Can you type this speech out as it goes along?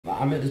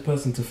I met this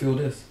person to feel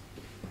this.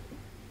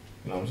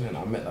 You know what I'm saying?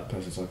 I met that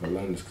person so I could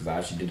learn this because I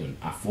actually didn't.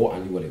 I thought I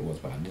knew what it was,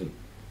 but I didn't.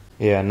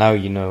 Yeah, now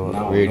you know what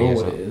now it really I know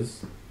is. what it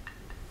is.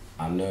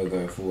 I know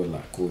going forward,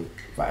 like, cool.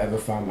 If I ever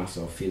find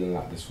myself feeling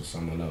like this for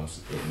someone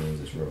else, it means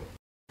it's real.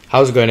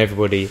 How's it going,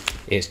 everybody?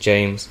 It's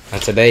James,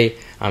 and today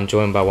I'm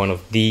joined by one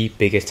of the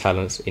biggest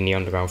talents in the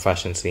underground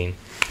fashion scene,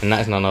 and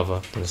that is none other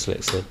than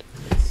SlikSyd.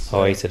 Yes, How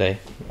are you today?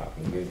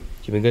 I'm good.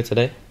 You been good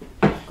today?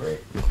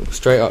 Great.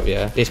 Straight up,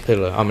 yeah. This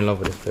pillow, I'm in love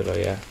with this pillow,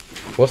 yeah.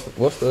 What's this?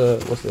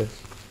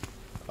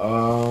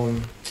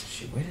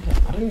 Shit, where did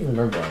I don't even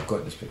remember where I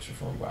got this picture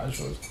from, but I just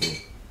thought it was cool.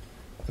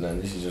 And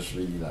then this is just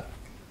really like,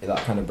 it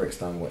like kind of breaks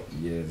down what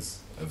Years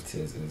of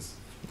Tears is.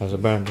 As a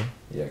brand, yeah?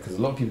 Yeah, because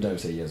a lot of people don't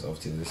say Years of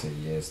Tears, they say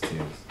Years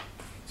Tears.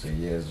 So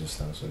Years just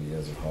stands for the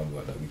years of hard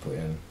work that we put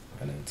in,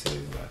 and then Tears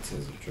is like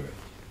tears of joy.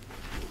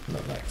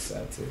 Not like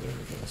sad tears or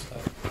anything. It's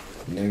like,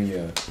 you know,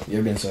 when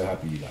you've been so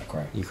happy you like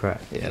cry. You cry.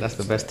 Yeah, that's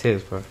the best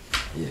tears, bro.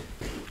 Yeah.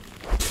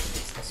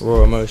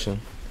 Raw emotion.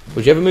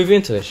 Would you ever move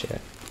into this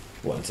shit?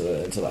 What,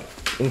 into like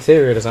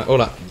Interior design, or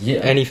like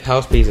any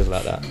house pieces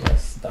like that?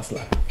 Yes, that's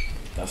like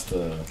it's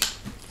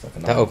like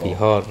That would be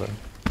hard, bro.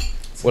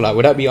 Well, like,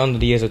 would that be under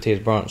the Years of Tears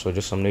branch or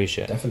just some new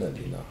shit?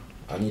 Definitely no.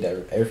 I need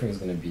everything's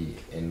gonna be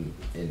in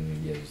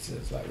Years of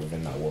Tears, like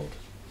within that world.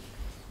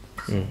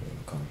 So,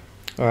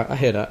 Alright, I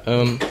hear that.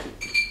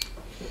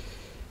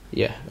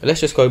 Yeah,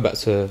 let's just go back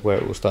to where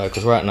it all started,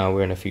 because right now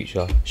we're in the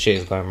future, shit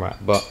is going right.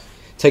 But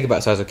take it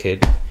back to as a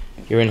kid,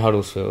 you're in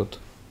Huddersfield.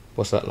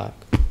 What's that like?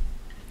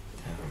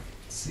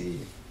 See,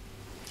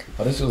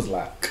 but this was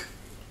like,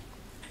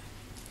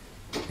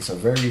 it's a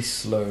very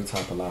slow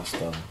type of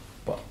lifestyle,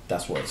 but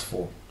that's what it's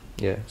for.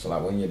 Yeah. So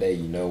like when you're there,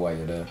 you know why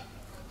you're there.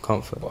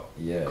 Comfort. But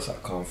yeah, it's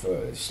like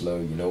comfort, it's slow,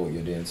 you know what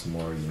you're doing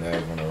tomorrow, you know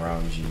everyone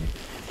around you.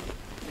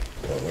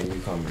 But when you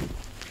come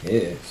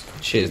here,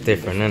 shit is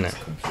different, isn't it?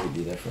 It's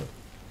completely different.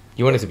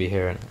 You wanted to be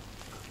here, innit?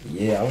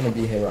 Yeah, I want to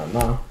be here right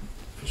now,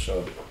 for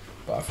sure.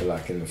 But I feel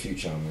like in the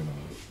future I'm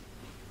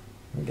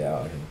gonna get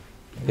out of here.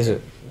 Is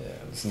it? Yeah,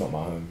 it's not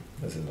my home.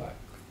 This is like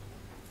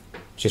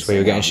just where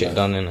you're getting shit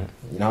done, innit?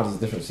 You know how there's a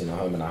difference between a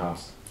home and a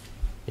house?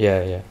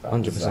 Yeah, yeah, like,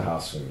 100%. This is a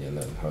house for me and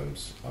then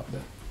home's up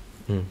there.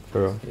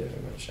 For real. Yeah,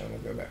 eventually I'm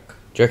gonna go back. Do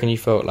you reckon you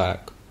felt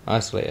like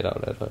isolated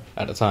out there though,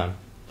 at the time?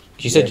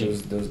 You said there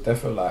was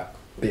definitely like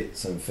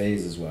bits and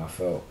phases where I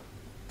felt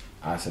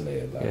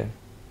isolated. Like, yeah.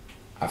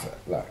 I felt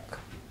like,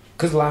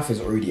 because life is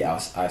already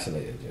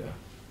isolated, yeah.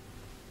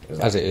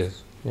 Like, as it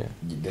is, yeah.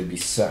 There'd be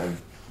certain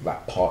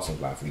like parts of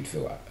life we'd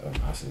feel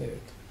isolated.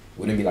 It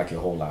wouldn't be like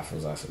your whole life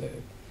was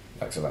isolated.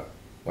 Like, so like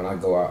when I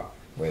go out,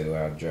 the way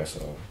I dress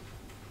or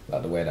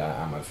like the way that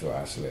I am, I feel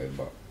isolated,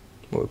 but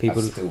I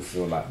still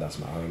feel like that's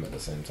my home at the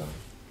same time.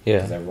 Yeah.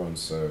 Because everyone's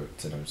so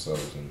to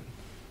themselves and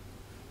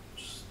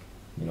just,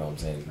 you know what I'm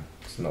saying?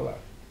 It's not like,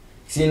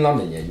 see in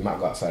London, yeah, you might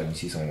go outside and you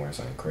see someone wearing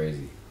something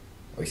crazy,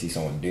 or you see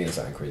someone doing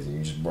something crazy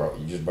and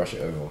you just brush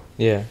it over.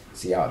 Yeah.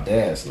 See out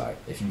there, it's like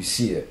if you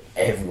see it,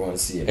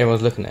 everyone's seeing it.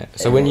 Everyone's looking at it.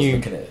 So when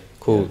you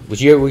cool,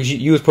 yeah.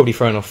 You was probably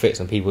throwing off fits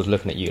and people was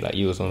looking at you like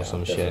you was on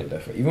some shit.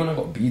 Definitely. Even when I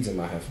got beads in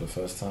my hair for the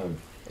first time.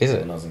 Is it?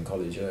 When I was in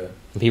college, yeah.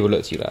 And people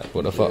looked at you like,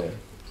 what the fuck? Yeah.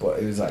 But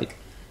it was like,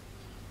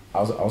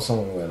 I was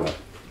someone where like,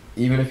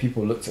 even if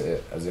people looked at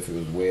it as if it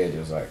was weird, it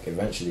was like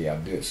eventually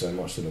I'd do it so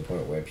much to the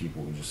point where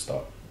people would just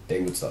start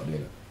doing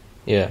it.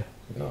 Yeah.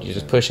 You know You're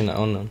just pushing it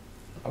on them.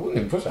 I wouldn't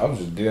even push it, I was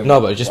just doing it. No,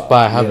 but just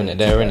by having it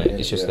there, innit?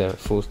 It's just they're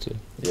forced to.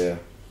 Yeah.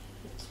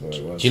 That's what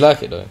it was. Do you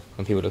like it though,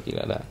 when people look at you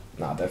like that?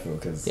 Nah, definitely,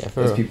 because there's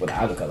real. People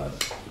that I look at like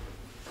that.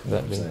 You know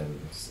what I'm Exactly. saying?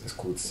 It's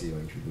cool to see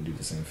when people do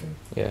the same thing.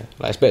 Yeah,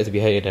 like it's better to be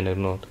hated than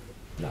ignored.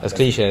 Nah, as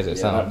cliche as it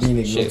sounds. Like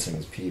being ignored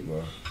is peak,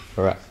 bro.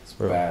 Right. It's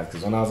bad,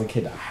 because when I was a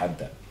kid, I had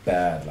that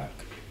bad, like...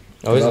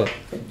 Oh, is it?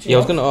 Yeah, I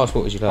was going to ask,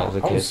 what was you like as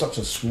a kid? I was such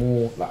a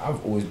small... Like,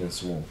 I've always been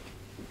small.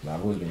 Like,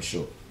 I've always been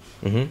short.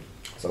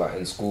 So, like,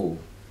 in school,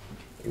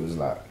 it was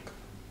like...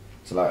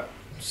 So, like,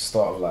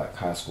 start of, like,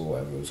 high school,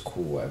 whatever, it was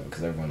cool, whatever,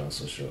 because everyone else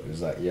was short. It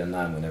was, like, year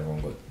 9 when everyone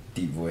got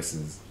deep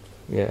voices.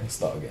 Yeah.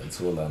 Started getting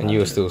taller. And you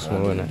were still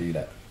small, innit? Do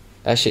that.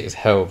 That shit is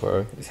hell,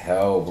 bro. It's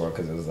hell, bro,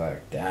 because it was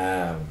like,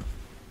 damn,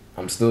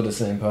 I'm still the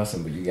same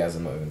person, but you guys are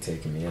not even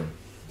taking me in.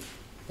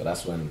 But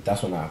that's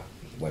when I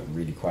went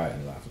really quiet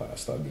in life. Like, I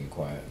started being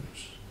quiet and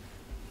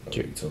not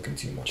really talking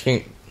too much. Do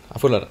you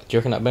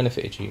reckon that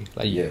benefited you?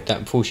 Like, yeah.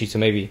 That forced you to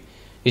maybe,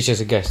 it's just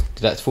a guess,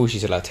 did that force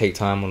you to like take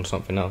time on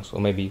something else,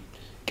 or maybe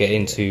get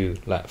into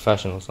like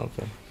fashion or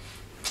something?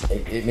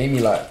 It made me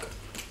like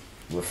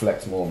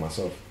reflect more on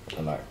myself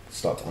and like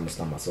start to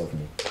understand myself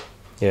more.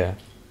 Yeah.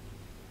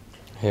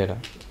 I hear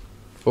that.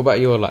 What about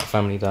your like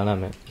family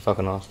dynamic, if I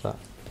can ask that?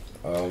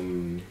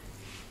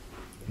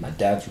 My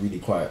dad's really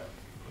quiet,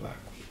 like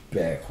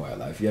bare quiet.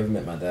 Like if you ever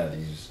met my dad,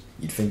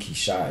 you'd think he's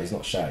shy. He's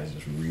not shy. He's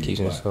just really keeps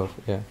quiet. himself.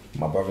 Yeah.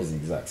 My brother's the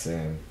exact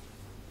same,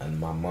 and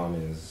my mum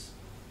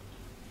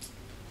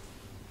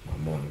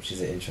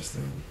she's an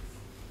interesting one.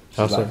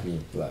 She's like me.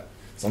 Like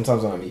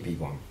sometimes when I meet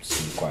people, I'm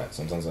super quiet.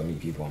 Sometimes when I meet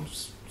people, I'm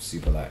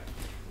super like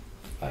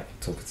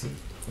talkative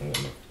and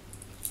whatnot.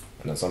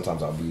 And then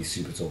sometimes I'll be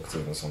super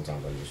talkative, and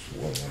sometimes I just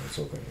won't want to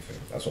talk or anything.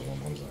 That's what my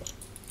mum's like.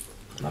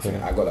 And I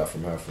think I got that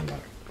from her from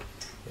like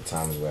the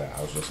times where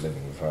I was just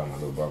living with her and my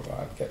little brother.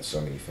 I'd get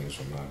so many things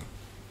from her.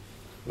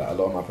 Like a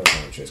lot of my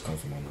personality traits come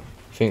from my mum.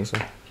 Think so?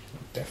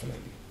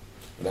 Definitely.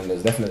 But then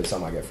there's definitely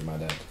some I get from my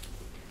dad.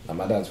 Like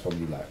my dad's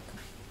probably like,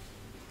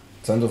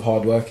 in terms of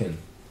hard working,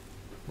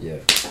 yeah.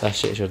 That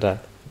shit's your dad.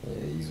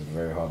 Yeah, he's a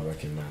very hard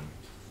working man.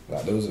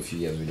 Like there was a few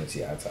years we didn't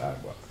see eye to eye,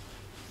 but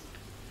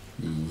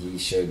he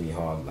showed me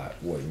hard like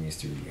what it means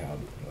to really hard,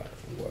 like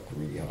work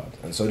really hard.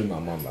 And so did my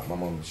mum. Like my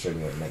mum showed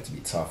me what it meant to be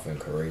tough and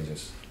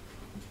courageous,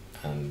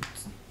 and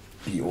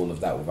be all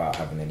of that without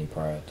having any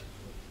pride.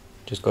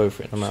 Just go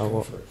for it, no matter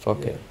what.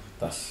 Fuck it.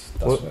 That's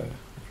what, where.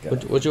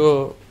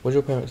 What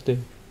your parents do?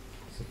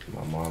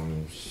 My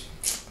mum,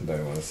 I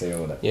don't want to say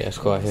all that. Yeah, it's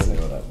quite here. Say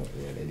all that, but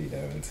yeah, they do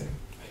their own thing.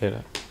 I hear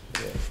that.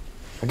 Yeah.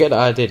 I get the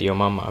idea that your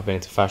mum might have been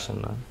into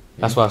fashion though.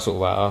 That's why I sort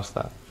of why I asked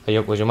that.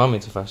 Was your mum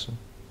into fashion?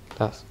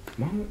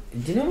 Mum,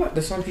 do you know like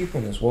there's some people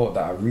in this world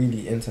that are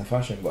really into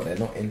fashion, but they're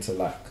not into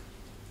like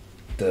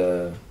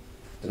they're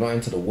not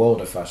into the world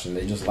of fashion.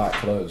 They just like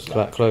clothes.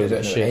 Like clothes. They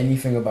don't know shit.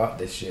 anything about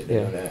this shit. They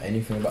don't know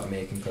anything about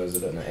making clothes.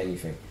 They don't know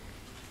anything.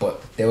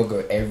 But they'll go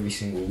every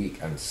single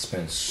week and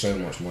spend so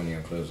much money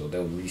on clothes, or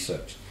they'll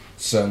research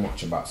so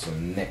much about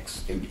some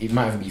next. It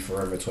might even be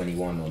Forever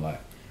 21 or like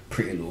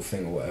Pretty Little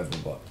Thing or whatever,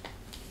 but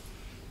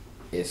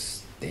they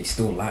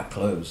still like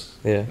clothes.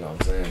 Yeah. You know what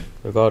I'm saying?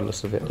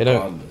 Regardless of it.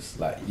 Regardless.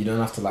 Like you don't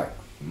have to like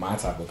my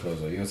type of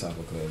clothes or your type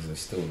of clothes. They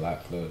still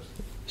like clothes.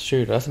 It's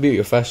true. That's the beauty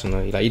of fashion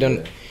though. Like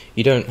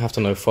you don't have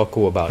to know fuck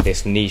all about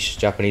this niche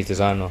Japanese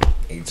designer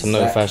to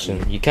know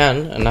fashion. You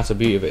can, and that's the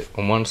beauty of it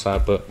on one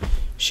side, but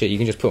shit, you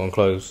can just put on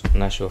clothes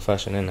and that's your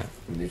fashion, innit?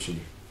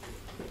 Literally.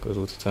 Goes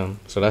all to term.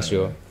 So that's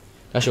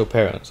your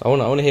parents. I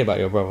wanna hear about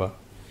your brother.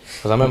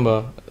 Because I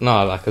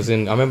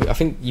remember, I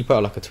think you put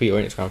out like a tweet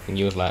or Instagram thing.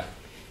 You was like,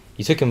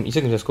 you took him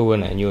to school,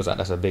 innit? And you was like,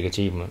 that's a big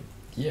achievement.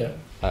 Yeah.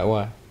 Like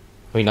why?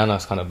 I mean, I know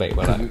it's kind of bait,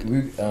 but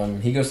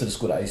like, he goes to the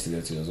school that I used to go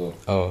to as well.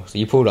 Oh, so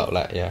you pulled up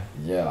like Yeah,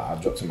 like I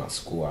dropped him at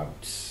school.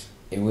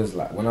 It was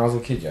like when I was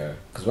a kid, yeah.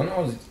 Because when I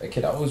was a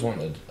kid, I always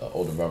wanted an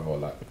older brother, or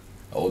like an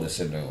older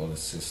sibling, older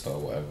sister, or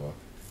whatever.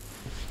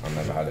 I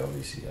never had it,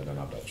 obviously. I don't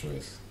have that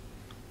choice.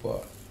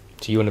 But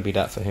so you want to be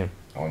that for him?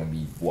 I want to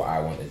be what I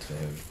wanted for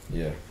him.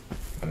 Yeah.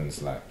 And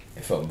it's like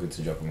it felt good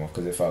to drop him off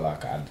because it felt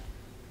like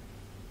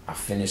I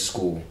finished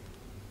school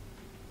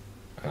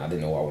and I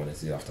didn't know what I wanted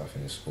to do after I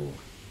finished school.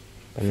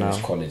 But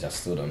finished college, I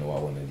still don't know what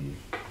I want to do.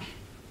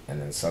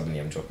 And then suddenly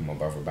I'm dropping my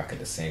brother back at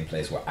the same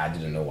place where I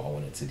didn't know what I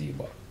wanted to do,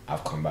 but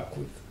I've come back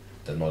with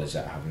the knowledge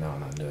that I have now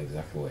and I know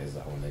exactly what it is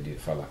that I want to do.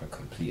 It felt like I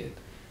completed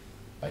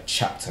a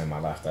chapter in my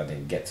life that I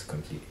didn't get to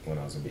complete when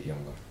I was a bit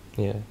younger.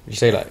 Yeah. Would you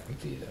say like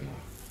completed it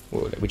now.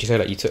 Would you say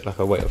like you took like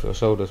a weight off your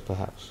shoulders,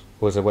 perhaps?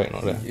 Or was the weight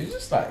not there? It was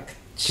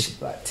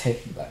just like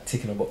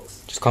ticking a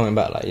box. Just coming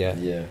back, like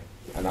Yeah.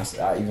 And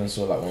I even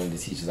saw like one of the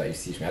teachers that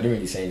used to teach me. I didn't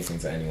really say anything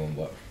to anyone,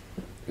 but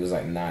it was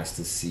like nice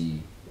to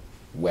see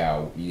where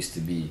I used to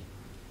be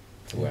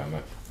to where I'm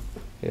at.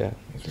 Yeah.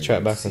 Really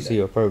track back and see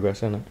your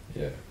progress, innit?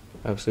 Yeah.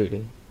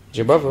 Absolutely. Is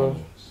your brother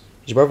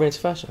into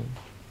fashion?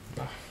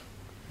 Nah.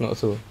 Not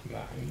at all. Nah.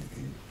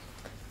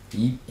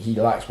 He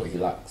likes what he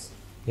likes.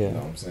 Yeah. You know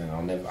what I'm saying?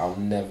 I'll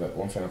never.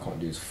 One thing I can't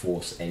do is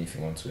force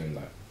anything onto him.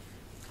 Like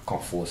I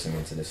can't force him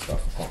into this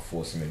stuff. I can't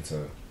force him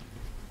into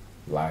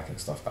liking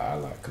stuff that I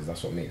like because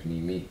that's what makes me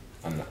me.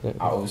 And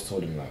I always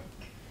told him like,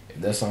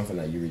 if there's something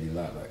that you really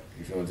like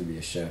if you want to be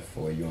a chef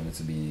or you wanted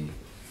to be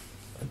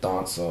a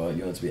dancer,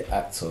 you want to be an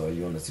actor,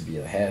 you wanted to be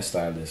a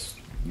hairstylist,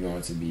 you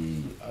want to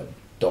be a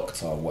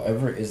doctor,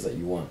 whatever it is that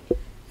you want.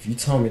 If you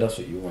tell me that's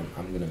what you want,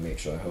 I'm gonna make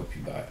sure I help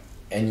you by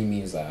any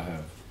means that I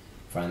have,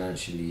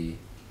 financially,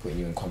 putting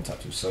you in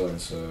contact with so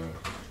and so,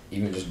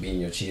 even just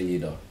being your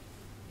cheerleader.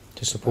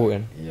 Just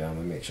supporting. Yeah, I'm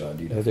gonna make sure I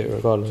do that. I do it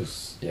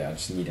regardless. I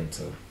just need him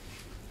to.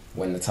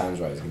 When the time's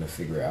right, he's gonna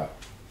figure it out.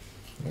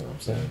 You know what I'm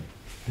saying?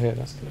 Yeah,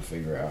 He's gonna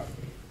figure it out.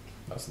 And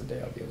that's the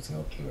day I'll be able to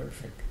help him with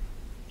everything.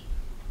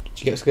 Did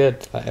you get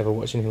scared, like ever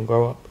watching him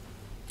grow up?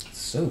 It's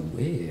so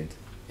weird.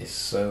 It's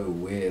so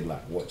weird,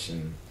 like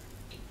watching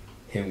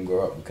him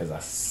grow up because I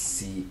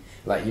see,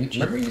 like, you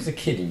remember when you was a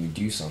kid and you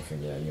do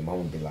something, yeah, and your mom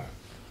would be like,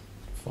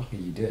 "What the fuck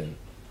are you doing?"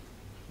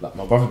 Like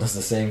my brother does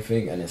the same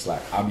thing, and it's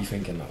like I'll be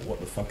thinking like,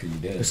 "What the fuck are you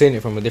doing?" You're seeing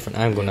it from a different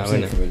angle now,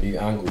 seeing innit? it from a new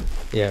angle.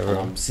 Yeah, right. And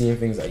I'm seeing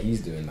things that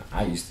he's doing that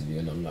I used to do,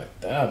 and I'm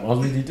like, "Damn, I was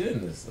really doing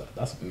this." Like,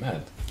 that's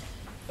mad.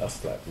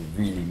 That's like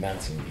really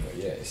mad to me. But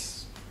yeah,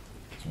 it's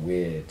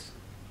weird,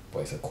 but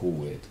it's a cool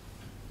weird.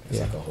 It's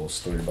like a whole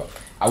story. But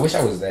I wish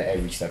I was there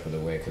every step of the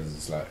way because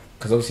it's like,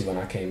 because obviously when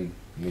I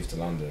moved to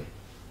London,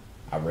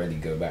 I rarely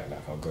go back.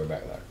 Like I'll go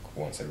back like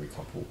once every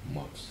couple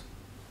months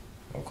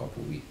or a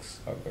couple weeks.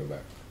 I'll go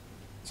back.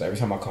 So every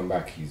time I come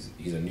back,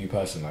 he's a new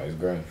person. Like he's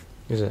grown.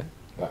 Is it?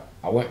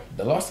 Like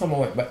the last time I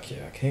went back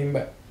here, I came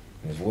back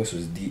and his voice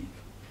was deep.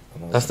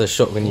 That's the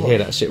shock when you hear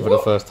that shit for the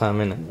first time,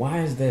 innit?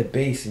 Why is there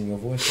bass in your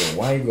voice? Or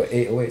why you got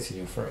 808s in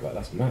your throat? Like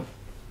that's mad.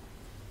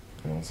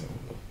 And I was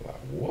like,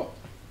 what?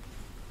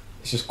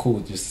 it's just cool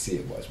just to see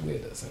it, but it's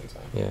weird at the same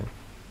time. Yeah.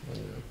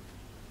 Yeah.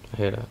 I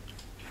hear that.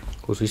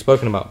 Of course, we've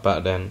spoken about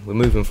back then. We're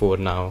moving forward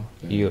now.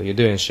 Mm. You're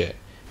doing shit,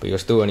 but you're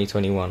still only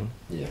 21.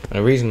 Yeah. And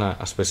the reason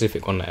I'm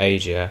specific on the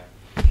age, yeah,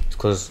 is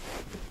because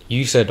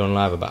you said on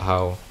live about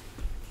how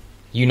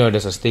you know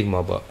there's a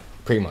stigma, but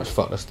pretty much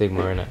fuck the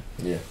stigma, innit?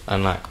 Yeah.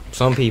 And like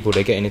some people,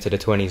 they're getting into the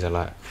 20s are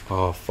like,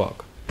 oh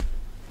fuck,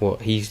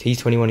 what? He's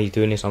 21, he's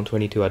doing this. I'm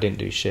 22, I didn't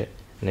do shit,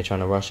 and they're trying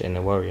to rush it and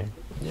they're worrying.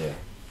 Yeah.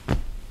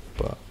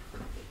 But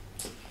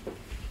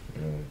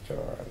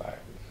Sure, like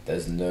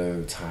there's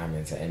no time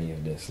into any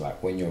of this.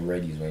 Like when you're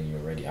ready is when you're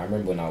ready. I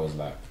remember when I was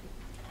like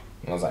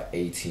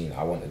 18,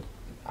 I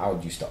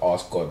would used to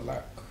ask God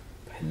like,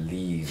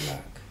 please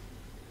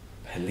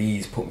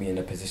put me in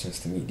the positions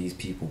to meet these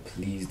people.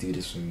 Please do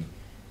this for me.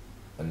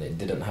 And it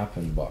didn't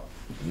happen. But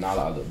now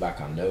that I look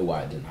back, I know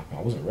why it didn't happen.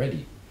 I wasn't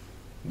ready.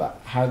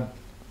 But had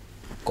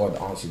God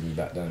answered me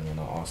back then when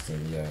I asked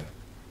him, yeah,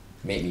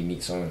 make me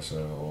meet so and so,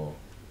 or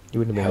you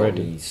wouldn't have been help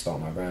ready. me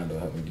start my brand, or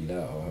help me do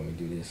that, or help me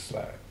do this,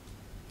 like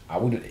I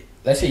would.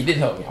 Let's say he did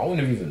help me, I wouldn't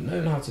have even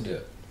known how to do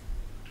it.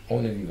 I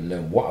wouldn't have even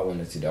known what I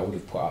wanted to do. I would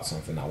have put out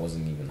something I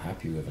wasn't even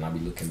happy with, and I'd be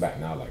looking back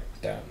now like,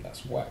 damn,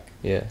 that's whack.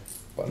 Yeah.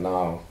 But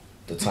now,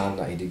 the time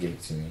that he did give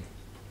it to me,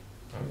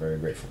 I'm very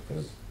grateful,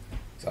 because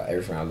it's like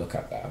everything I look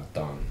at that I've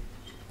done,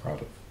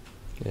 proud of.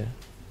 Yeah.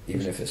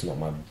 Even if it's not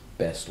my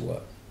best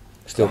work.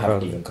 Still I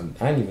proud.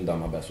 I ain't even done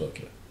my best work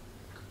yet.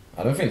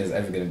 I don't think there's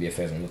ever going to be a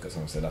phase when I look at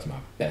something and say that's my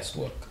best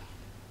work.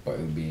 But it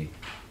would be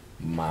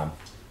my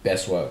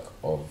best work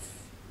of,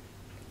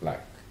 like,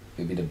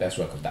 it would be the best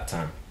work of that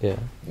time. Yeah.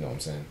 You know what I'm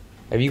saying?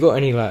 Have you got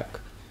any like,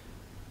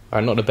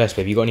 not the best,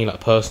 but have you got any like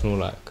personal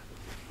like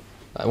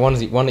one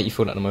that you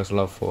feel like the most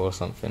love for or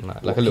something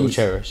like What a little piece?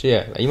 cherish?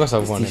 Yeah, like, you must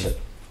have This one. t-shirt.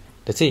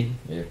 The tee.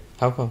 Yeah.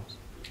 How comes?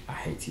 I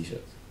hate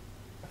t-shirts.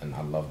 And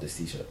I love this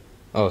t-shirt.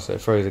 Oh, so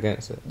it throws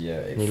against it.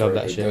 Yeah, You love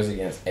that it shit. goes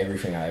against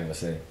everything I ever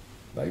say.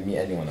 Like, me,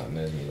 anyone that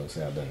knows me will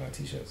say I don't like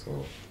t-shirts,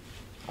 or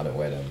I don't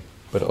wear them.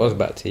 But the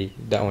Ozbat tee,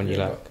 that one you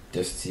Yeah, like. but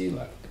this tee,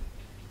 like,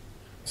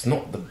 it's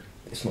not the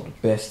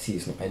best tee.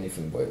 It's not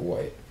anything, but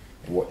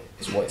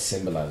it's what it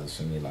symbolizes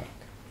for me. Like,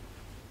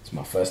 it's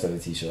my first ever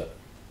t-shirt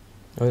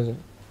What is it?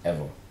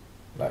 ever,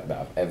 like that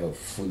I've ever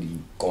fully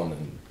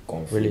gone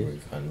through Really?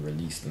 with and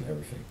released and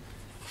everything.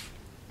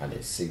 And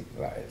it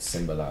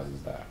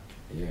symbolizes that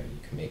you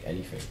can make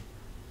anything.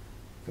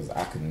 Because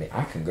I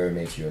can go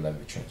make you a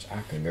leather trench.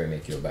 I can go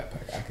make you a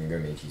backpack. I can go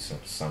make you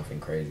something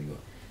crazy.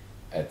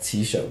 But a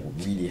t-shirt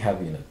would really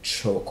have me in a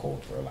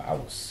chokehold, bro. Like, I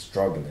was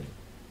struggling.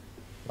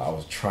 Like, I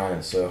was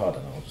trying so hard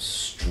and I was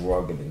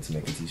struggling to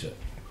make a t-shirt.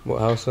 What?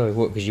 How so?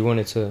 What? Because you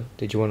wanted to?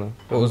 Did you wanna?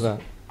 What was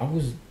that? I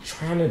was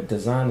trying to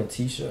design a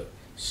t-shirt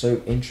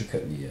so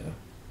intricately, yeah.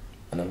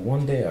 And then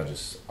one day I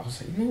was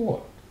like, you know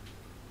what?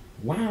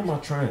 Why am I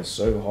trying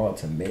so hard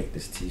to make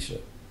this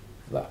t-shirt?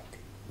 Like,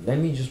 let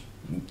me just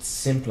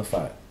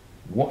simplify it.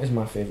 What is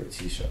my favorite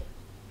t-shirt?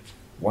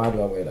 Why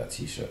do I wear that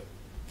t-shirt?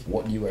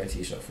 What do you wear a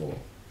t-shirt for?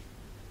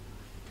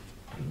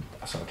 And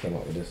that's how I came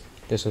up with this.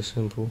 Just so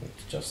simple.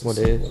 It's just What as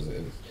it simple is. as it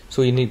is. That's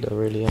all you need though,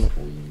 really, innit? That's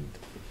all you need,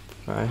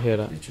 I hear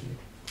that. literally.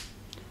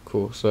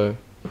 Cool. So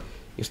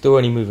you're still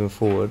only moving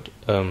forward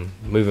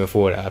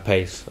at a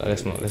pace.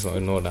 Let's not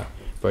ignore that.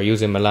 Bro, you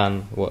was in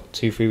Milan, what,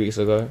 2-3 weeks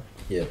ago?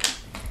 Yeah.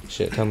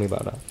 Shit, tell me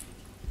about that.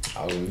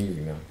 I was a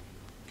movie, man.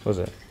 Was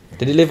it?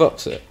 Did it live up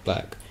to it?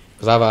 Like,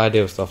 because I have an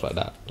idea of stuff like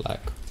that. Like,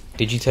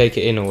 did you take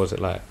it in, or was it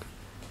like,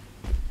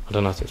 I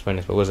don't know how to explain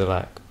this, but was it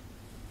like,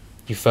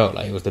 you felt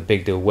like it was the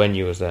big deal when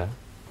you was there?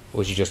 Or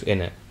was you just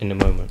in it, in the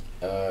moment?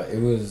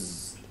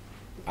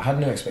 I had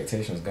no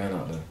expectations going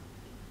out there.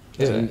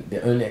 Is it?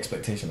 The only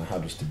expectation I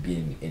had was to be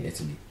in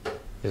Italy.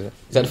 Is it?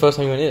 Is that the first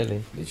time you went to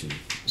Italy? Literally.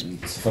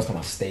 It's the first time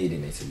I stayed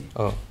in Italy.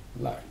 Oh,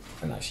 Like,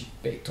 and actually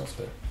baked off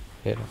there.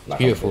 yeah. Like,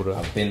 Beautiful though.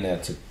 I've been there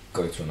to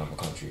go to another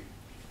country,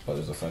 but it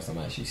was the first time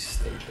I actually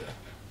stayed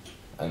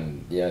there.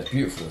 And yeah, it's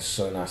beautiful. It's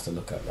so nice to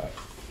look at. Like,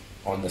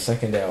 on the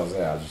second day I was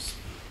there, I just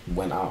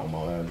went out on my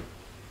own.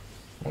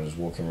 I was just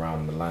walking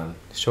around Milan.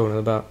 Strolling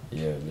about.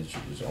 Yeah,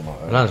 literally just on my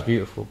own. Milan's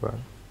beautiful, bro.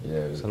 Yeah,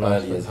 it was It's a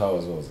nice early as hell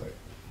as well. It was like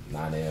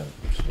 9 a.m.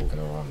 just walking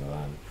around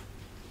Milan.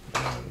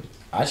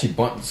 I actually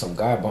some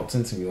guy bumped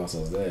into me whilst I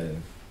was there.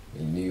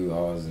 He knew who I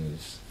was and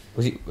just...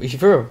 Was he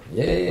for real?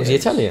 Yeah. Was he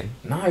Italian?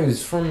 No, he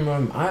was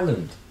from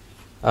Ireland.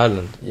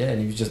 Ireland. Yeah,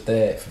 and he was just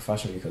there for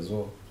Fashion Week as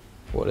well.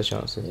 What are the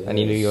chances? Yeah, And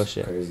he knew it your was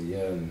shit. Crazy,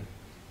 yeah. And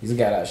he's the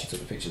guy that actually took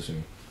the pictures for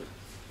me.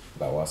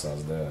 Like, whilst I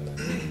was there, and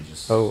then he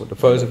just... Oh, the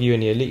photos of you in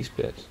the elite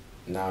bits.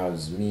 Nah, it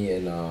was me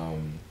in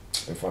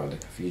front of the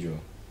cathedral.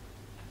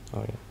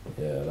 Oh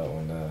yeah. Yeah, that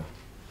one there.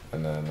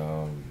 And then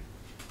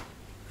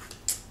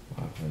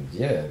what happened?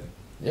 Yeah,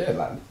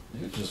 like,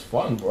 it was just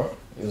fun, bro.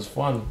 It was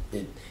fun.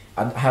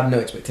 I had no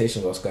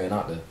expectations of what's going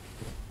out there.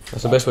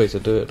 That's the best way to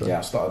do it, though. Yeah,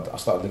 I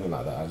started living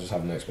like that. I just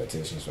have no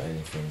expectations for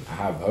anything. I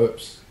have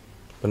hopes,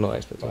 But not but I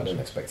expectations. don't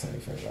expect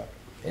anything. Like,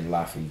 in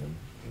life even,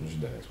 you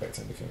just don't expect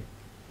anything.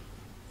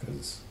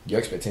 Because your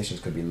expectations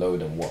could be lower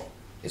than what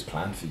is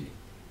planned for you.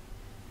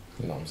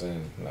 You know what I'm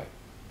saying? Like,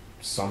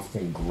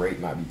 something great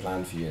might be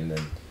planned for you, and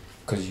then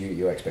because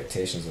your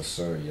expectations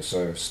are you're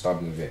so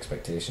stubborn with your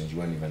expectations, you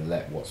won't even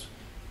let what's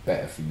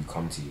better for you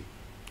come to you.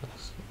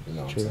 You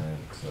know what I'm saying?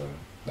 So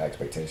the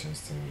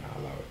expectations thing, I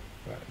allow it.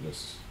 Like,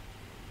 just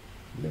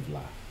live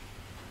life.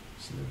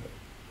 Just live it.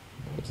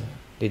 You know what I'm saying?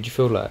 Did you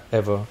feel like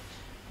ever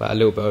like a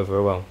little bit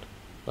overwhelmed?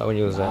 Like when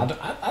you was there? I don't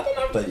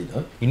have that, you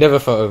know. You never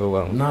felt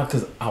overwhelmed? Nah,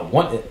 because I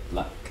want it.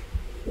 Like,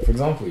 for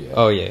example, yeah.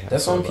 Oh yeah.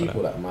 There's some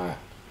people that might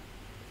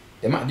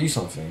do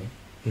something.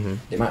 Mm-hmm.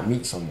 They might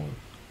meet someone,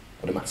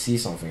 or they might see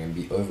something and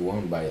be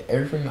overwhelmed by it.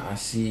 Everything that I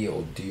see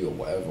or do or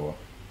whatever,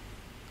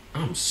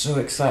 I'm so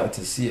excited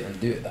to see it and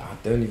do it that I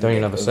don't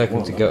even have a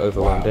second to get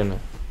overwhelmed, innit?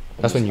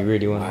 That's when you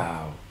really want it.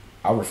 Wow.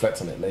 I'll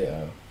reflect on it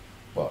later,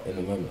 but in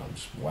the moment I'm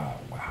just wow.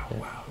 You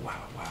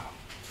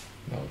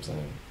know what I'm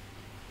saying?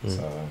 Mm.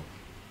 So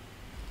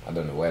I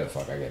don't know where the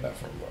fuck I get that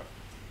from,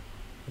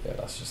 but yeah,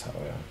 that's just how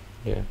I am.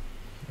 Yeah.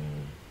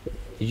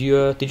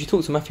 Mm. Did you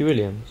talk to Matthew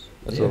Williams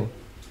at all?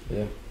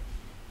 Yeah.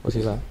 What's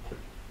he like?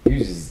 He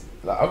was just,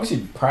 like,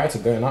 obviously prior to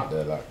going out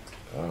there, like,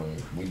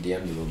 we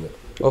DM'd a little bit.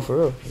 Oh, for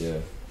real? Yeah.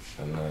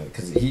 And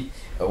because he,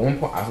 at one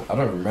point, I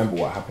don't remember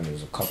what happened, it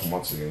was a couple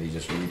months ago, he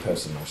just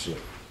reposted my shit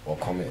or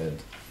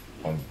commented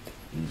on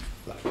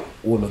like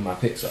all of my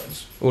pics. Like,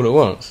 All at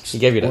once? He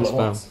gave you that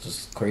spam?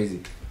 Just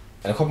crazy.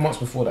 And a couple months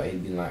before that,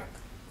 he'd been like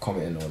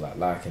commenting or like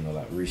liking or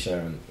like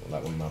resharing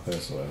like one of my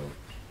posts or whatever.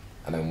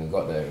 And then when we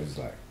got there, it was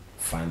like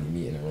finally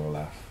meeting in real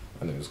life.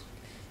 And it was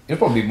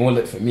probably more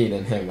lit for me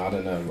than him, I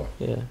don't know,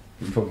 but yeah,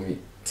 you probably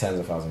meet tens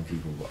of thousands of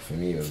people, but for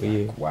me it was for like,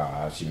 you. wow,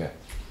 I actually met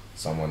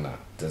someone that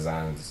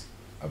designs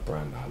a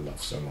brand that I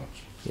love so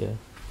much. Yeah.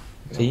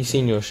 You So you've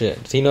seen your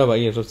shit. Does he know about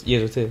years of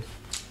two?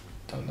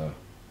 Don't know.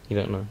 You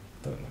don't know?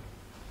 Don't know.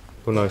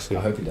 We'll know soon.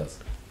 I hope he does.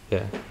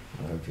 Yeah.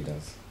 I hope he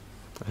does.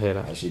 I hear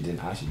that. I actually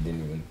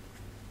didn't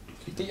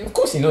even. Of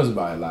course he knows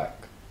about it. Like,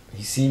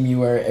 he seen me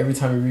wear it every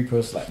time he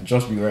reposts. Like,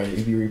 Josh be wearing it.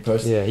 He be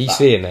reposting. Yeah, he's like,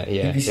 seeing it.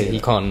 Yeah, he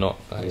can't not.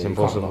 Like, it's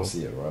impossible. He can't not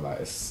see it, bro. Like,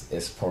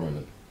 it's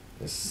prominent.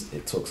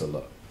 It talks a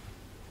lot.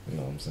 You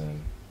know what I'm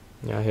saying?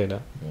 Yeah, I hear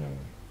that. Yeah.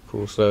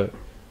 Cool. So,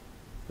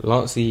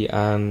 Lancey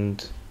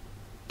and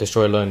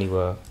Destroy Lonely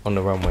were on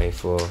the runway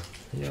for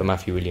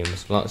Matthew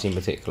Williams. Lancey in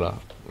particular.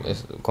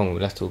 Let's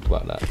talk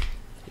about that.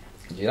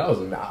 Yeah,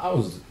 I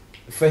was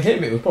for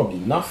him. It was probably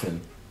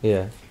nothing.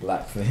 Yeah.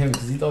 Like, for him,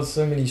 because he does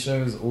so many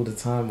shows all the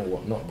time or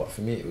whatnot. But for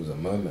me, it was a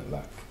moment.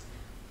 Like,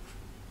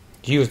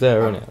 you was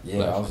there, wasn't it? Yeah,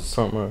 like, I was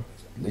front row.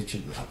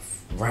 Literally, like,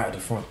 right at the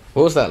front.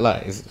 What was that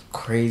like? It's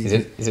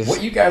crazy.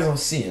 What you guys are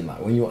seeing,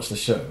 like, when you watch the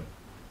show,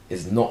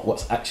 is not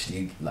what's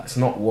actually like.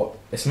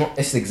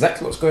 It's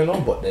exactly what's going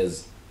on. But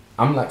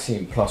I'm like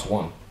seeing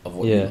 +1 of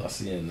what you are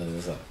seeing, and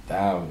it's like,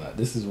 damn, like,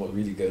 this is what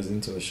really goes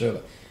into a show.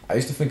 Like, I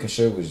used to think a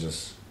show was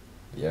just,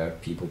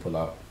 people pull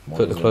out,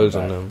 put the clothes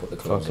on them, put the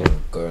clothes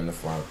on, go in the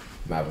front,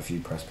 might have a few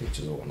press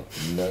pictures or whatnot.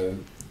 No,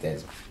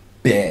 there's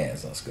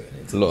bears that's going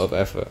into a lot of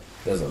effort.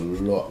 There's a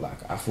lot.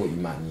 Like, I thought you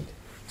might need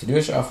to do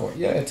a show. I thought,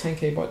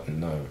 10K, but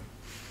no,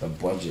 the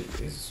budget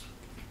is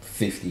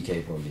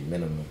 50K probably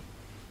minimum.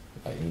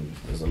 Like,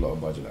 there's a lot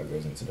of budget that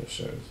goes into those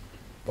shows.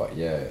 But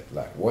yeah,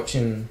 like,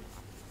 watching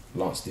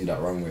Lance do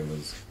that runway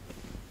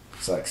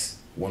it's like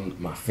one of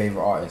my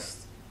favorite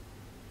artists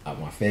at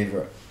one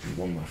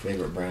of my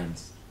favorite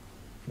brands,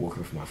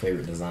 working for my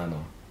favorite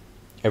designer.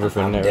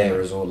 Everything there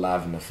is all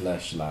live in the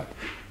flesh. Like,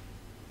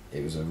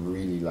 it was a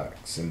really like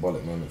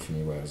symbolic moment for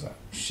me where I was like,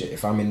 shit,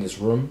 if I'm in this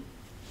room,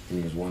 it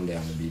means one day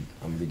I'm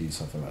gonna be doing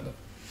something like that.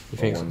 You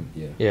think so?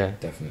 Yeah,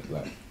 definitely.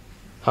 Like,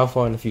 how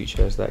far in the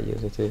future is that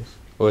Years of Tears?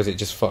 Or is it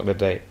just fuck the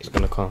date, it's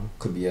gonna come?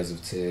 Could be Years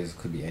of Tears,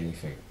 could be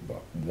anything,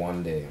 but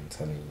one day, I'm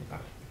telling you,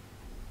 like,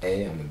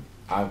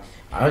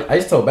 I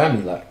just told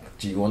Bambi, like,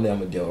 gee, one day I'm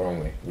gonna do it the wrong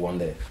way. One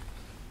day.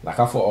 Like,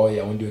 I thought,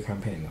 I want to do a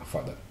campaign. Nah,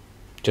 fuck that.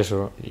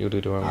 You'll do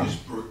the wrong way. You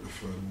just broke the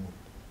third wall.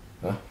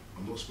 Huh?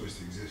 I'm not supposed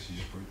to exist, you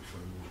just broke the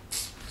third wall.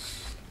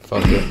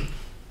 Fuck it.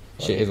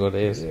 Shit is what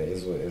it is. Yeah, it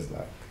is what it is.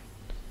 Like,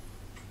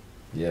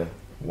 yeah,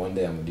 one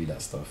day I'm gonna do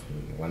that stuff,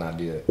 and when I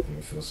do it, I'm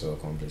gonna feel so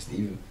accomplished.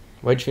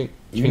 Why do you think?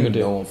 Even if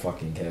no one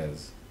fucking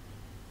cares.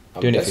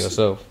 Doing it for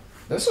yourself.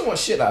 There's so much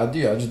shit that I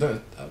do. I just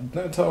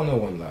don't tell no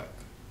one. Like,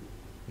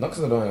 not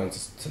because I don't want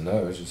to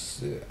know. It's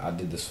just I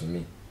did this for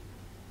me.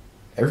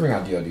 Everything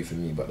I do for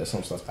me. But there's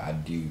some stuff that I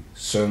do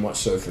so much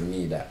so for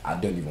me that I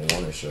don't even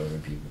want to show other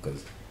people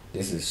because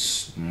this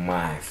is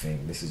my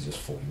thing. This is just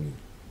for me.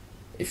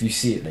 If you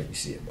see it, then you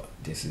see it. But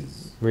this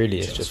is really,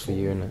 it's just for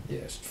you, isn't it? Yeah,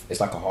 it's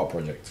like a heart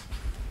project.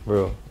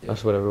 Real. Yeah.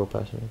 That's what a real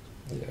passion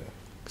is. Yeah.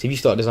 Because if you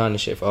start designing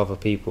shit for other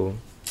people,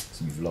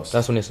 so you've lost.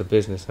 That's when it's a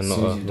business and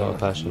not a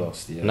passion.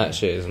 Lost, yeah. And that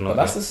shit is not. But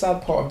that's the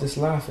sad part of this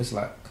life. It's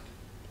like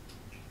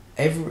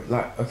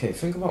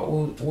think about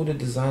all the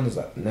designers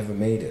that never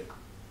made it.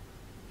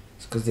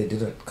 It's because they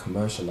didn't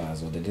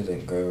commercialize or they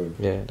didn't go.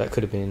 Yeah, that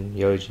could have been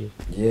Yoji.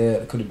 Yeah,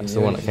 it could have been. That's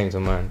the one that came to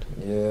mind.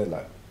 Yeah,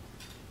 like,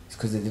 it's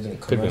because they didn't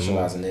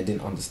commercialize and they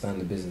didn't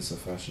understand the business of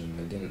fashion.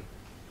 They didn't,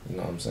 you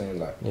know what I'm saying?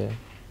 Like, yeah.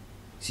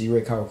 See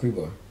Ray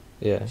Kawakubo?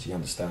 Yeah. She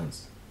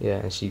understands. Yeah,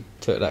 and she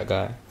took that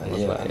guy. And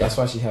that's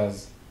why she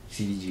has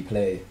CDG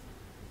Play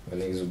When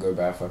niggas would go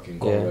buy fucking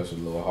Converse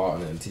with a little heart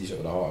on it and t-shirt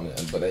with a heart on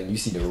it, but then you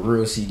see the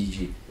real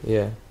CDG.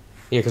 Yeah,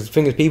 because the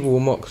thing is, people will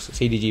mock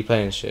CDG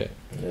playing shit.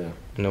 Yeah.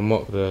 And they'll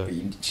mock the. But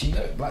you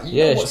know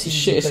Yeah, what CDG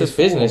shit. It's plays just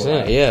business, for,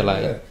 isn't it? Yeah,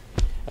 like. yeah.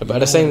 But at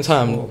the same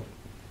time,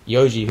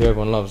 Yoji, who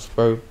everyone loves,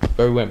 bro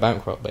went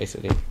bankrupt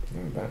basically.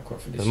 Went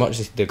bankrupt for this As shit. much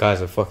as the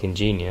guy's a fucking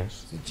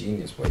genius, He's a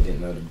genius, but he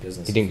didn't know the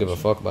business. he didn't give a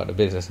fuck about the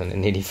business, and it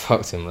nearly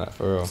fucked him, like,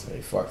 for real. So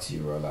he fucked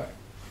you, bro. Like,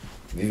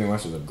 Vivian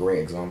West was a great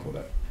example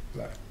that,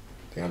 like,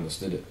 they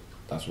understood it.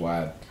 That's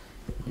why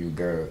you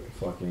go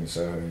fucking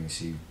Soho and you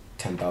see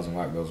 10,000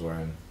 white girls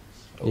wearing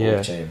a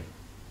gold chain.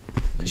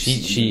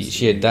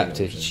 She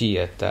adapted. She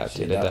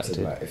adapted.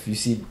 Like, if you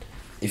see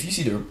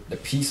the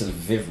pieces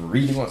Viv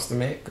really wants to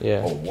make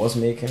or was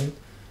making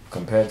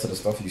compared to the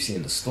stuff you see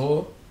in the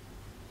store,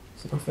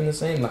 it's nothing the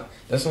same. Like,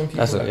 there's some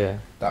people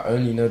that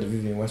only know the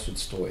Vivian Westwood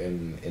store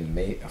in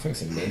May. I think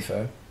it's in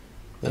Mayfair,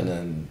 and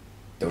then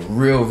the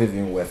real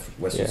Vivian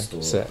Westwood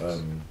store.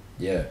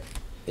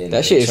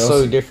 That shit is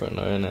so different,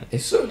 though, isn't it?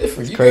 It's so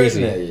different. It's you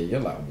crazy. Go in there, you're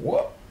like,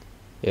 what?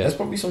 Yeah. There's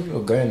probably some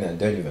people going there and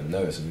don't even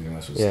know it's a Vivian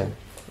Westwood store.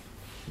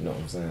 You know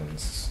what I'm saying?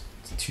 It's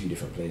two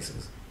different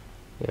places.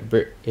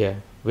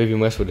 Vivian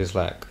Westwood is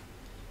like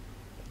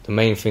the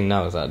main thing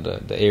now is like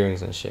the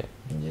earrings and shit.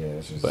 Yeah,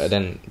 it's just, but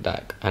then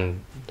that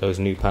and those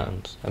new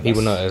patterns, and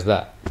people know it as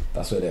that.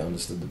 That's where they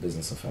understood the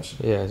business of fashion.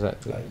 Yeah,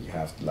 exactly. Like, you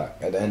have to, like,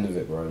 at the end of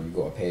it, bro, you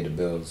got to pay the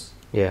bills.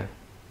 Yeah,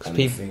 and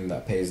the thing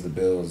that pays the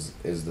bills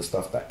is the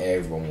stuff that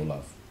everyone will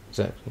love.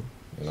 Exactly.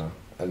 You know,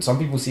 and some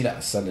people see that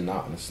as selling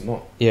out, and it's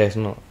not. Yeah, it's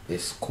not.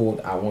 It's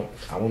called I want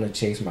to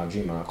chase my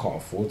dream, and I can't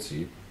afford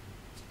to.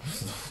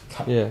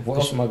 Like, what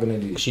else am I gonna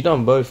do? She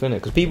done both, innit?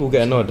 Because people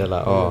get annoyed. They're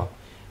like,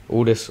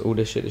 all this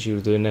shit that she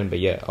was doing then. But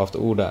yeah, after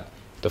all that,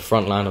 the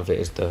front line of it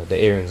is the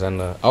earrings and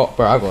the. Oh,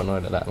 bro, I got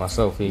annoyed at that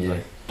myself even.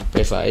 Yeah.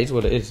 But it's like, it's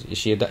what it is.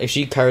 If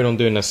she carried on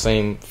doing the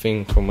same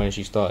thing from when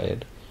she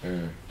started,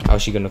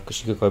 how's she gonna?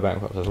 She could go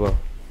bankrupt as well.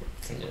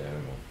 Yeah,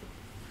 man.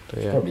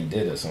 But yeah. Probably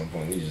did at some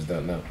point. We just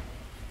don't know.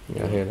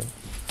 Yeah, I hear that.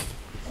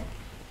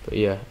 But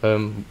yeah,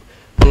 on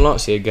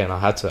Lancey again,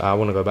 I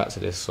want to go back to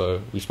this.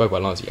 So we spoke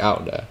about Lancey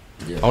out there.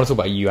 Yeah. I want to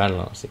talk about you and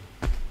Lancey,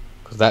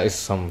 because that is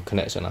some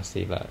connection I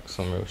see, like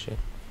some real shit.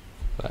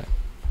 Like,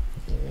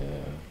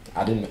 yeah,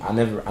 I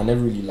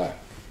never really like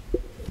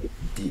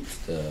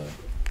deeped the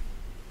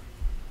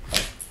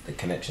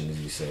connection, as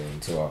you say,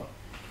 until I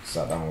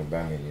sat down with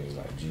Bang and he was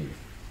like, gee,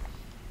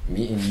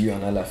 meeting you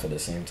and LF at the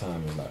same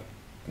time was like,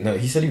 no,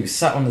 he said he was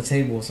sat on the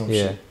table or some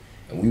shit,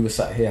 and we were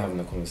sat here having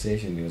a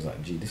conversation. He was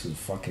like, gee, this is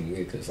fucking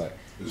weird, because it's like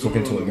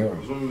talking to a mirror. It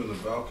was when we were on the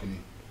balcony.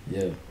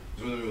 Yeah. It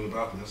was when we were on the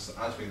balcony.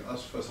 I think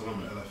that's the first time I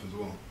met LF as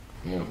well.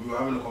 Yeah. And we were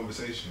having a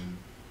conversation,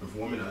 and for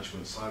 1 minute I actually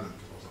went silent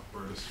because I was like,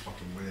 bro, this is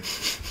fucking weird.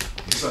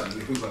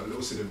 It was like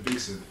Little Sid and Big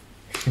Sid.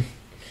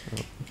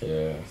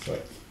 Yeah, it's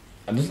like,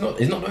 and it's not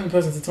the only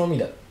person to tell me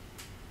that.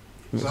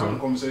 So having a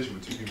conversation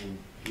with two people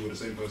who were the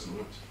same person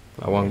once.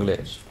 Like one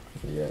glitch.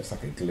 Yeah, it's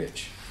like a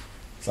glitch.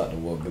 It's like the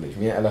world glitch.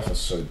 Me and LF are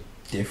so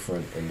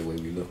different in the way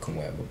we look and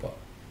whatever, but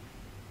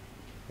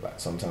like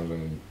sometimes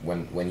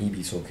when he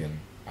be talking,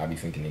 I be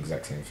thinking the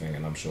exact same thing,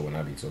 and I'm sure when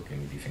I be talking,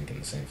 he be thinking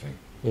the same thing.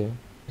 Yeah,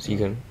 so you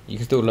can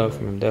still learn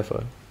from him,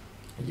 therefore.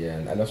 Yeah,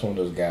 and that's one of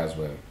those guys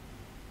where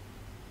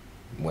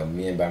when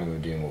me and Bammy were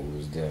doing what we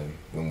was doing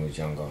when we was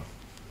younger,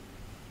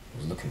 I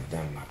was looking at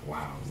them like,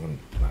 wow,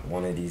 like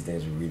one of these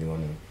days we really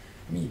want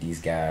to meet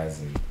these guys,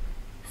 and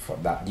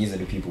that these are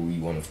the people we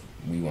want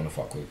to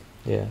fuck with.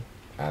 Yeah.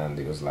 And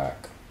it was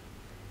like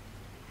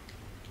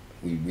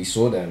we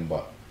saw them,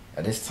 but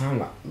at this time,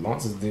 like,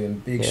 Lance is doing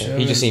big shows.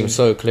 He just seems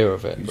so clear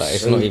of it. Like,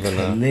 it's not even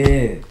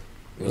clear.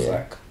 It was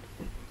like,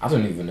 I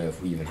don't even know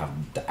if we even have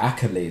the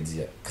accolades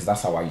yet, because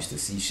that's how I used to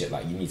see shit.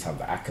 Like, you need to have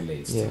the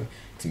accolades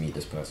to meet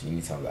this person. You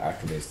need to have the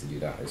accolades to do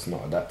that. It's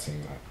not that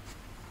thing. Like,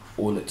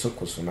 all it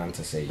took was for man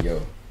to say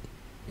yo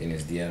in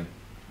his DM.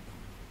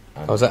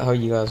 And is that how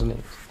you guys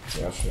linked?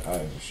 Yeah,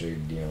 I'll show you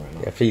the DM right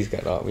now. Yeah, please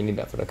get that. We need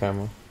that for the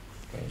camera.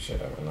 Let me show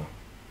that right now.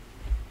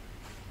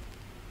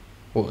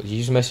 What, you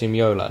just messaged him,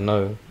 yo, like,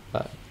 no,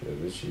 like... Yeah,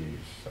 literally,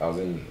 I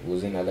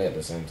was in LA at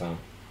the same time.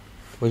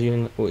 What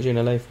was you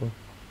in LA for?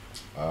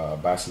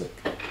 By Slick.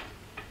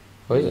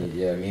 Oh, is it?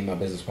 Yeah, me and my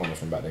business partner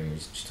from back then, we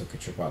just took a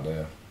trip out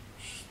there,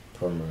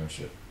 promo and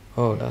shit.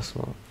 Oh, that's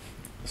smart.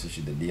 So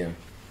she did DM.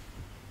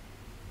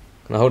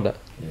 Can I hold that?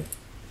 Yeah.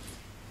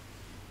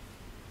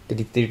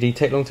 Did he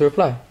take long to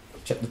reply?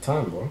 Check the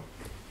time, bro.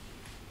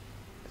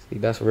 See,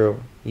 that's real.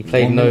 He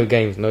played no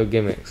games, no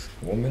gimmicks.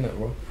 1 minute,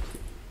 bro.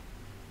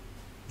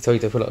 He told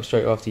you to pull up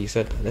straight after you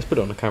said that. Let's put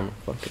it on the camera.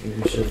 Fuck it. Let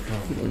me show the camera.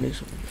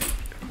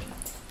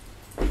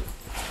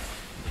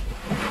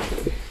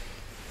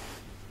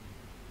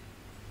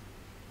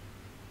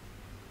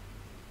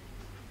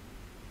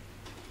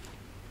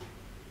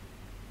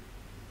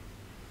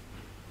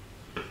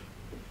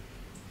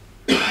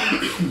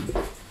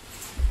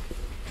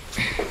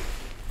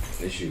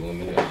 Literally 1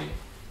 minute.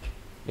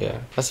 Yeah,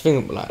 that's the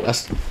thing. Like,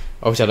 that's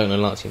obviously I don't know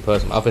Lance in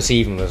person. But I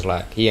perceive him as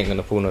like he ain't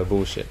gonna pull no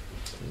bullshit.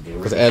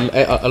 Because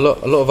a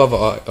lot of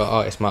other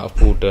artists might have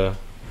pulled the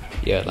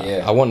Yeah, like,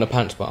 Yeah. I want the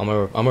pants, but I'm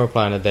a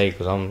reply in a day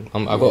because I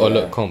got to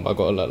look comp. I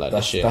got to look like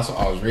this shit. That's what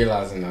I was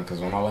realizing now, because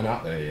when I went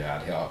out there, yeah,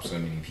 I'd hit up so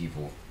many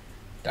people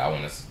that I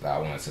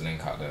wanted to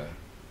link out there,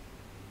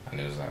 and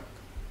it was like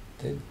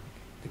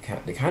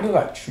they kind of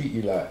like treat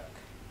you like,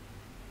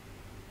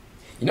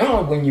 you know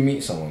how when you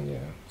meet someone, yeah,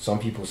 some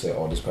people say,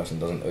 oh, this person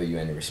doesn't owe you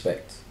any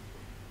respect.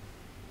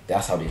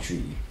 That's how they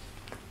treat you,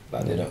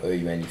 like they don't owe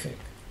you anything,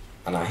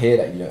 and I hear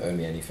that you don't owe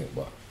me anything,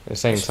 but At the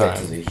same respect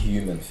time, is a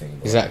human thing,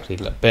 bro. exactly,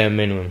 like bare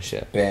minimum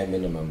shit. Bare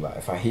minimum. Like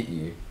if I hit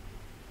you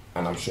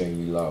and I'm showing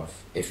you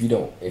love, if you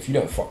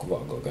don't fuck with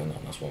what I got going on,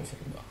 that's one thing.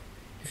 But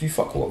if you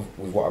fuck with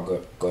what I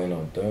got going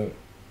on, don't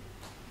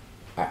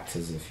act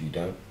as if you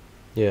don't.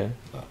 Yeah.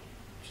 Like,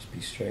 just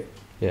be straight.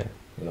 Yeah.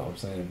 You know what I'm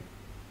saying?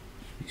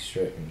 Just be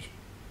straight and just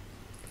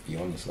be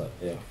honest. Like,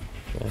 yeah.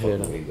 I Fuck hear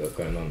with that. what you got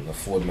going on.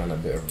 Afford man a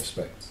bit of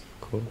respect.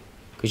 Cool.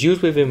 Because you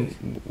was with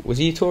him. Was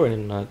he touring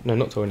in? No,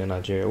 not touring in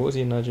Nigeria. What was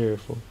he in Nigeria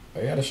for? Oh,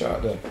 he had a show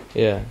out there.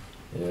 Yeah.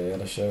 Yeah, he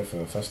had a show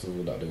for a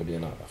festival that they were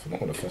doing. I forgot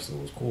what the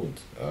festival was called.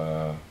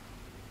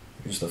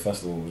 Just the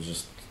festival was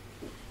just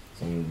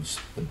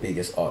the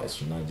biggest artists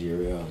from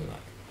Nigeria and like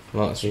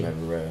Not artists from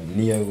everywhere.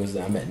 Neo was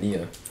there. I met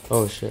Neo.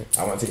 Oh shit.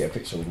 I went to get a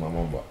picture with my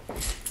mum, but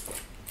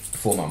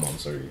before my mum,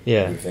 sorry.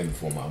 Yeah. With him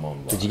before my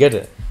mum. Did you get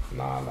it?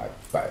 Nah, like,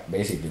 but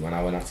basically when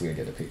I went out to go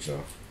get the picture,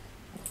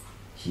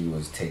 he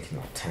was taking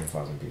like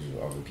 10,000 pictures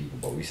of other people,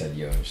 but we said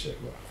yo and shit,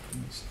 but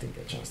I just didn't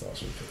get a chance to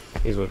ask him.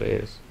 Is what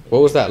it is.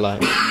 What was that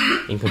like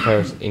in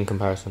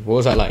comparison? What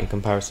was that like in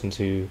comparison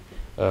to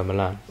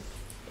Milan?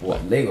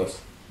 What,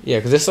 Lagos? Yeah,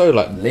 because they're so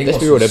like. Lagos Let's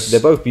be real. was- They're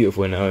both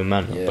beautiful in their own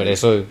manner, Yeah. but they're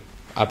so.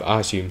 I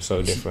assume so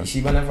You different.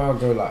 see, whenever I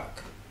go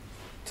like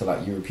to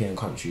like European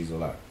countries or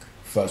like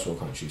first world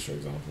countries, for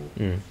example,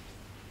 Mm.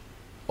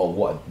 or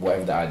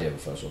whatever the idea of a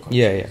first world country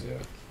Yeah, is, yeah.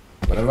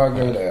 Whenever I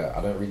go there,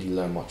 I don't really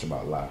learn much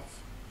about life.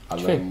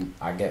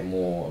 I get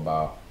more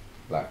about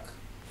like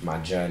my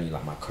journey,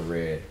 like my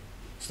career,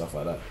 stuff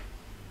like that.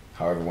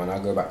 However, when I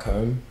go back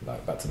home,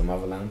 like back to the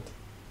motherland,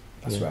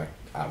 that's Yeah. where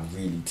I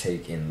really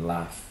take in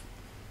life.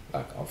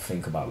 Like I'll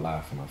think about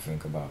life and I'll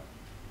think about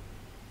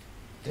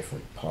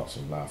different parts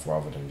of life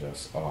rather than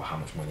just, oh, how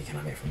much money can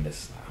I make from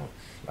this?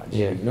 Like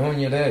Yeah. you know, when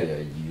you're there,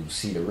 yeah, you'll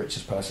see the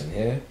richest person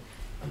here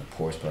and the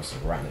poorest person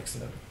right next to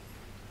them,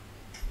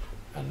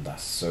 and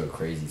that's so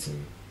crazy to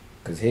me.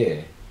 Because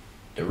here,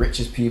 the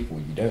richest people,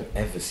 you don't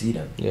ever see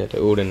them. Yeah,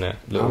 they're all in there.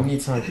 How many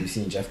times have you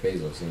seen Jeff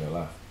Bezos in your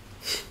life?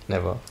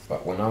 Never.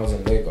 But when I was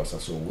in Lagos, I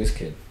saw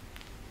WizKid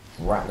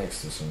right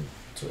next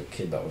to a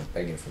kid that was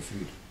begging for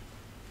food,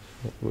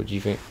 What do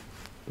you think?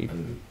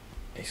 and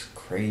it's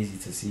crazy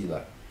to see.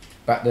 Like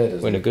back there,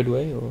 there's In a good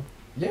way, or?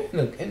 yeah, in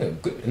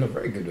a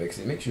very good way, because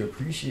it makes you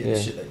appreciate Yeah. the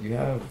shit that you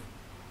have.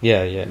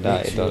 Yeah, yeah, that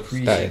makes it you does.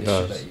 appreciate That it the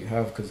shit does. that you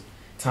have. Because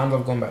times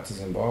I've gone back to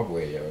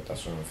Zimbabwe, yeah,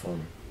 that's where I'm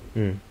from.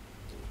 Mm.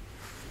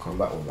 Come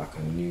back with like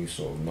a new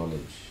sort of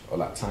knowledge, or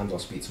like times I'll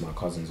speak to my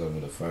cousins over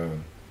the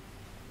phone.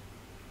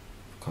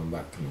 Come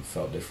back and I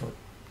felt different.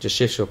 Just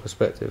shifts your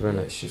perspective, Yeah,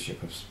 innit? it shifts your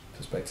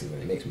perspective,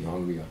 and it makes me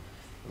hungrier.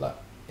 Like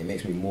it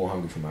makes me more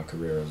hungry for my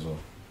career as well.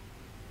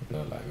 You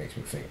know, like it makes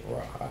me think,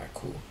 right, alright,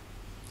 cool.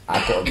 I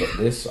gotta get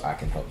this so I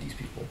can help these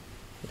people.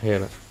 I hear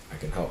that. I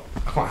can help. I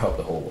can't help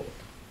the whole world,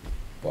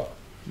 but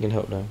You can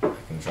help them. I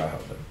can try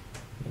help them.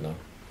 You know.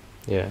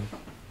 Yeah.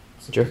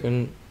 It's a Do you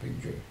reckon?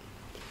 big dream?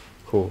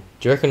 Cool.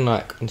 Do you reckon,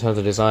 like, in terms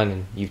of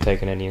designing, you've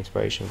taken any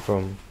inspiration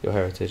from your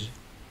heritage?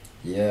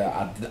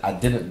 Yeah, I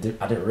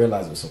didn't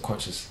realize it was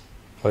subconscious.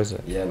 What is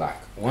it? Yeah, like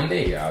one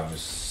day I was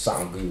just sat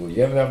on Google.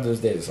 You ever have those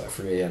days? It's like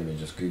 3 a.m. You're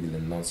just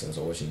googling nonsense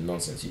or watching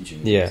nonsense YouTube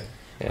videos. Yeah.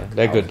 Yeah,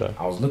 they're good though.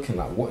 I was looking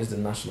like, what is the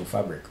national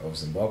fabric of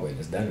Zimbabwe? And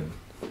it's denim.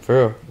 For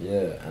real.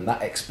 Yeah, and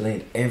that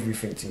explained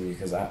everything to me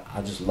because I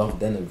just love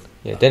denim.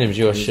 Yeah, Like, denim's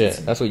your crazy shit. to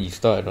me. That's what you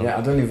started on. Yeah,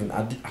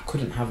 I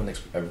couldn't have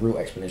a real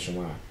explanation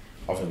why,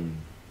 other than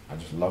I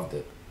just loved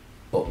it.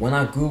 But when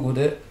I googled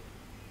it,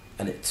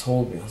 and it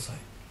told me, I was like,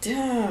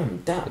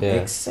 damn, that Yeah.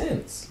 makes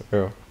sense.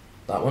 For real.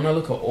 Like when I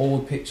look at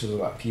old pictures of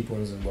like people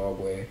in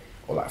Zimbabwe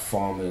or like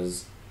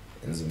farmers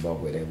in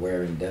Zimbabwe, they're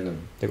wearing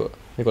denim. They got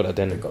that They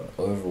denim. got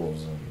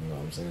overalls on, you know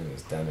what I'm saying?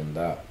 It's denim,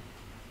 that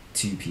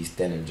 2-piece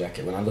denim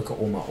jacket. When I look at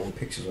all my old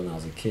pictures when I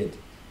was a kid,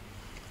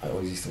 I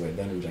always used to wear a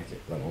denim jacket.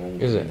 Like my mom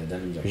was Is it? wearing a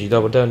denim jacket.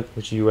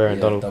 Was you wearing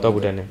Yeah, double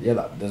denim? Yeah,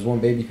 like there's one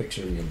baby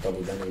picture of me in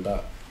double denim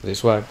that. Is it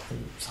swag?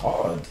 It's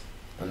hard.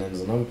 And then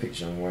there's another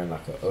picture I'm wearing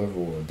like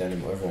a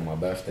denim overall on my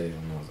birthday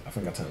when I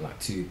think I turned like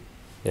 2.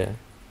 Yeah.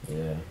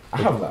 Yeah. I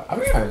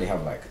think I only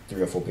have like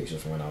 3 or 4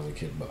 pictures from when I was a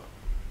kid, but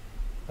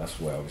that's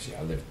where obviously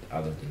I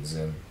lived in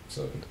Zim,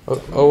 so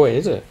Oh wait,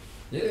 is it?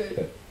 yeah.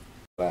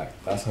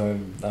 Like that's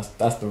home.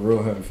 That's the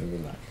real home for me.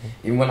 Like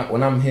even when I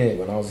was here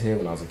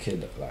when I was a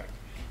kid, like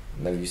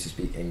I never used to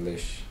speak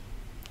English.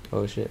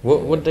 Oh shit.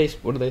 What do they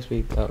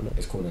speak out there?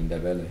 It's called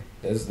Ndebele.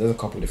 There's a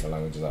couple different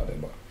languages out there,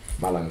 but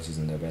my language is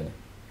Ndebele.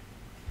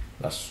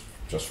 That's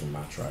just from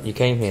my tribe. You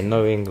came here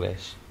no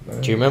English. No.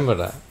 Do you remember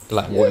that?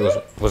 Like Yeah.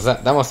 what was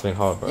that? That must have been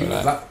hard, bro. Even,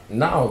 Like, like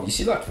now, you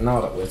see, like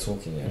now that we're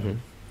talking, yeah, mhm.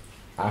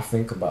 I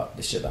think about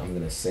the shit that I'm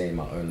gonna say in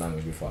my own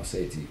language before I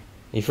say it to you.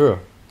 You for real?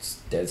 It's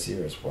dead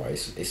serious, bro.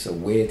 It's a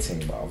weird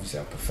thing, but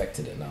obviously I've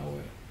perfected it now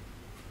where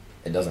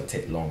it doesn't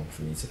take long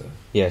for me to...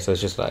 Yeah, so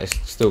it's just like,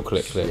 it's still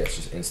click. Yeah, it's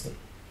just instant.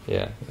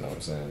 Yeah. You know what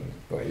I'm saying?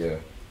 But yeah.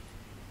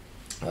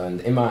 And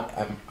in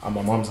at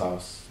my mum's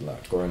house,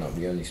 like growing up,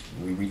 we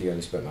really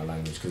only spoke my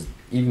language because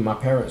even my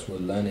parents were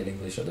learning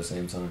English at the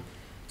same time.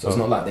 So it's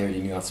not like they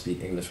already knew how to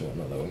speak English or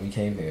whatnot. Like when we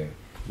came here,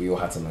 we all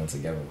had to learn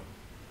together.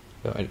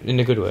 In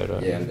a good way, though.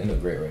 Yeah, in a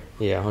great way.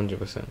 Yeah,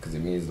 100%. Because it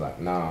means like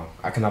now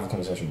I can have a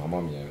conversation with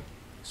my mum,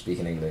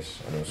 speaking English,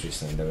 and then switch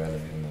to Ndebele,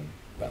 and then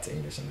back to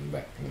English, and then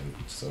back, and then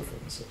so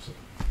forth and so.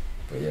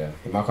 But yeah,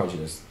 in my country,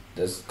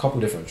 there's a couple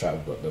different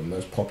tribes, but the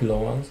most popular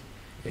ones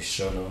is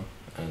Shona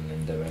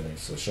and Ndebele.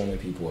 So Shona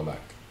people are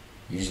like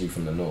usually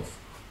from the north,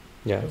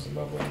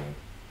 Zimbabwe, and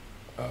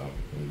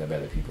then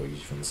Ndebele people are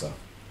usually from the south.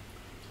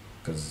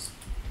 Because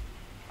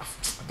I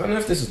don't know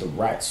if this is the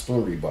right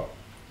story, but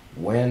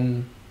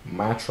when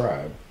my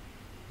tribe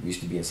used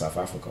to be in South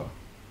Africa,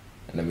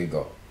 and then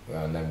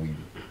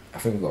I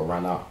think we got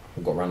run out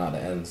the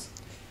ends,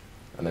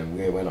 and then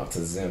we went up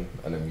to Zim,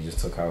 and then we just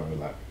took over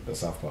like the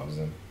south part of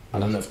Zim. I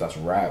don't know if that's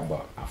right,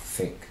 but I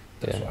think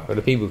that's what happened. But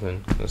the people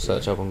can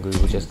search up on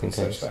Google just in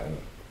case. That,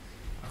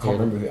 I can't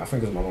remember who. I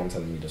think it was my mom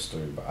telling me the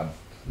story, but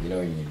you don't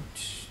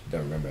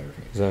remember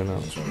everything. Zone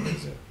out. Just remember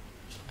it.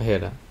 I hear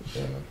that.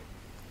 Yeah, man.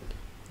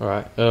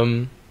 Alright,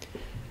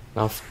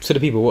 now to the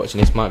people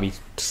watching, this might be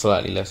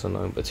slightly lesser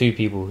known, but two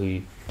people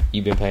who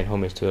you've been paying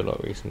homage to a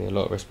lot recently, a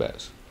lot of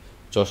respects,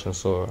 Josh and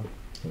Sora.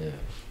 Yeah.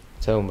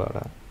 Tell them about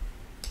that.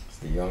 It's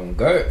the young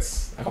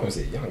goats. I can't even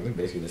say young, they're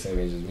basically the same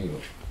age as me,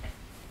 but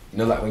you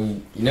know, like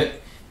when you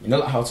know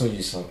like how I told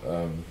you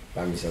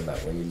Bambi said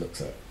that when he looks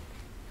at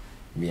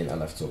me and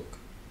LF talk,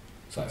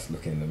 it's like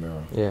looking in the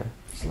mirror. Yeah.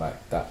 It's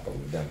like that, but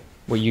with them.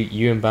 Well,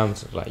 you and Bam,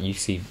 like you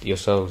see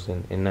yourselves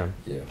in them.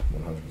 Yeah,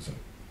 100%.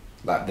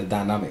 Like the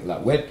dynamic,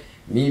 like when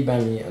me,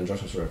 Bambi, and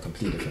Josh and Sora are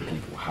completely different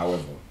people.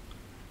 However,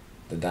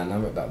 the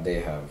dynamic that they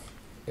have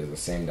is the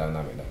same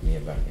dynamic that me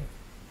and Bambi have.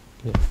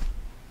 Yeah.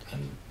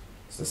 And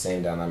it's the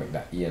same dynamic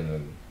that Ian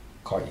and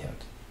Carti had.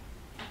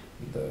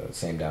 The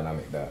same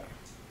dynamic that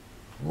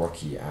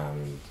Rocky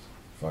and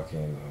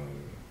fucking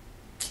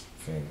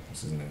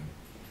what's his name?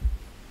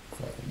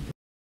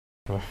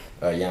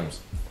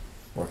 Yams.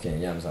 Rocky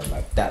and Yams had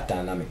like that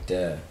dynamic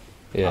there.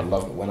 Yeah. I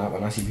love it when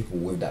I see people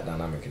with that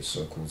dynamic. It's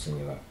so cool to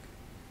me, like,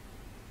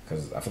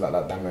 because I feel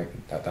like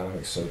that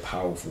dynamic is so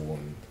powerful,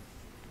 and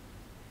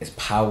it's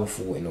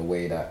powerful in a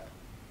way that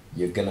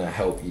you're gonna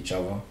help each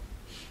other.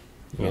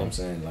 You know what I'm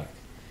saying? Like,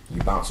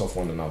 you bounce off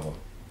one another.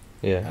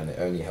 Yeah. And it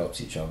only helps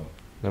each other.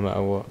 No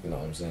matter what. You know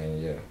what I'm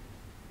saying? Yeah.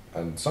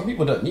 And some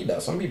people don't need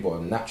that. Some people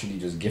are naturally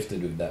just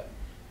gifted with that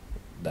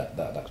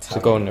talent. To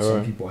go on their Some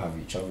own. people have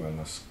each other, and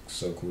that's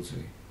so cool to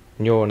me.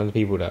 And you're one of the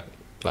people that,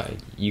 like,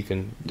 you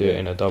can do it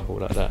in a double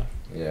like that.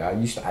 Yeah, I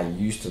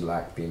used to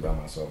like being by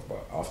myself,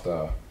 but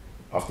after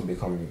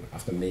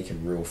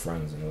making real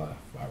friends in life,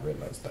 I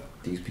realized that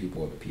these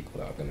people are the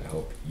people that are gonna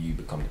help you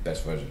become the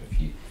best version of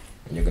you,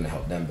 and you're gonna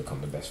help them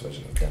become the best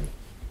version of them.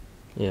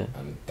 Yeah.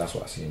 And that's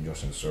what I see in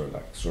Josh and Sora.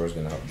 Like, Sora's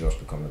gonna help Josh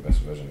become the best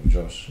version of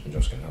Josh, and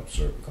Josh can help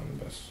Sora become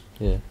the best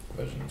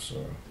version of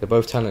Sora. They're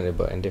both talented,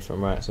 but in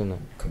different rights, isn't it?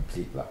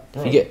 Complete, like,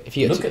 bro, if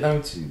you get look at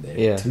them two.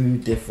 They're two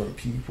different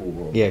people,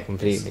 bro. Yeah,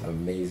 completely. It's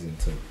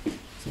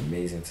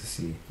amazing to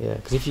see. Yeah,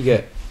 because if you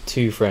get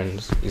two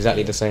friends,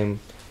 exactly the same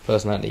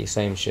personality,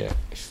 same shit,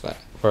 it's like,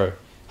 bro,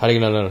 how are they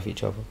gonna learn off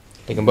each other?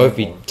 They can both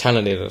be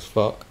talented as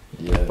fuck.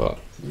 Yeah, but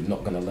you're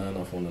not gonna learn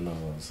off one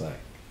another. It's like,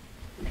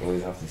 you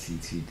always have to see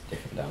two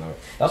different dynamics.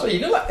 That's why, you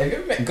know, like, have you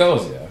ever met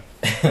girls,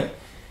 yeah?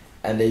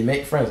 And they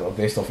make friends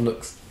based off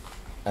looks,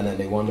 and then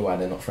they wonder why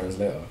they're not friends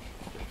later.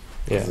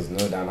 Because there's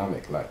no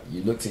dynamic. Like,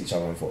 you looked at each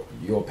other and thought,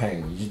 you're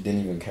paying, you just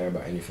didn't even care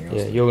about anything else.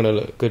 Yeah, you're gonna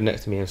look good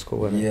next to me in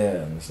school, isn't it?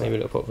 Yeah, and it's maybe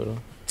like, look popular.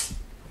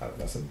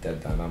 That's a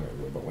dead dynamic,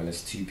 bro. But when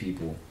it's two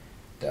people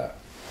that are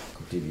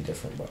completely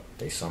different, but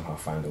they somehow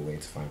find a way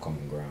to find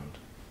common ground.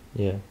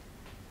 Yeah.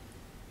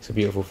 It's a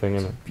beautiful thing,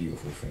 isn't it? It's a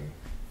beautiful thing.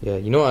 Yeah,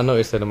 you know what I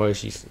noticed the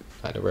most is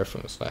like the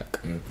reference, like.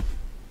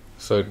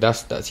 So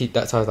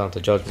that ties down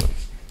to judgment.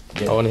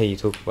 Yeah. I want to hear you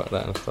talk about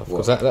that and stuff,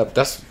 because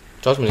that's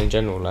judgment in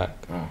general. Like,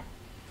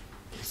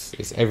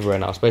 it's everywhere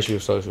now, especially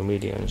with social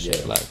media and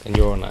shit. Like, and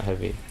you're on that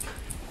heavy.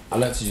 I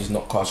learned to just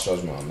not cast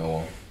judgment on no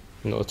one.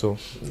 Not at all.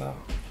 No,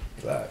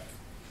 like,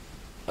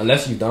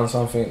 unless you've done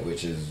something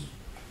which is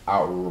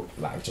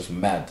like just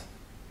mad.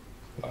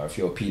 Like, if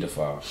you're a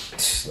paedophile,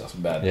 that's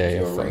bad. Yeah,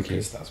 if you're a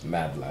rapist, that's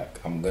mad. Like,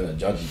 I'm gonna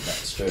judge you like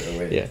straight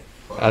away. Yeah,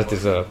 as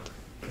deserved.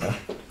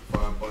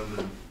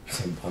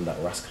 On that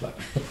rascal.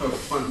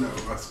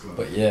 rascal.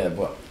 But yeah,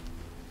 but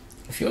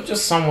if you're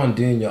just someone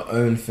doing your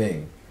own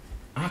thing,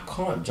 I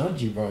can't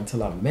judge you, bro,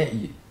 until I've met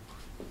you.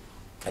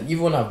 And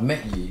even when I've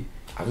met you,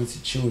 I need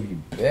to chill with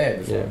you bare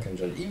before I can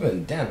judge.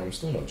 Even then, I'm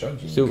still not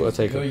judging you. Still gotta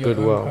take a good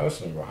while.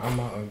 Person, bro. I'm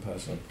my own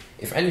person.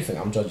 If anything,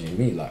 I'm judging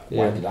me. Like,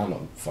 why did I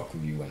not fuck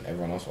with you when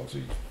everyone else fucks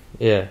with you?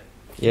 Yeah.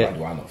 Yeah. Why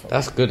do I not fuck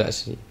That's with good,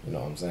 actually. You know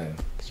what I'm saying?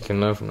 Because you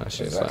can learn from that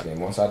shit. Exactly. Like,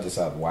 and once I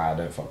decide why I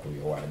don't fuck with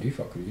you or why I do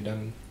fuck with you,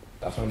 then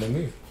that's when they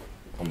move.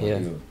 I'm not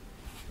even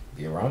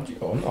be around you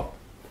or not.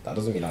 That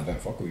doesn't mean I don't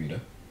fuck with you though.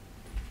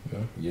 You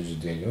know, you're just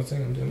doing your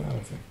thing, I'm doing my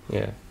own thing.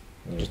 Yeah.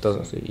 Yeah, Just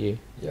doesn't so, suit you.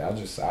 Yeah, I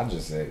just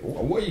say,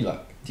 what are you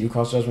like? Do you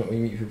cast judgment when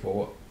you meet people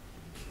or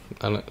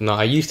what? No,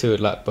 I used to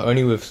like, but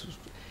only with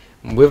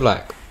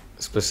like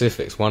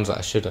specifics, ones that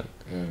I shouldn't.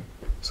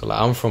 So like,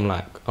 I'm from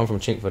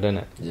Chinkford,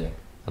 innit? Yeah.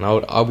 And I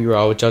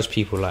would judge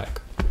people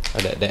like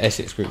the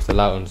Essex groups, the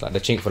Loutons, like the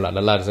Chinkford, like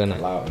the lads, innit?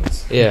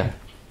 Loudons. Yeah.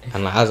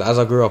 And like as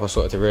I grew up, I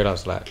started to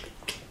realise like,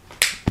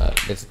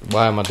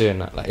 why am I doing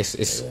that? Like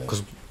it's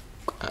because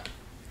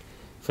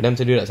for them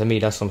to do that to me,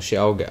 that's some shit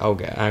I'll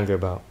get angry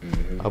about.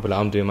 Mm-hmm. I'll be like,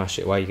 I'm doing my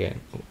shit. Why are you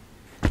getting?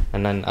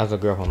 And then as I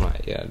grew up, I'm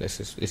like, yeah, this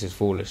is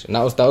foolish. And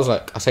that was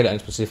like, I say that in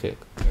specific.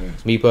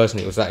 To me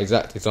personally, it was that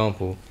exact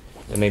example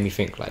that made me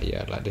think like,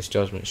 yeah, like this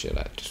judgment shit,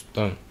 like just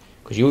don't,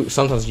 because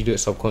sometimes you do it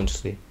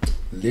subconsciously.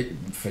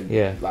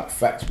 Yeah. Like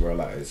facts, bro.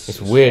 Like it's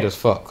weird as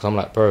fuck. Cause I'm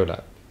like, bro,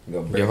 like,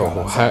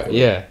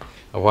 yeah.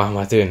 Why am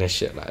I doing this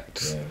shit? Like,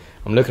 just,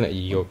 I'm looking at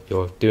you.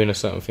 You're doing a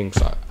certain thing,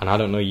 so, and I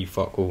don't know you.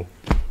 Fuck all.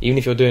 Even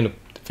if you're doing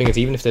the thing is,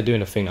 even if they're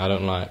doing a thing I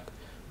don't like,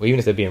 or even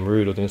if they're being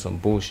rude or doing some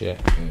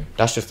bullshit,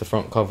 that's just the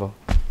front cover.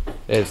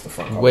 There's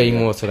way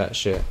more to that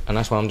shit, and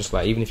that's why I'm just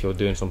like, even if you're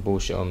doing some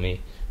bullshit on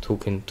me,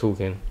 talking,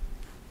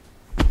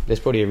 there's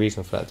probably a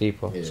reason for that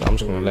deeper. So I'm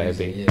just gonna let it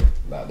be. Yeah,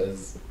 like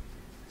there's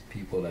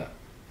people that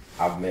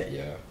I've met,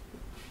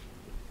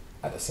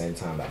 at the same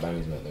time that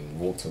Bammy's met them,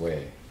 walked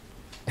away.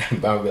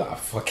 And Bammy be like, I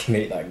fucking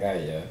hate that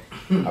guy,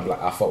 I'm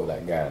like, I fuck with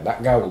that guy.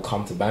 That guy will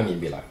come to Bammy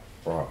and be like,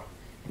 bro,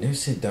 you know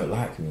Sid don't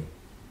like me.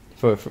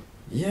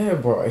 Yeah,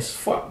 bro, it's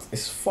fucked.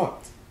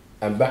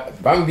 And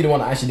Bammy be the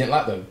one that actually didn't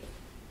like them.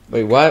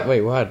 Wait, why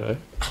though?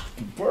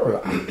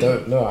 Bro, I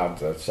don't know.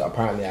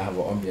 Apparently I have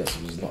an ambience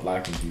of just not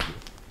liking people.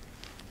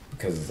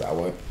 Because I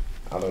don't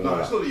know. No,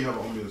 it's not that you have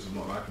an ambience of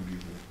not liking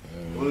people.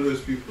 One of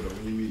those people that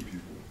when you meet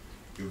people,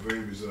 you're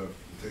very reserved.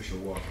 It takes you a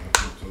while to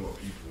talk to a lot of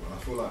people. And I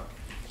feel like,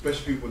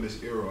 especially people in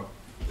this era,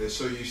 they're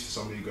so used to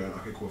somebody going,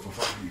 okay, cool, if I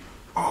fuck with you,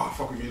 I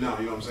fuck with you now,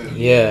 you know what I'm saying?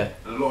 Yeah.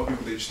 And a lot of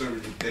people, they just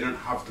don't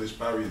have those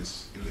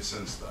barriers in the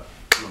sense that,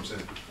 you know what I'm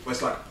saying? But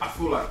it's like, I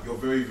feel like you're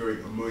very,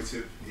 very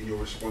emotive in your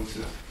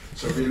responses.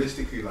 So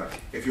realistically,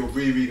 like, if you're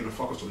really, really gonna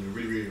fuck with someone, you're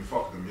really, really gonna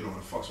fuck with them, you're not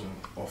gonna fuck someone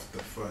off the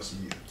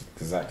first meeting.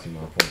 Exactly my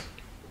point.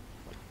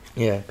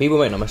 Yeah, people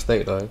make no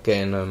mistake though,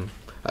 getting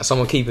like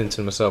someone keeping to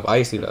themselves. I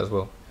used to do that as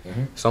well.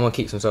 Someone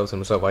keeps themselves to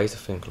themselves. I used to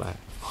think like,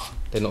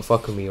 they're not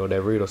fucking me or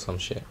they're rude or some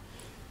shit.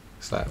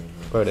 It's like,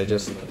 bro, they're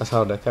just, that's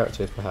how their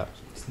character is perhaps.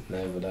 It's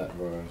never that,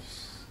 bro.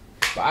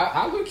 But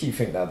I low-key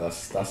think that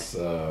that's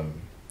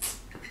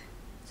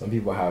some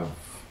people have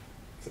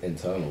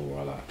internal,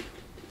 bro. Like,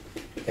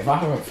 if I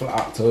haven't flat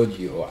out told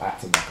you or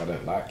acted like I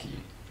don't like you,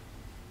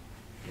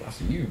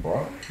 that's you,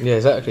 bro. Yeah,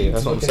 exactly.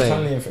 That's what I'm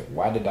saying. And think,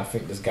 why did I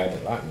think this guy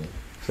didn't like me?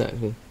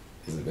 Exactly.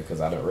 Is it because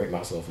I don't rate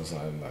myself or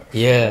something? Like,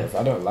 yeah. If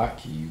I don't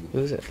like you,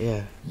 is it?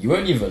 Yeah. You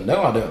won't even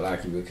know I don't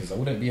like you because I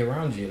wouldn't be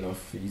around you enough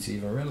for you to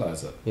even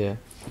realise it. Yeah.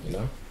 You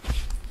know,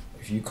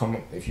 if you come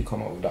up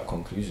with that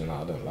conclusion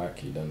that I don't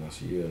like you, then that's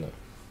you, innit?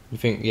 You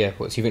think? Yeah.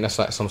 What? So you think that's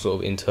like some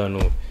sort of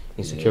internal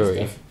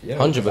insecurity?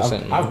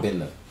 100%. I've been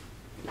there.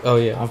 Oh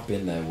yeah. I've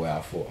been there where I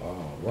thought,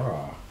 oh,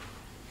 rah,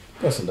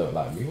 person don't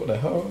like me. What the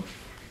hell?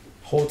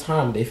 Whole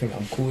time they think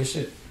I'm cool as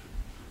shit.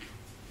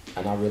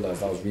 And I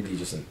realised that was really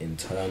just an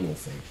internal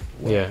thing.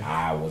 Where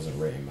I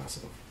wasn't rating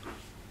myself.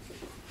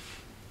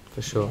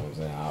 For sure. You know what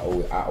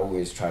I'm saying? I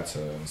always try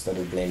to, instead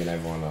of blaming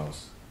everyone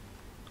else,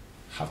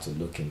 have to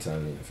look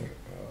internally and think,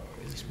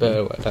 oh, it's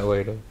better that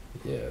way though.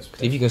 Yeah.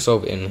 If you can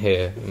solve it in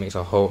here, it makes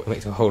a whole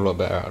lot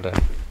better out of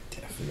there.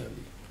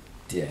 Definitely.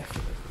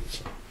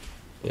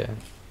 Yeah.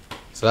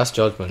 So that's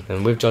judgment,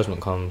 and with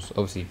judgment comes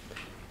obviously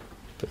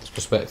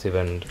perspective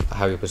and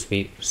how you're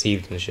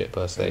perceived and shit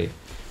per se.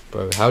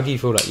 Bro, how do you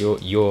feel like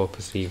you're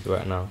perceived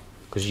right now?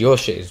 Because your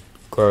shit is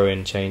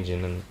growing,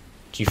 changing, and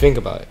do you think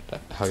about it,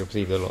 like how you're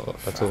perceived a lot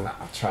at all?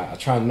 I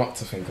try not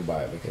to think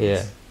about it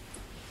because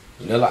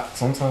you know, like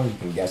sometimes you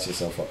can gas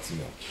yourself up too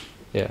much.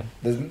 Yeah.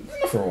 There's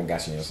nothing wrong with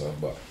gassing yourself,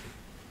 but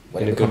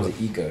when it becomes an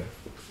ego,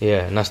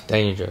 and that's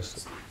dangerous.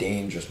 It's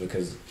dangerous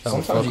because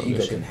sometimes your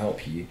ego can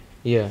help you.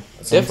 Yeah,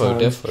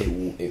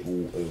 definitely. It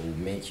will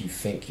make you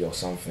think you're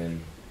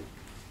something.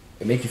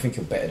 It make you think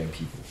you're better than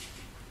people.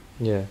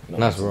 Yeah, you know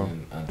that's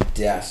wrong. And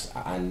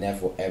I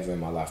never ever in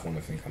my life want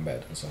to think I'm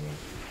better than someone.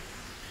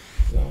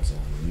 You know what I'm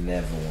saying? I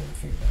never want to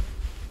think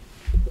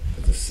that.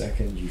 Because the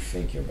second you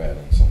think you're better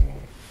than someone,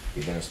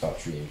 you're gonna start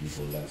treating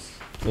people less.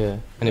 Yeah,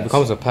 and it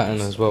becomes a pattern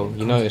as well.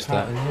 You notice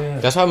that. Yeah.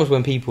 That's what happens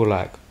when people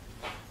like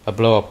a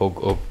blow up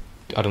or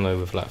I don't know,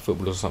 with like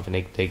footballers or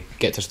something. They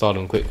get to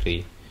stardom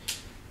quickly.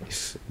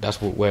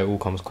 That's where it all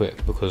comes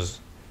quick because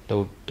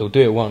they'll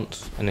do it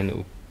once and then it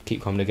will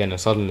keep coming again,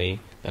 and suddenly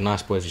the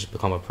nice boys just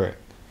become a prick.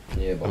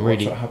 Yeah, but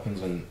watch what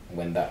happens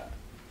when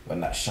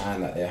that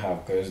shine that they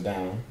have goes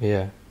down.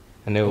 Yeah,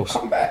 and they'll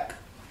come back.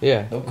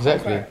 Yeah,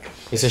 exactly.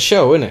 It's a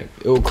shell, isn't it?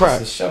 It will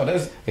crack. It's a shell.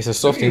 It's a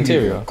soft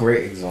interior. A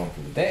great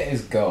example. There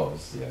is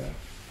girls,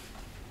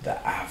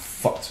 that I have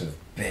fucked with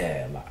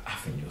bare. Like, I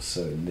think you're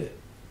so lit.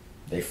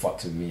 They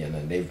fucked with me and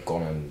then they've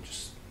gone and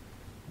just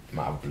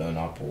might have blown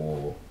up,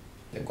 or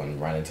they've gone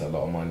ran into a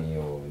lot of money,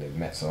 or they've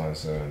met so and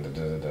so, and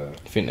You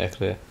think they're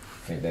clear?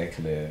 think they're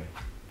clear,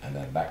 and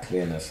that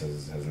clearness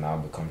has now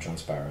become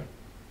transparent.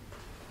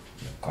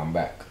 They've come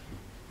back,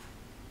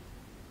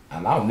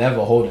 and I'll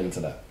never hold into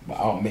that, but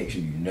I'll make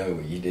sure you know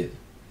what you did,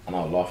 and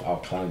I'll laugh. I'll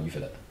clown you for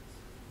that.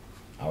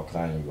 I'll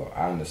clown you, but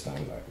I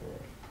understand, like,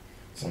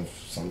 bro,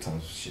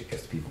 sometimes shit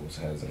gets to people's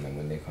heads, and then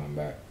when they come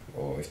back,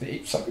 or if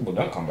they, some people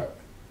don't come back.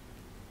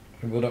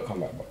 People don't come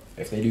back, but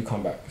if they do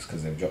come back, it's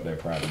because they've dropped their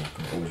pride, and I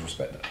can always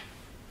respect that.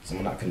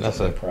 Someone that can drop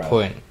their pride,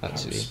 point,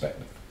 actually. I respect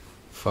that.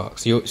 Fuck.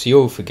 So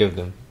you'll forgive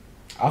them.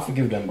 I'll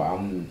forgive them, but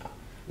I'm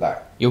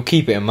like, you'll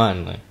keep it in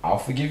mind, though. I'll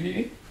forgive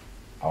you.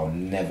 I'll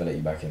never let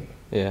you back in.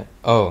 Yeah.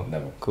 Oh.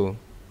 Never. Cool.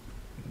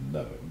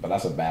 Never. But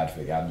that's a bad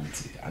thing. I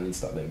need to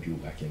start letting people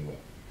back in, but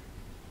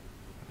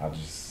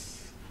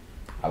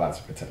I like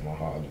to protect my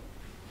heart.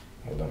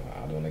 I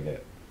don't want to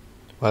get.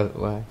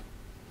 Why?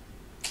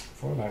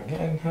 For like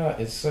getting hurt,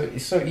 it's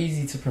so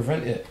easy to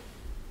prevent it.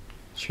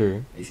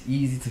 True. It's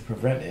easy to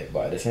prevent it,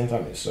 but at the same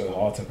time, it's so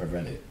hard to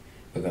prevent it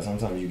because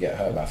sometimes you get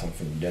hurt by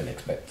something you don't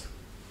expect.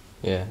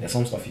 Yeah. There's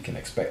some stuff you can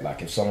expect,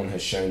 like if someone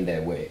has shown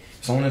their way,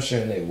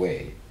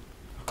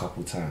 a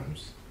couple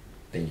times,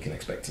 then you can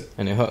expect it.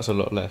 And it hurts a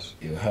lot less.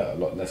 It'll hurt a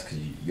lot less because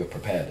you're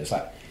prepared. It's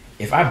like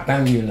if I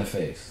bang you in the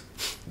face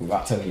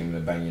without telling you I'm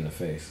gonna bang you in the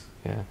face,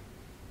 yeah,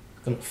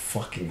 it's gonna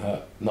fucking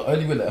hurt. Not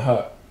only will it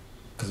hurt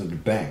because of the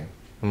bang,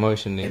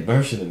 emotionally it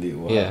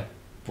will hurt.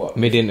 But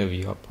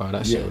mid-interview, bro,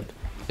 that shit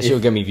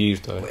would get me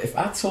views though. But if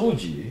I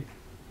told you,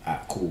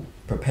 cool,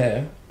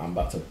 prepare, I'm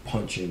about to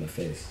punch you in the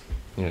face.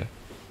 Yeah.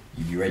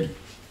 You'd be ready.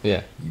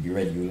 Yeah. You'd be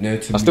ready. You know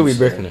to. I'll still be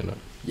breaking it though.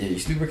 Yeah, you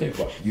still breaking it,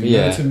 but you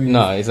know to move.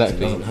 No, exactly.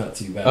 So it doesn't hurt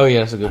too bad. Oh yeah,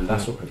 that's a good and point.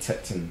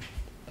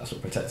 That's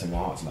what protecting my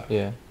heart's like.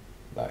 Yeah.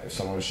 Like if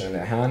someone's showing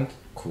their hand,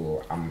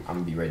 cool,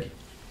 I'm be ready.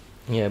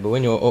 Yeah, but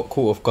when you're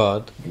caught off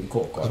guard,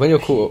 because when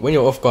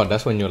you're off guard,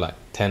 that's when you're like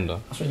tender.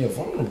 That's when you're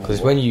vulnerable.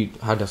 Because when you,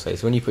 how do I say,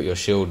 it's when you put your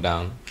shield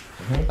down,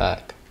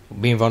 like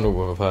being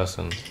vulnerable with a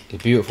person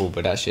is beautiful,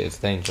 but that shit is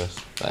dangerous.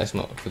 Like, it's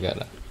not, forget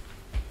that.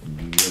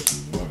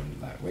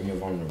 Like when you're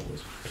vulnerable,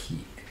 it's peak.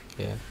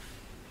 Yeah.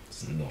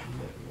 It's not lit,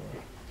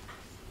 bro.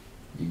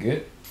 You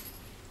good?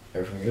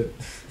 Everything good?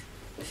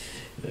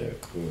 Yeah,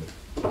 cool.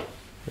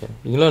 Yeah.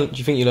 You can learn. Do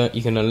you think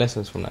you can learn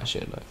lessons from that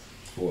shit, like?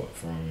 What,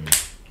 from?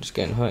 Just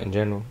getting hurt in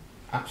general.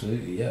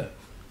 Absolutely, yeah.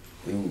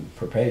 It will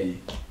prepare you.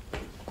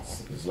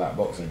 It's like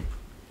boxing.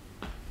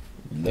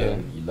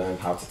 You learn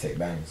how to take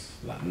bangs.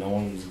 Like no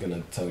one's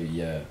gonna tell you,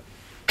 yeah,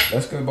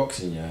 let's go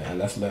boxing, yeah, and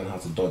let's learn how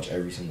to dodge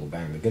every single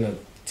bang. They're gonna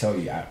tell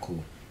you,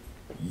 cool,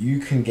 you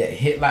can get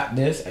hit like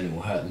this and it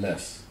will hurt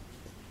less.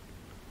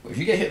 But if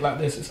you get hit like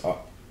this, it's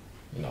up.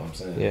 You know what I'm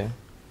saying? Yeah.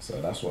 So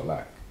that's what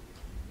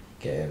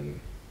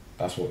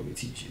that's what we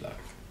teach you, like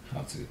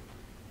how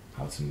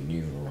to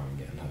maneuver around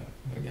getting hurt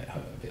and get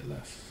hurt a bit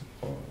less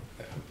or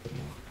get hurt a bit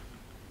more.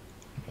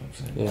 You know what I'm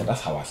saying? Yeah. But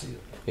that's how I see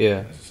it.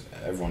 Yeah.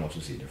 Everyone else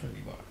will see it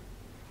differently, but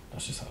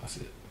that's just how I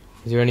see it.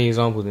 Is there any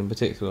examples in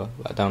particular,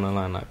 like down the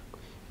line, like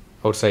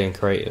I would say in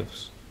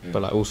creatives,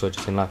 but like also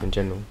just in life in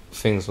general,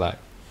 things like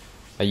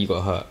you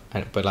got hurt,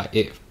 but like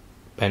it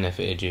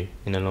benefited you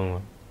in the long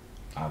run?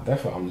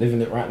 I'm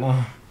living it right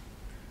now.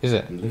 Is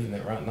it? I'm living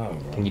it right now,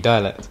 bro. Can you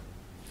dialect?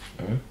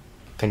 Hmm?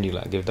 Can you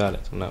like give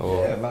dialect on that?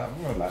 Or? Yeah, like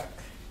bro, like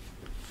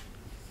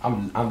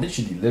I'm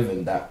literally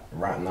living that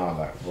right now,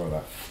 like bro,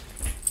 like.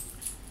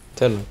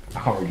 Tell them. I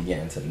can't really get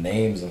into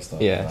names and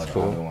stuff. Yeah, it's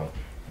cool.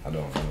 I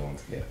don't really want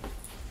to get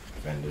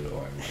offended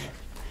or anything.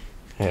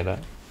 Hear that?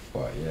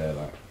 But yeah,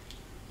 like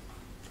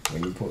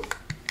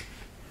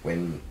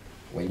when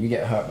you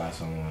get hurt by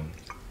someone,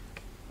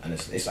 and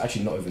it's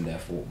actually not even their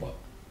fault, but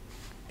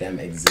them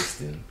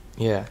existing,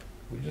 yeah,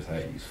 will just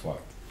hurt you as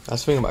fuck.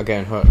 That's the thing about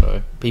getting hurt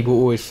though. People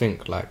always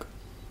think like,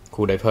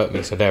 cool, they've hurt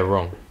me, so they're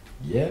wrong.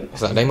 Yeah,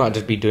 it's like they might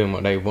just be doing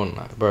what they want,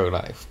 like bro,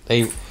 like if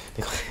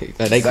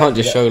they can't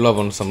just show love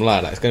on some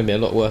lie. Like it's gonna be a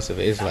lot worse if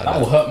it is like that. That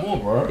will hurt more,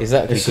 bro.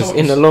 Exactly, because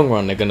in the long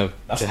run they're gonna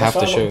have to show. That's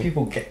why a lot of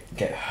people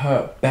get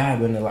hurt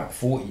bad when they're like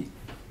 40.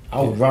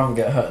 I would rather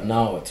get hurt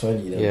now at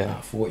 20 than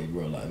at 40,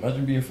 bro. Like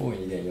imagine being 40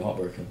 and you're getting your heart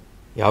broken.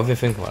 Yeah, I've been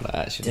thinking about that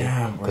actually.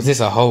 Damn, bro. Because it's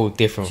a whole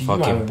different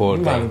fucking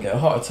board game. You might even get a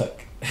heart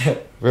attack.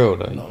 Real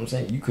though. You know what I'm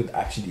saying? You could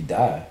actually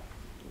die.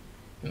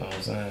 You know what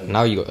I'm saying?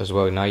 Now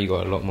you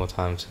got a lot more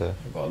time to.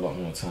 You've got a lot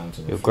more time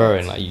to. You're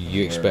growing, like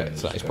you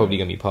expect, like it's probably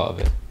gonna be part of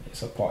it.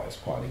 It's part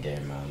of the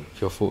game, man.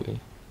 If you're 40.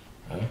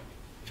 Huh?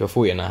 If you're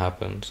 40 and that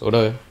happens,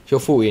 although if you're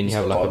 40 and you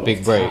have like a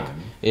big break,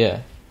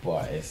 yeah.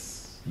 But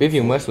it's.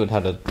 Vivian Westwood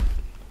had a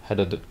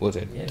divorce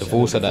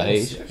at that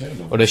age.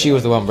 Although she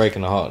was the one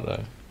breaking the heart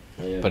though.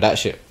 Yeah. But that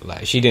shit,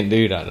 like she didn't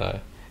do that though.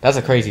 That's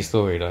a crazy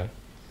story though.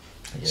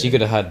 Yeah. She could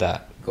have had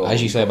that.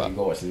 As you say about. You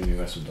got to watch the Vivian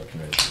Westwood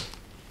documentary.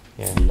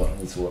 Yeah. You lot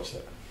need to watch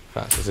that.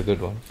 Facts, it's a good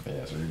one. Yeah,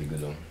 it's a really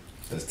good one.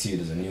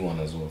 There's a new one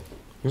as well.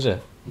 Is there?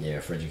 Yeah,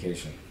 for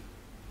education.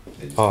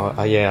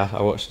 Yeah,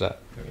 I watched that.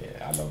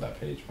 Yeah, I love that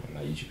page,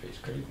 man. That YouTube page is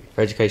crazy.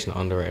 For education,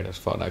 underrated as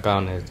fuck. That guy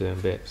on there is doing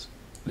bits.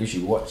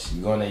 Literally,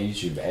 you go on their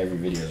YouTube, every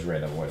video is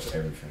red. I've watched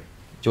everything.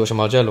 Do you watch the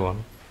Margiela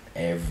one?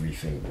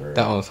 everything, bro.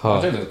 That was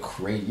hard. Margello's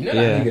crazy. You know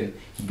Yeah. that nigga,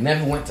 he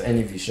never went to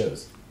any of his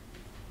shows.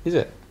 Is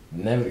it?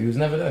 Never. He was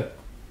never there.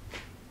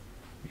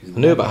 I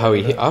knew about how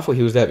I thought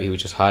he was there, but he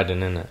was just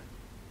hiding in it.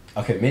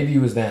 Okay, maybe he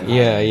was there.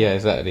 Yeah,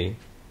 exactly.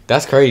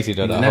 That's crazy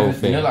though. That whole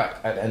thing. You know, like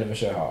at the end of a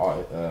show,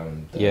 how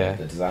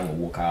the designer will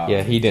walk out.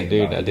 Yeah, he didn't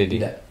do that, did he?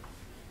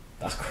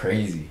 That's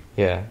crazy.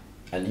 Yeah.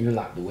 And even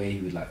like the way he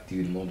would like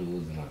do the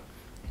models and like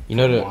You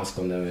know put a the. mask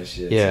on them and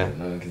shit. Yeah. So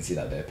no one can see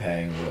that they're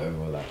paying or whatever.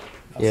 Like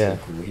that's Yeah. so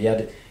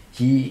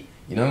cool.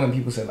 You know when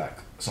people say like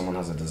someone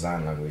has a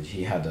design language,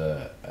 he had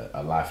a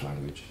life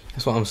language.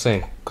 That's what I'm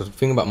saying. Because the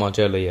thing about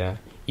Margello, yeah,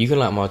 you can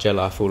like Margello.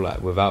 I feel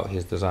like without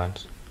his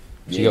designs.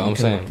 Do you get what I'm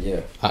saying?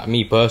 Yeah.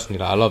 Me personally,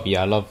 like, I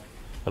love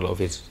a lot of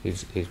his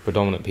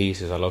predominant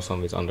pieces. I love some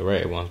of his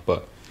underrated ones,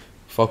 but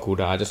fuck all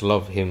that. I just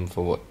love him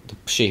for what the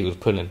shit he was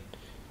pulling,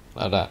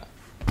 like that,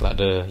 like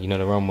the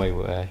runway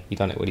where he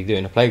done it. What he do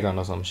in the playground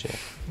or some shit.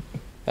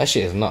 That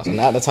shit is nuts. And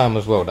at the time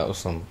as well, that was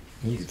some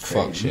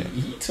fuck shit.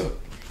 He took.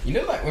 You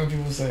know, like when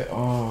people say,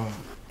 "Oh,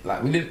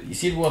 like we live." You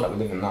see the world that we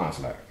live in now. It's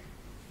like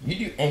you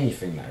do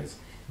anything that is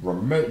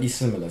remotely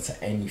similar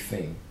to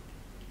anything,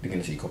 you're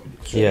gonna see copied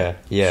it. Straight Yeah,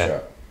 yeah. Straight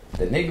up.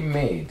 The nigga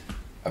made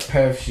a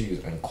pair of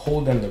shoes and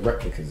called them the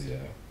replicas. Yeah.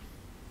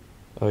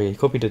 Oh yeah, he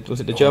copied it. Was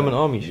it the German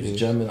army It was shoes?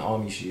 German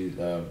army shoes,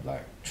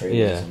 like trainers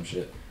Yeah. or some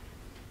shit.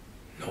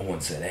 No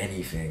one said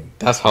anything.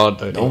 That's hard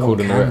though. No They one called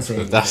them the can reps. say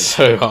anything. That's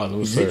so hard. He's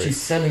Also, literally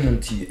selling them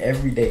to you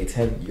every day.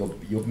 Telling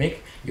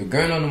you're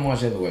going on the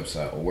Margello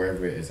website or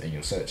wherever it is, and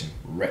you're searching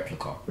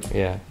replica.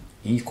 yeah.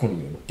 He's calling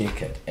you a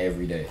dickhead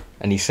every day,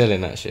 And he's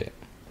selling that shit.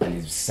 and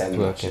he's selling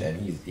that Working. shit,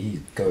 and he's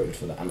goated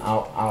for that. And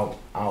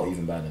I'll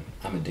even ban him.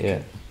 I'm a dickhead.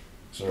 Yeah.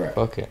 It's alright.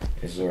 Fuck it.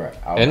 It's alright.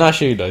 They're nice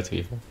shoes though, to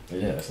be fair.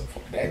 Yeah,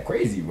 they're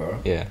crazy, bro.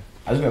 Yeah.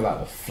 I just feel like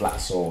the flat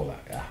sole,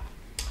 like I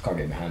can't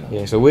get behind that.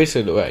 Yeah. So weird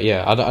to wear.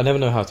 Yeah. I never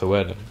know how to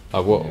wear them.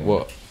 Like what? Yeah.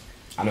 What?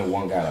 I know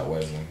one guy that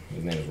wears them.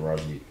 His name is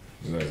Raji.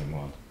 He wears them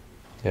hard.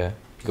 Yeah.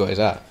 He got his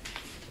at.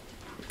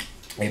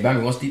 Hey,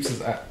 Bambi, what's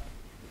Deep's at?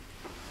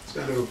 This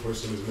guy never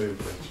posted on his main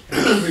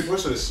page. He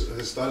posted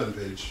his styling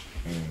page.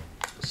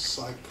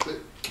 Cyclic.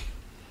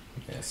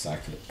 Yeah,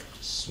 cyclic.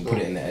 We'll put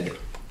it in the edit.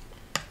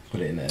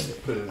 Put it in the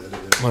edit. Put it in the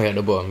edit. Oh yeah, at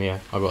the bottom. Yeah,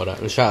 I got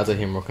that. Shout out to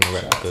him rocking the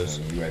replicas.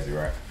 You guys are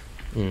right.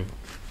 Mm.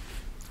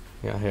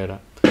 Yeah, I hear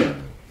that.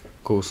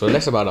 Cool. So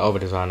less about the other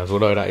designers,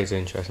 although that is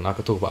interesting. I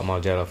could talk about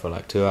Margello for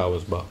like 2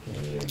 hours, but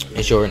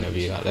it's your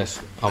interview. Like, I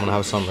want to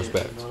have some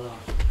respect.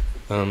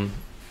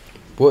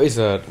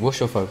 What's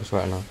your focus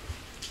right now?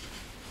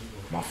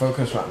 My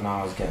focus right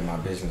now is getting my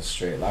business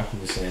straight. Like we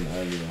were saying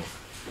earlier.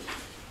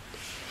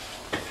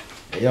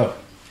 Hey, yo.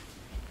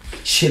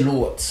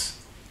 Chillorts.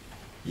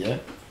 Yeah?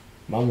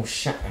 Man will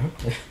shut.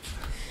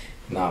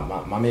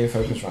 Nah, my main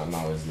focus right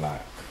now is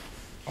like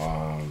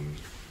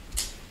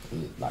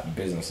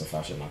business and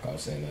fashion, like I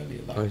was saying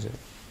earlier. Like, What is it?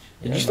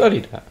 Did yeah, you study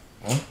that?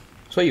 Huh?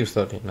 So you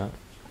studied that?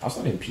 I was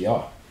studying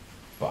PR,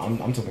 but I'm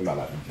talking about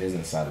like the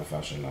business side of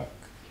fashion, like,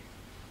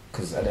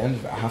 because at the end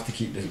of it, I have to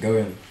keep this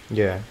going,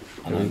 Yeah.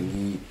 and I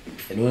need,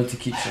 in order to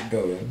keep shit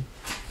going,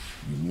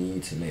 you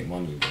need to make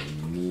money, bro.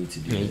 You need to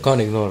do. Yeah, you this. can't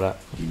ignore that.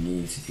 You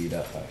need to do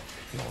that, like,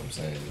 you know what I'm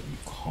saying?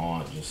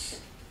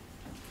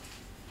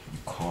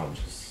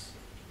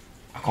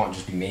 I can't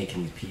just be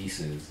making these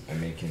pieces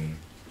and making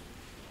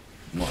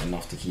not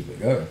enough to keep it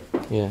going. Yeah.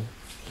 You know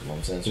what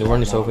I'm saying? You run right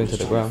yourself now, I'm into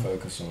just the trying to ground.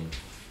 Focus on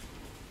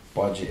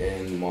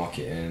budgeting,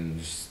 marketing,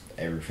 just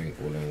everything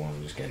all in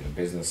one. Just getting the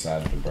business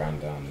side of the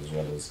brand down as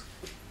well as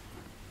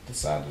the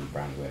side of the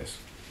brand where it's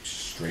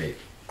straight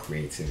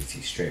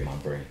creativity, straight my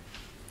brain.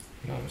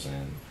 You know what I'm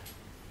saying?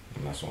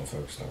 And that's what I'm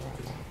focused on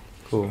right now.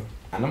 Cool. So,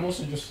 and I'm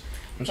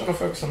trying to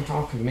focus on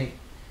how I can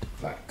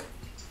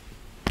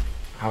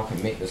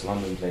make this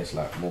London place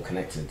like more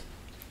connected.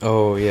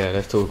 Oh yeah,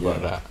 let's talk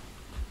about Yeah. that.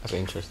 That's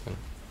interesting.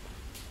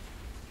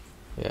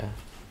 Yeah.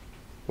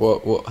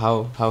 What?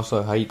 How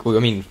so? How you? Well, I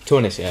mean, to be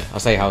honest, yeah. I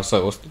say how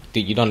so.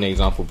 You done the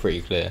example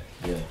pretty clear.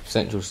 Yeah,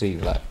 Central C,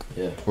 like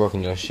yeah,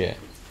 rocking your shit.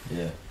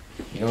 yeah.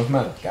 You know what's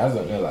mad? Guys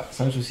don't know, like,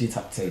 Central C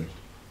tapped in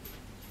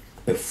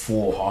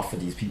before half of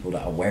these people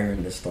that are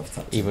wearing this stuff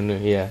tapped in. Even though,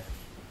 yeah.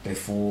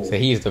 Before. So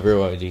he's the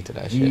real OG to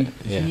that shit.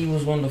 Yeah. He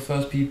was one of the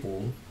first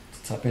people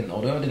to tap in.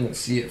 Although I didn't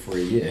see it for a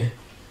year,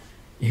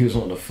 he was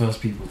one of the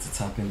first people to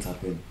tap in.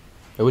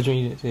 Hey, what do you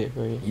mean you didn't see it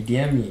for you? He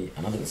DM'd me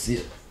and I didn't see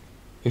it.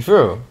 You for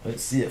real? I didn't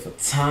see it for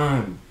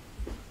time.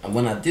 And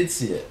when I did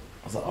see it,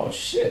 I was like, oh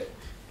shit.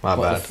 My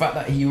But bad. the fact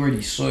that he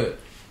already saw it.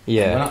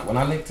 Yeah. When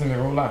I linked him in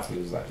real life, he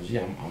was like,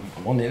 yeah,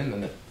 I'm on the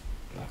internet.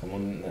 Like, I'm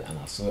on the internet and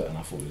I saw it and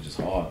I thought it was just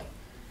hard.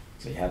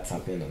 So he had to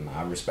tap in and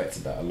I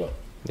respected that a lot.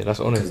 Yeah, that's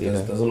Because honestly.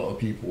 there's a lot of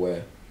people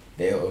where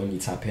they only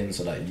tap in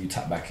so that you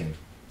tap back in.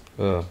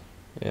 Oh,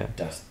 yeah.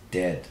 That's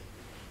dead.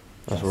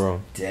 That's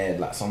wrong. Dead.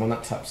 Like, someone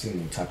that taps in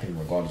will tap in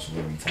regardless of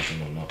whether you tap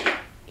in or not.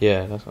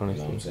 Yeah, that's You know what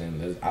I'm honestly.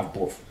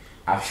 saying?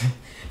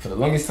 For the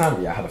longest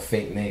time, I had a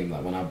fake name.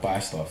 Like, when I buy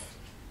stuff,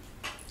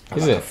 I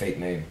Is had it? a fake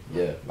name.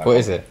 Yeah. Like, What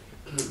is it?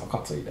 I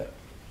can't tell you that.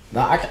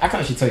 No, I can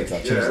actually tell you because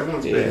I Yeah, changed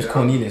everyone's it. made It was it.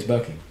 Cornelius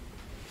Birkin.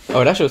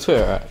 Oh, that's your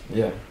Twitter, right?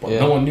 Yeah. But Yeah.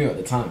 no one knew at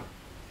the time.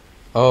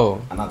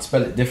 Oh, and I'd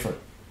spell it different.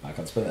 Like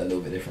I'd spell it a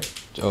little bit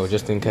different.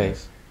 just in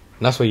case.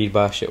 And that's where you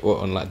buy shit. What,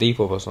 on like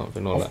Depop or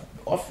something, or like.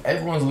 Off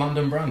everyone's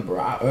London brand, bro.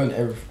 I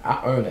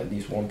own at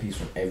least one piece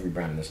from every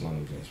brand in this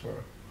London place, bro.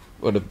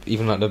 Or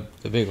even like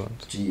the big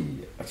ones. Gee,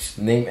 just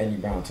name any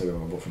brand too.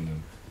 I bought from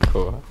them.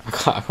 Cool.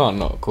 I can't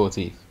not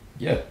Cortez.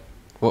 Yeah.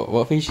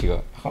 What piece you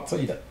got? I can't tell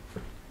you that.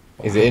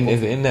 Is it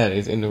in there?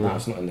 Is it in the room? No,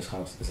 it's not in this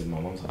house. It's in my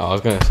mum's house. Oh, I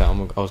was gonna say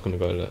I was gonna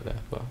go look there,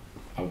 but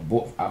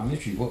I've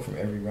literally bought from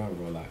every brand,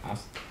 bro. Like,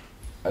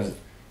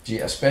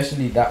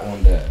 especially that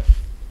one there.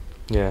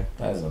 yeah.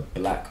 That is a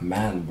black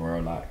man, bro.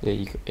 Like,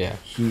 Yeah.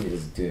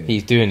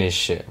 He's doing his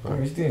shit, bro.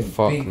 He's doing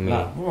Fuck big, me.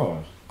 like,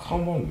 bro.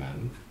 Come on,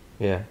 man.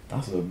 Yeah.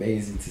 That's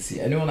amazing to see.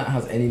 Anyone that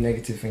has any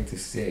negative thing to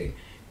say,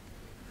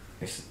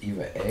 it's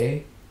either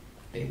A,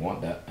 they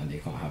want that and they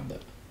can't have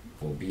that,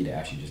 or B, they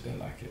actually just don't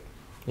like it.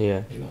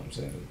 Yeah. You know what I'm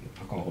saying? I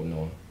can't hold no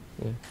one.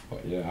 Yeah.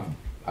 But yeah,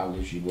 I've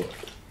literally bought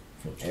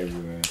from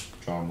everywhere.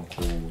 Drama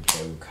Cool,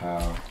 Joe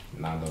Cow,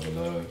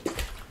 900,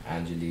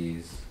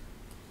 Angeles.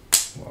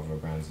 What other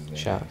brands is there?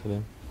 Shout out to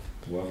them.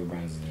 What other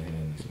brands is there here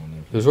in this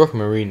one? It was Rock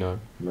Marino.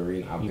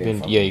 Marine, I've You've been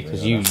been, yeah,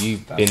 because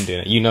you've been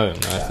doing it. You know him.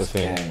 That's the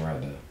thing. Gang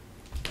right there.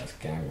 That's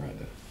gang right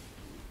there.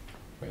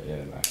 But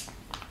yeah, like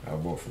I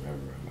bought from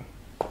everywhere, man.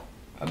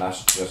 And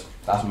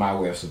that's my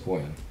way of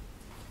supporting,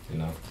 you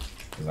know,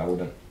 because I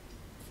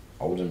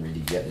wouldn't really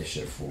get this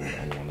shit for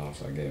anyone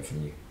else. I get it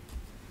from you.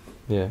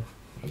 Yeah.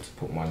 And to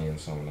put money in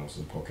someone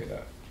else's pocket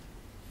that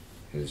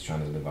is trying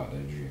to live out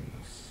their dream,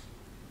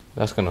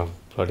 That's gonna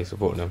bloody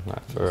support them,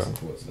 like, for real.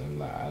 Supports them.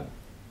 Like,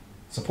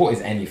 support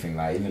is anything.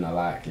 Like, even a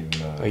like,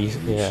 even a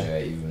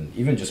share,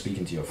 even just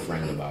speaking to your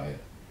friend about it,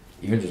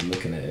 even just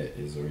looking at it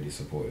is already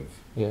supportive.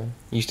 Yeah.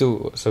 You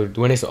still, so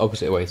when it's the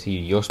opposite way to you,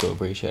 you're still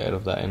appreciative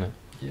of that, innit?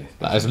 Yeah.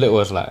 Like, as little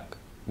as like,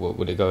 what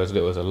would it go as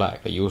little as a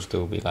like? Like, you'll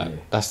still be like, Yeah.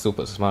 that still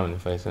puts a smile on your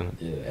face, innit?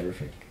 Yeah,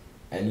 everything.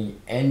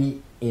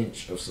 Any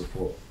inch of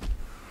support.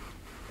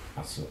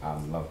 I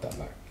love that.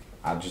 Like,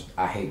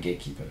 I hate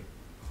gatekeeping.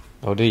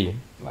 Oh, do you?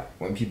 Like,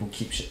 when people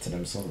keep shit to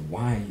themselves,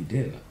 why are you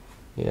doing that?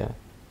 Yeah.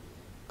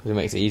 Because it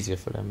makes it easier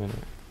for them,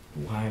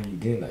 innit? Why are you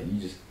doing that?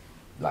 You just,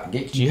 like,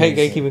 gatekeeping. Do you hate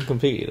gatekeeping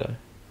completely, though?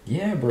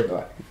 Yeah, bro.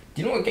 Like,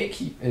 do you know what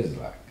gatekeep is?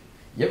 Like,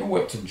 you ever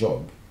worked a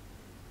job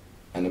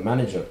and the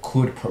manager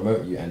could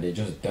promote you and they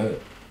just don't?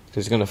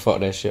 Because it's going to fuck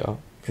their shit up.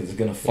 Because it's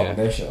going to fuck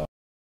their shit up.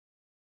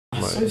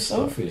 That's so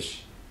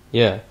selfish.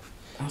 Yeah.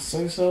 That's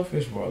so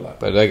selfish, bro. Like,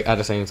 but like, at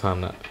the same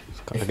time,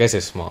 I guess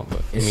it's smart,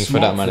 but it's I mean, smart for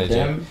that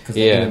manager, because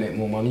they're gonna make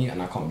more money,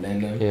 and I can't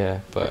blame them. Yeah,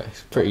 but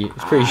it's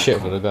pretty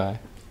shit for the guy.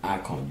 I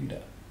can't do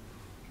that.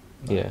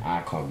 Like,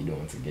 I can't be the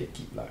one to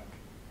gatekeep. Like,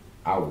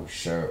 I will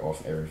show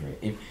off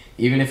everything.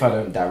 Even if I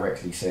don't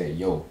directly say,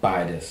 "Yo,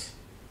 buy this,"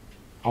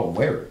 I'll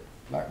wear it.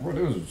 Like, bro,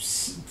 there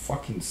was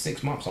fucking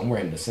 6 months I'm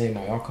wearing the same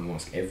Ayaka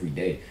mask every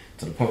day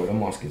to the point where the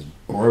mask is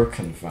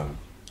broken, fam.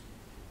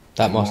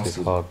 That mask is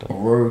hard, though.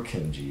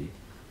 Broken, G.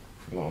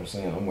 You know what I'm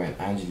saying? I'm wearing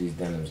Angeli's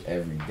denims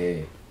every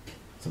day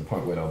to the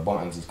point where the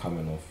buttons is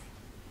coming off.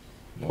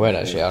 You know wear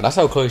that shit out. That's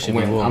how close you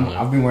be worn, man.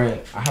 I've been wearing,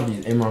 I have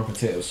these Imran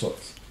Potato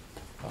socks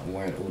I'm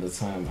wearing all the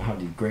time. I have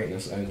these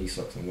Greatness Only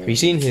socks I'm wearing. Have you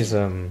seen his,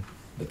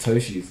 the toe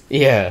shoes?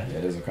 Yeah.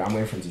 Yeah, I'm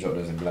waiting for him to drop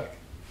those in black.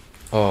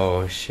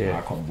 Oh, shit.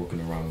 I can't be walking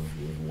around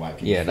with white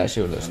people. Yeah, that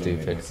shit would look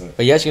stupid.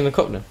 But you actually gonna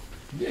cop them?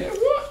 Yeah,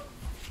 what?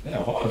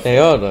 They're hot. They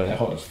are, though. They're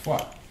hot as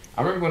fuck.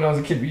 I remember when I was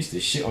a kid, we used to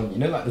shit on, you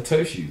know, like the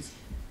toe shoes?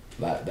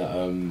 Like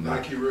the,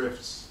 Nike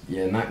Rifts.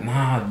 Yeah,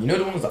 nah, you know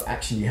the ones that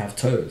actually have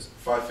toes?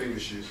 5 finger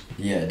shoes.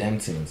 Yeah, them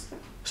things.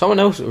 Someone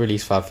else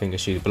released 5 finger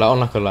shoes, but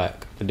like on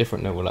a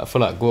different level, like for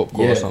like Gorp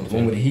or something. The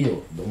one with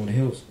the one with the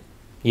heels.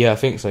 Yeah, I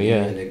think so.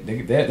 Yeah,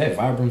 they're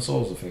vibrant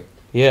soles, I think.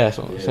 Yeah, that's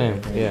what I'm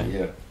saying.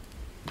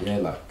 Yeah.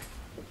 Like,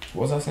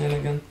 what was I saying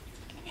again?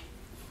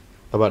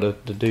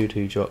 About the dude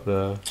who dropped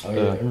the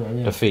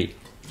feet.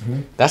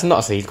 Mm-hmm. That's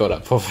nuts. He's got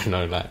that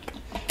profit, like.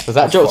 Because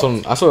that dropped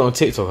on. I saw it on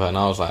TikTok and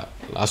I was like,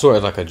 I saw it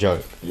as like a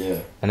joke. Yeah.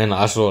 And then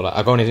like, I saw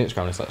I go on his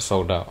Instagram and it's like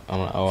sold out. I'm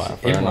like, alright,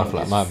 fair enough.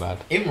 Like, my bad.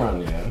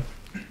 Imran, yeah.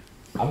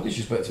 I've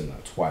disrespected him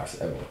like twice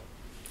ever.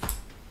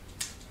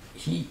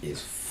 He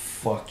is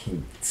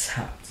fucking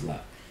tapped.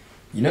 Like,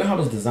 you know how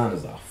those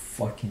designers are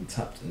fucking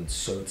tapped and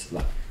so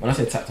like when I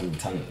say tapped, I mean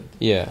talented.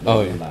 Yeah.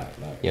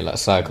 Like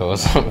Psycho or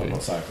something.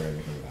 Not Psycho or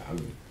anything like that. I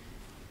mean,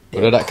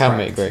 but that can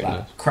make greatness.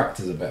 Like, cracked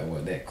is a better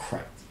word. They're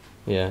cracked.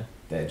 Yeah.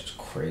 They're just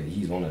crazy.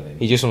 He's one of them.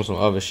 He's just on some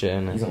other shit,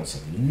 innit? He's on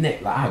some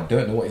neck. Like, I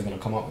don't know what he's gonna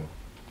come up with.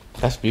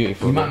 That's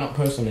beautiful. He might not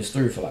post on his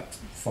story for like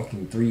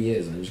fucking 3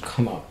 years and just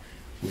come up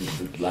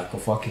with like a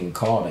fucking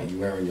car that you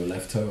wear on your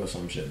left toe or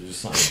some shit. Just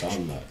something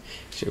dumb like.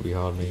 Should be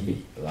hard,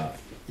 maybe.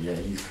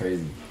 He's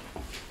crazy.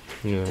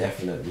 Yeah.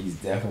 Definitely, he's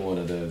definitely one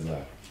of those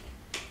like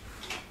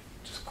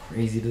just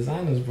crazy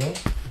designers, bro.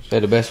 They're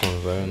the best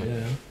ones, though, innit?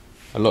 Yeah.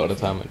 A lot of the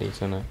time, at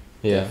least, innit?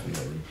 Yeah.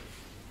 Definitely.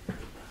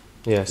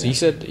 Yeah. So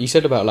you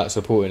said about like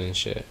supporting and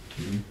shit.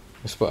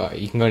 Mm-hmm.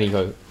 You can only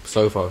go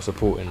so far with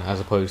supporting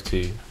as opposed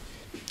to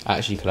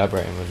actually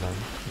collaborating with them.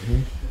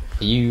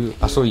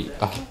 Mm-hmm. I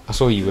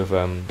saw you with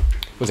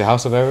was it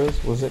House of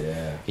Errors? Was it?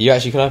 Yeah. Are you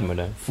actually collaborating with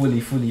them?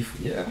 Fully,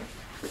 yeah.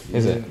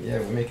 Is it? Yeah,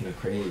 we're making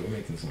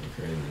something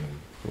crazy,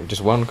 man.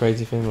 Just one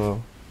crazy thing,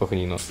 or can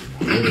you not?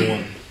 More than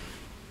one.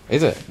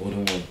 Is it? More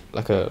than one.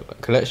 Like a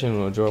collection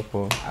or a drop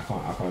or? I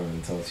can't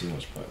even tell too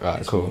much, but Right,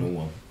 it's cool. more than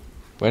one.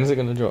 When is it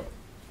gonna drop?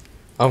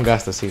 I'm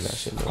gassed to see that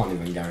shit. I Though. can't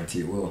even guarantee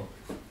it will.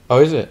 Oh,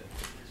 is it?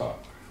 But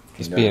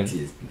It's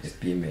it's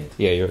being made.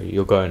 Yeah,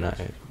 you're going at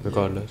it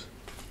regardless.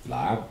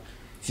 Like,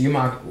 see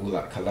my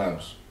like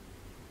collabs.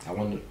 I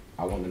want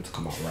them to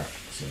come out right.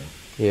 So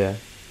Yeah.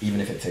 even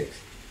if it takes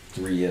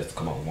 3 years to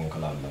come out with one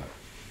collab, like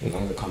as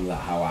long as it comes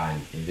out how I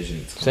envision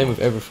it to come Same out. with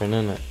everything,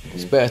 isn't it?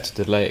 It's better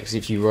to delay it, because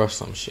if you rush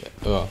some shit,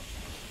 It'll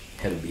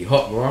be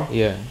hot, bro.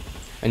 yeah,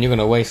 and you're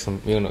gonna waste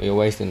some. You're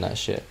wasting that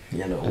shit.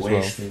 Yeah, no as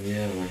wasting.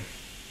 Yeah, man.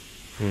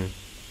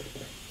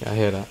 Yeah, I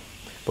hear that.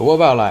 But what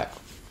about like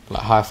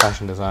high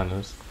fashion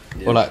designers,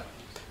 Yeah. or like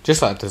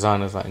just like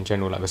designers like in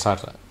general, like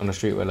besides like on the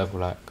streetwear level,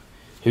 like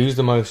who's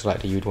the most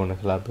like that you'd want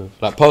to collab with?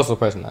 Like past or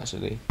present,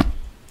 actually.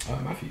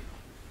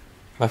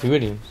 Matthew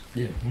Williams.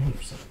 Yeah,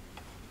 100%.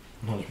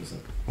 100%.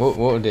 What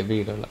would it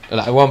be though?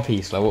 Like One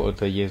Piece. Like what would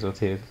the years of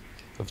tears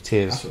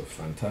That's a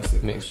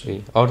fantastic mix question.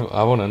 be?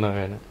 I want to know,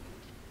 innit?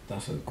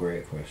 That's a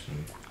great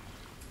question.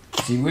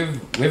 See,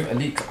 with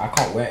Elite, I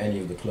can't wear any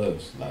of the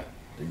clothes. Like,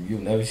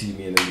 you'll never see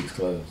me in Elite's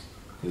clothes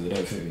because they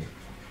don't fit me.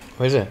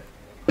 What is it?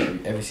 Have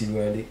you ever seen me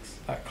wear Elite's?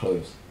 Like,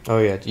 clothes. Oh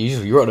yeah,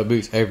 you rock the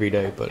boots every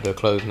day, but the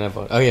clothes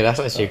never. Oh yeah, that's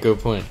actually a good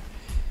point.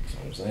 That's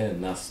what I'm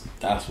saying.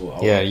 That's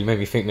what I Yeah, want. you made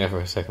me think there for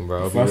a second,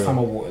 bro. The first time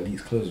I wore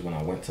Elite's clothes was when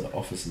I went to the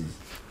offices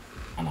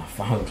and I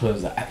found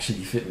clothes that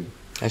actually fit me.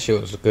 That shit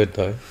was good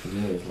though.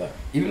 Yeah, it's like,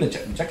 even the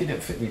jacket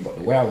didn't fit me, but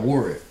the way I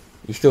wore it,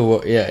 You still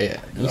what? Yeah.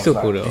 You I still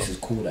was pulled like, it this off. is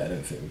cool that it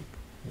didn't fit me.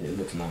 Yeah, it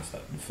looks nice,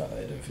 like, the fact that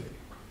it didn't fit me.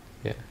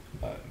 Yeah.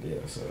 But yeah,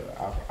 so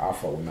I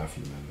fuck with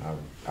Matthew, man.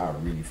 I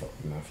really fuck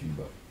with Matthew,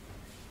 but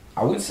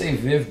I would say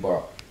Viv,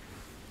 but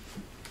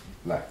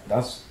like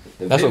that's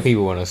That's what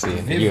people want to see.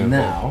 Viv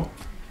now.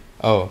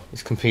 Oh,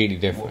 it's completely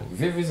Well, different.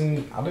 Viv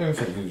isn't. I don't even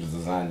think Viv is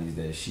designed these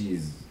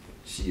days.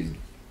 She's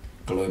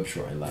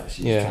globetrotting, like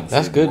she's Yeah, trying to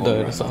that's save the good world though.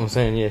 right That's now. what I'm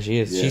saying. Yeah, she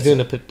is. Yeah, She's so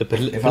doing the If I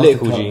was to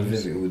political collab with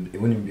genes. Viv,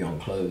 it wouldn't even be on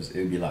clothes. It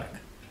would be like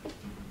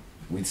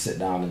we'd sit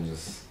down and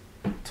just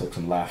talk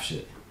some life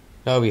shit.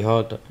 That would be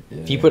hard. Though. Yeah.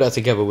 If you put that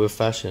together with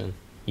fashion,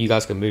 you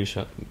guys can move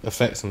shit,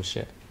 affect some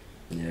shit.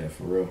 Yeah,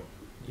 for real.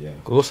 Yeah.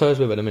 What's hers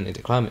with at the minute?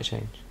 The climate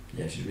change.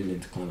 Yeah, she's really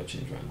into climate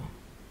change right now.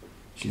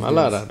 She's I doing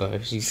like this- that though.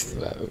 She's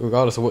like,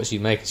 regardless of what she's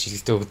making, she's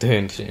still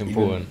doing shit even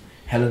important.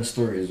 Helen's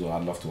story as well.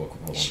 I'd love to work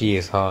with her. She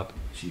is hard.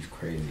 She's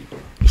crazy.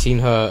 You seen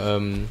her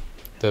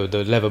the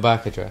leather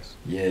biker dress?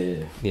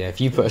 Yeah. Yeah, if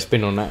you put a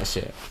spin on that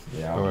shit.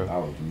 Yeah, Alright. I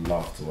would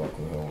love to work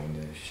with her one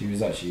day. She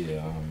was actually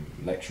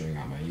lecturing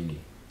at my uni.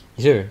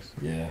 You serious?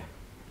 Yeah,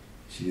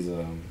 she's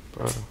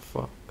Bro,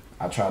 fuck.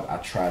 I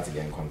tried to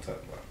get in contact,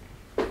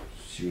 but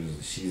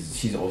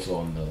she's also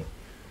on the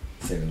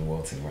Saving the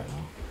World thing right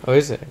now. Oh,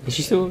 is it? Is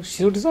she still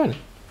designing?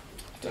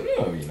 I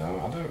don't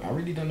know, I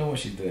really don't know what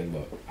she's doing,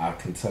 but I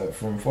can tell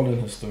from following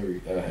her story,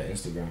 her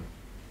Instagram.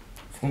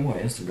 From what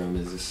her Instagram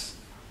is,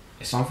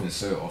 it's something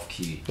so off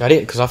key. I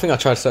didn't, because I think I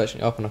tried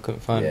searching it up and I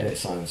couldn't find Yeah, it.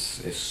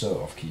 it's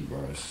so off key, bro.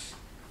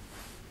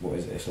 What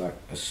is it? It's like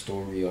a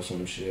story or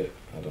some shit.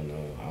 I don't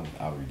know.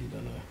 I really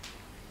don't know.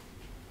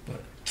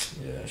 But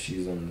yeah,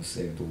 she's on the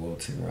Save the World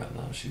team right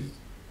now.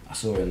 I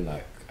saw her in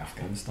like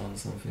Afghanistan or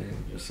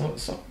something. Just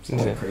something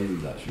Yeah. crazy.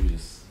 Like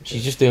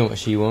She's just doing what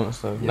she wants,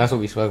 though. Yeah. That's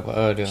what we spoke about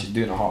earlier. She's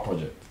doing a heart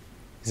project.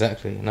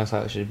 Exactly, and that's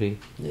how it should be.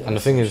 Yeah, And the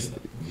that's thing what is,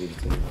 she's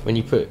doing. when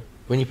you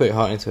put your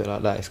heart into it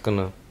like that, it's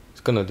gonna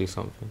do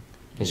something.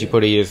 And she Yeah.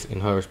 probably is, in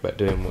her respect,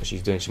 doing what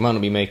she's doing. She might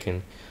not be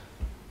making,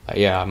 like,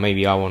 yeah,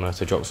 maybe I want her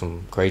to drop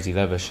some crazy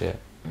leather shit,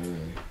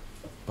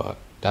 but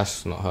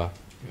that's not her.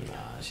 Nah,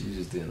 she's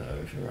just doing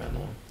everything right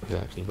now.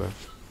 Exactly, bro.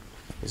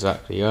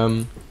 Exactly.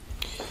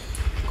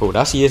 Cool.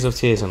 That's Years of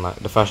Tears and like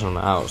the fashion on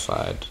the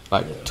outside,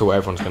 like Yeah. to what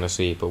everyone's gonna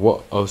see. But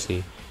what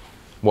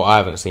I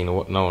haven't seen or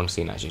what no one's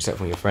seen actually, except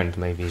from your friend,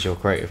 maybe, is your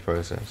creative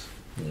process.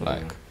 Yeah.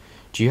 Like,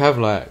 do you have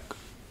like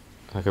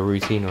a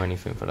routine or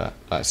anything for that?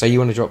 Like, say you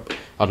want to drop,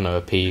 I don't know,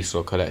 a piece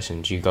or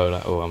collection. Do you go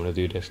like, oh, I'm gonna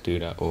do this, do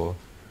that, or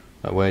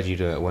like, where do you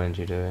do it? When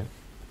do you do it?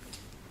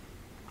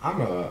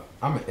 I'm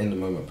an in the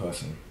moment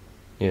person.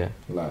 Yeah.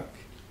 Like,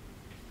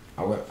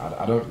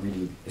 I don't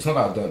really. It's not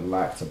that I don't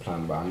like to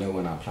plan, but I know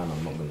when I plan,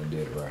 I'm not gonna do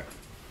it right,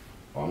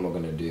 or I'm not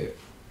gonna do it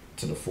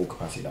to the full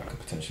capacity that I could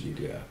potentially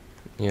do it at.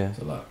 Yeah.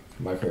 So like,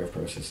 my creative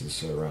process is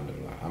so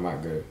random. Like, I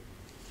might go.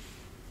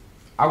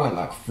 I went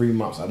like 3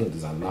 months. I didn't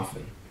design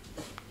nothing.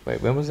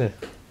 Wait, when was it?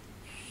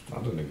 I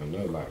don't even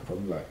know. Like,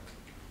 probably like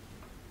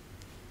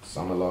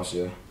summer last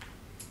year.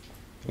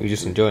 You were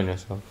just enjoying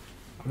yourself.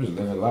 I'm just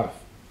living life.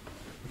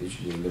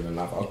 Literally just living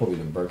life. I was probably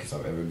the brokest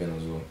I've ever been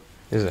as well.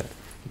 Is it?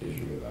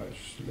 Literally like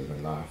just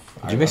living life.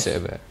 Did you miss it a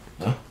bit?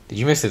 Huh? Did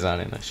you miss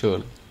designing that?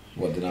 Surely.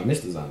 What, did I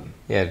miss designing?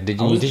 Yeah. Did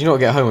I you was- did you not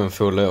get home and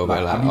feel a little bit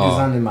I like, be oh,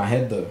 designing in my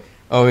head though.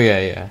 oh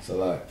yeah. So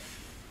like,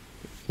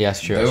 Yeah,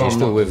 that's true. though Actually, I'm it's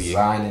still not with you.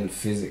 designing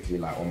physically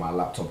like on my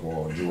laptop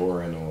or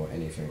drawing or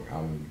anything.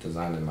 I'm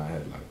designing in my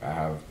head. Like, I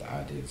have the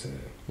idea to.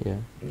 Yeah.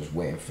 I'm just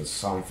waiting for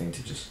something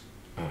to just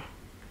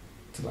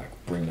to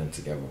like bring them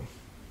together.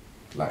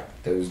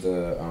 Like there was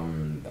the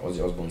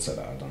Ozzy Osbourne set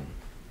that I done.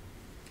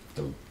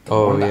 The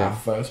one that I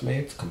first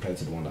made compared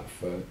to the one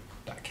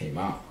that came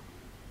out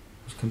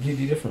was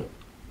completely different.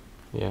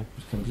 Yeah. It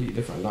was completely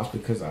different, and that's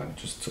because I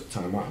just took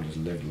time out and just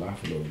lived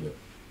life a little bit.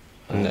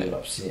 And I ended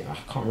up seeing, I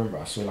can't remember,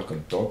 I saw like a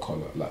dog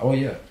collar. Like, oh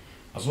yeah,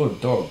 I saw a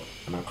dog,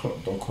 and I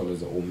clocked dog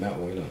collars are all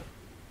metal, you know.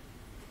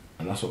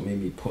 And that's what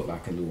made me put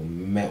like a little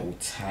metal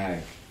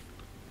tag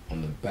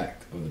on the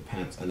back of the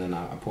pants. And then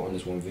I put on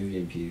this one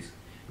Vivian piece,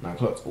 and I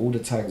clocked all the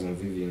tags on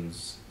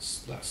Vivian's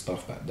like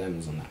stuff back then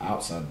was on the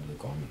outside of the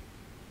garment.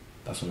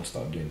 That's when I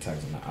started doing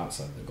tags on the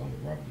outside of the garment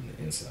rather than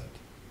the inside.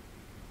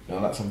 You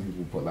know, like some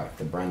people put like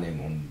the brand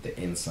name on the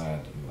inside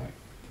of like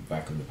the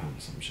back of the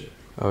pants or some shit.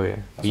 Oh yeah.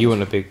 You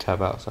want a big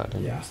tab outside,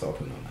 Yeah, I started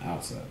putting it on the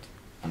outside,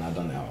 and I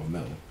done it out of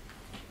metal,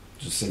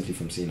 just simply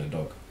from seeing a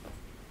dog.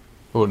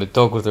 Oh, the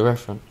dog was the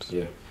reference.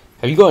 Yeah.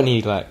 Have you got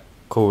any like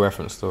cool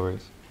reference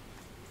stories?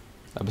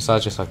 Like,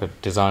 besides just like a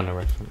designer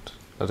reference,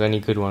 are there any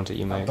good ones that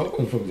you made? That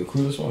was probably the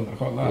coolest one. I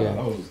can't lie. Yeah.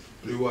 That was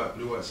Blue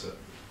white set.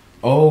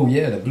 Oh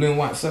yeah, the blue and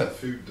white set.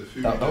 The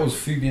Fubu That was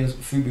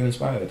Fubu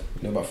inspired.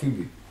 You know about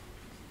Fubu?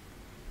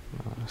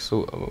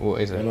 So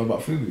what is You it? know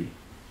about Fubu?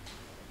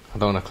 I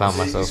don't want to clown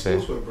myself here.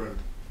 Sportswear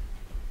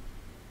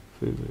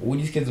brand. All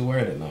these kids are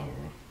wearing it now,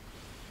 bro.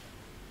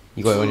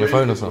 You got it on your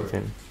phone or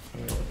something?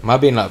 Am I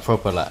being like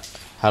proper like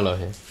hello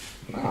here?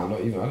 Nah,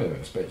 not even. I don't even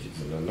expect you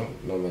to know.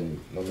 Not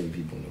many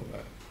people know about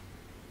it.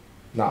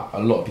 Nah, a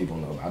lot of people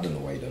know. But I don't know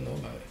why you don't know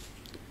about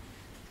it.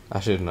 I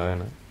should know,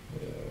 innit?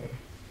 Yeah.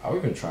 I'll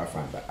even try to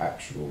find the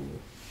actual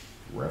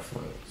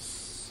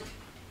reference.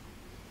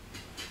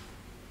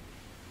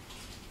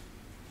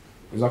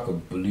 It was like a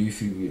blue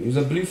Fubu. It was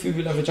a blue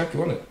Fubu leather jacket,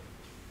 wasn't it?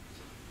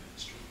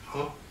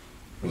 Huh?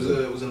 It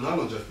was a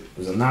nylon jacket. It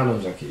was a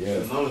nylon jacket, yeah.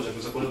 A nylon jacket. It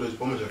was like one of those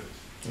bomber jackets.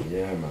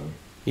 Yeah, man.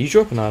 You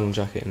drop an nylon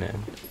jacket in there.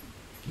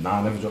 Nah,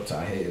 I never dropped it.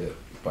 I hated it,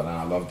 but then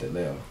I loved it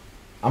later.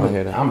 I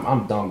hear that.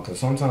 I'm dumb because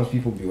sometimes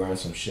people be wearing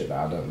some shit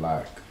that I don't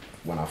like.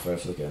 When I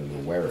first look at it and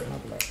they'll wear it, and I'll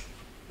be like,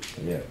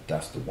 yeah,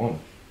 that's the one.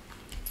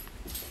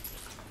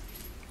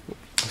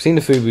 I've seen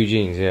the Fubu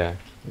jeans, yeah.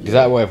 Is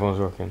that what everyone's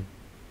rocking?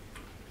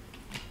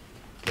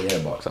 Yeah,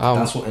 but So,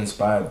 that's what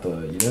inspired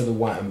the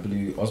white and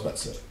blue Osbat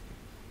set.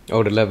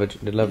 Oh, the leather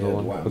Yeah,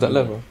 one. white Was that and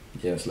leather? blue.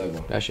 Yeah, it's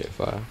leather. That shit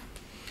fire.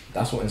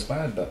 That's what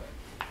inspired that.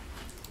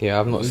 Yeah,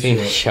 I've not seen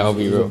it. Shall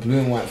be It was real. a blue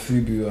and white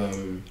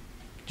Fubu,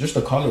 just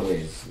the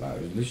colorways. Like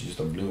it was literally just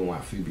a blue and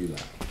white Fubu,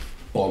 like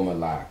bomber,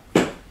 like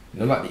you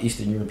know, like the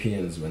Eastern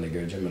Europeans when they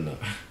go gym and that.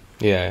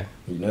 Yeah.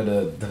 You know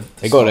the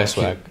They got their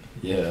star swag. kit?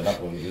 Yeah,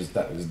 that one. It was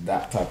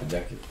that type of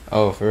jacket.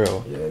 Oh, for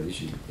real? Yeah,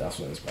 literally, that's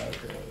what inspired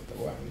the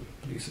white and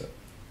blue set.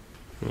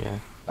 Yeah.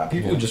 Like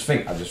people just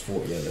think I just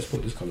thought, yeah, let's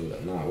put this color with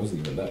that. Nah, it wasn't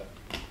even that.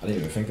 I didn't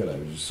even think of that. I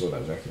just saw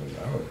that jacket and I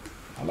was like,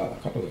 oh, I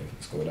like that colorway.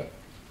 Let's go with that.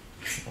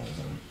 I was,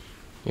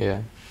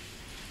 Yeah.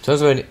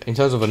 In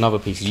terms of another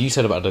piece, you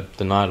said about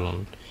the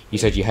nylon. You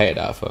said you hated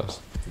that at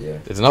first. yeah.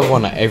 There's another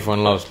one that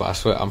everyone loves, but I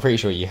swear I'm pretty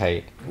sure you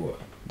hate. What?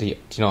 Do you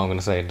know what I'm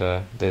gonna say?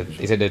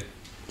 Is it the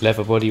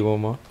leather body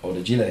warmer? Oh,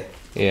 the gilet.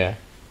 Yeah.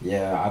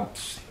 Yeah,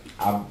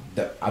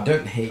 I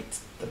don't hate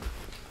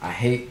I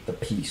hate the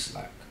piece,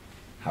 like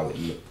how it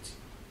looked,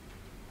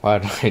 Why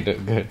don't it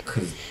look good?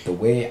 because the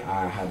way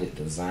I had it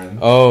designed,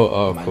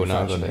 Oh, the cool.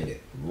 Now I got manufacturer made it.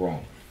 it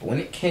wrong. But when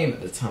it came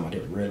at the time, I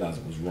didn't realize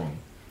it was wrong.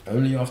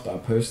 Only after I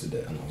posted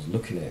it and I was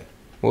looking at it,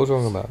 What was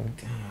wrong about it?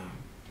 damn,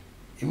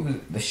 it was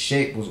the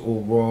shape was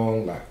all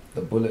wrong. Like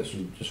the bullets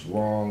were just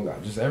wrong.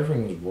 Like just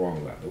everything was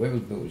wrong. Like the way it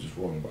was built was just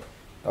wrong. But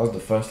that was the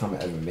first time I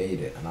ever made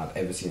it, and I'd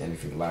ever seen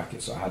anything like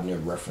it. So I had no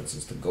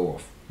references to go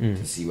off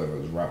to see whether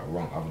it was right or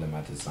wrong, other than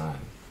my design.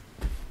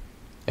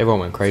 Everyone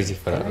went crazy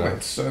for that. I Though.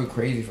 went so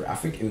crazy for it. I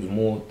think it was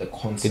more the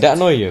concept. Did that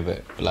annoy you a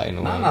bit? Like in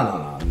a way?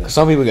 No. 'Cause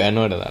some people get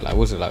annoyed at that. Like,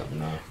 was it like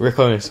No. Rick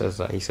Owens says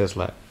that? He says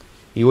like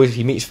he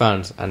meets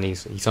fans and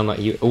he's sound like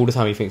all the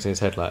time he thinks in his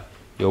head like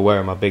you're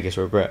wearing my biggest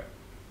regret.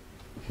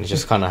 And it's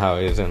just kind of how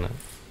it is, isn't it?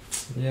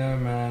 Yeah,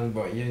 man,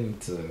 but you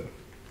need to.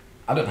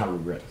 I don't have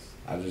regrets.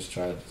 I just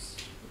tried.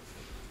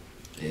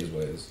 It is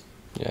what it is.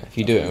 Yeah. If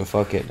you do it and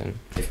fuck it, then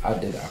If I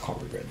did it, I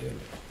can't regret doing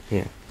it.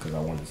 yeah. Because I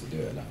wanted to do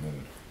it at that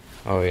moment.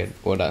 Oh yeah.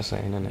 What that's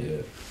saying, isn't it? Yeah.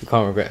 You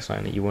can't regret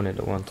something that you wanted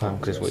at one time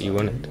because it's what you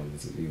wanted. You wanted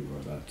to do,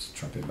 bro. That's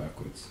trap it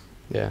backwards.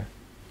 Yeah.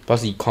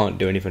 Plus, you can't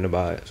do anything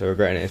about it, so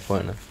regretting it is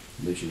pointless.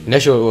 Literally.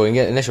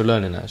 Unless you're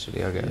learning,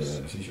 actually, I guess.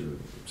 Yeah,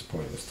 it's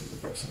pointless to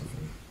regret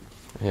something.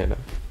 Yeah. No.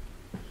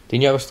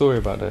 Didn't you have a story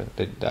about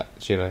that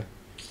gilet?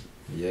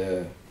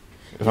 Yeah.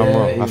 If I'm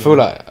wrong, I feel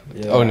like.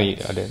 Yeah, Oh no, I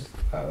did.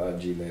 That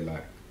gilet,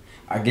 like,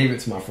 I gave it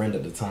to my friend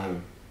at the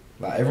time.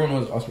 Like everyone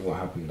always asked me what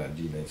happened with that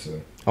gilet,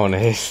 so I want to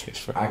hear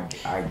this.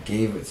 I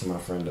gave it to my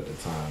friend at the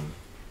time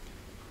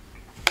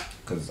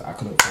because I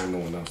couldn't find no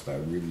one else that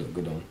really looked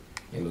good on.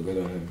 It looked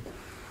good on him,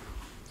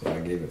 so I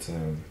gave it to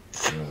him.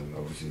 And then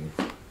obviously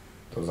there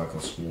was like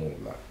a small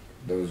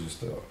there was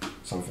just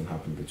something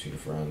happened between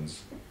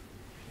friends,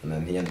 and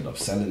then he ended up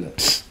selling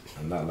it,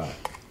 and that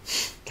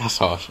That's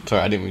harsh.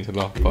 Sorry, I didn't mean to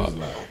laugh, it but was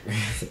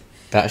like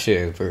that shit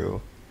is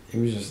brutal. it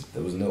was just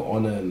there was no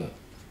honor in that.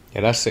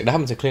 Yeah, that's it. That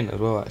happened to Clint as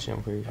well, actually,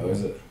 I'm pretty sure. Oh,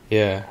 is it?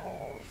 Yeah.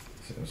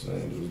 See what I'm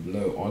saying? There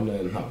was no honor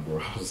in that, bro.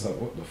 I was like,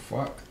 what the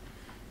fuck?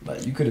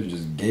 Like, you could have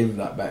just gave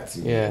that back to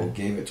me, Yeah. or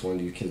gave it to one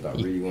of these kids that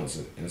really wants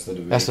it, instead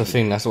of... That's the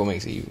thing, that's what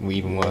makes it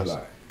even worse.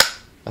 Like,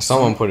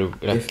 Someone put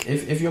it... Like,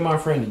 if you're my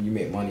friend and you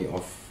make money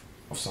off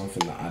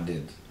something that I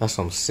did, that's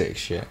some sick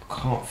shit. I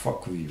can't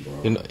fuck with you,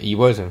 bro.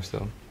 You owe him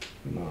still?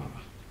 Nah.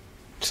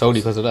 Solely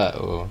because of that,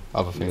 or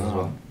other things as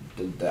well?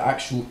 The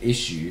actual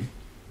issue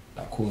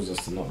that caused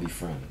us to not be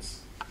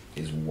friends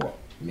is what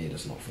made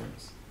us not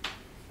friends.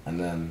 And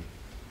then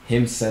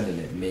him selling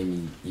it made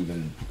me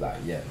even like,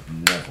 yeah,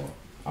 never.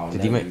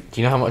 Do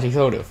you know how much he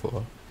sold it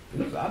for? I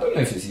don't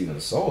know if it's even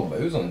sold, but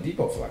it was on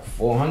Depop for like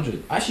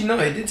 400. Actually, no,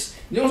 it did.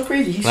 You know what's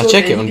crazy? Now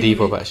check it on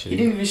Depop, actually. He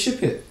didn't even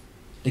ship it.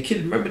 The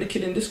kid, remember the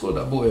kid in Discord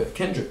that bought it?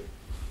 Kendrick.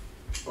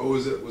 Oh,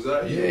 was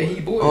that? Yeah, he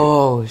bought it.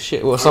 Oh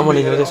shit! Well, someone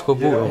in your Discord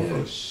bought it. For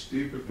a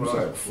stupid It was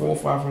price.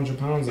 like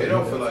 £400-500. They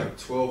don't for like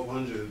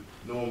 1,200.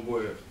 No one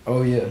bought it.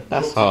 Oh yeah.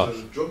 That's dropped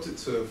hard. Dropped it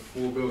to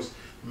 $4.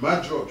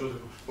 Mad dropped it.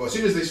 But as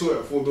soon as they saw it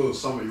at $4,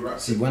 somebody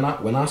rapped. See, when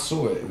I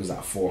saw it, it was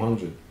at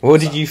 400. What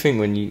did you think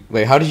when you...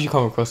 Wait, how did you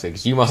come across it?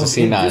 Because you must have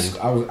seen that.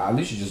 I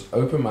literally just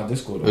opened my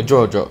Discord. The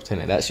jaw dropped in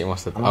it. That shit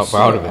must have... I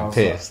would have been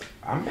pissed.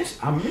 I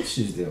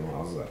messaged him. I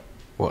was like...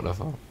 What the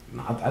fuck?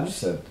 Nah, I just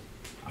said...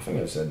 I think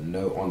I just said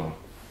no honor.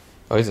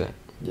 Oh, is it?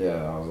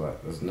 Yeah, I was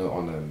like, there's no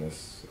honor in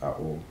this at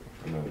all.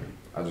 And then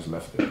I just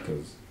left it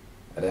because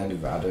at the end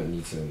of it, I don't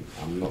need to...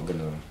 I'm not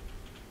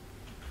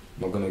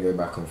gonna go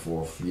back and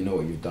forth. You know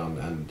what you've done.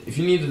 And if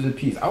you needed the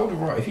piece, I would have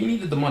rather... If he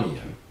needed the money,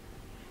 yeah,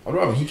 I'd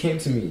rather he came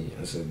to me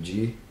and said,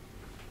 G,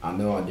 I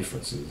know our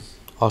differences.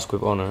 Ask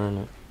with honor,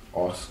 innit?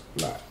 Ask,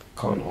 like,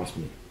 come and ask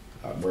me.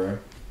 Like, bro,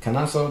 can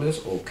I sell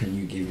this or can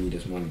you give me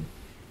this money?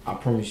 I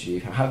promise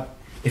you,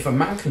 if a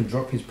man can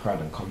drop his pride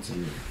and come to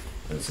me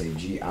and say,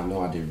 G, I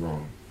know I did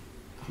wrong.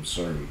 I'm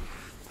sorry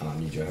and I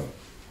need your help.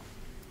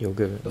 You'll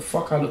give it. The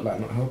fuck I look like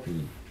not helping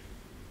you?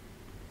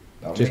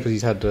 Just because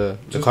he's had the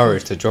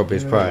courage to drop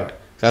his pride. Like,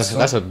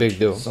 That's a big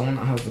deal. Someone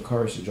that has the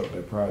courage to drop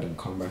their pride and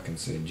come back and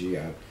say, G,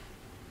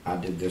 I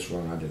did this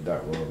wrong, I did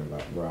that wrong, and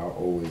like, bro, I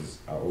always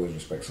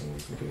respect someone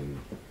for doing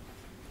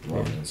that,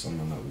 rather than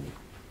someone that will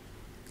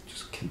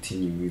just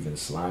continue moving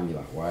slimy.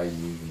 Like, why are you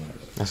moving like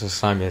that? That's as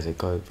slimy as it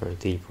goes, bro.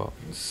 Depop.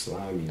 It's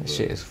slimy, That bro.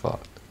 shit is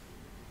fucked.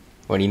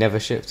 When he never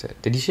shipped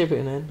it. Did he ship it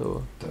in the end,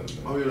 or?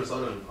 Don't know. I'll be honest, I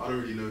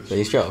don't really know this. So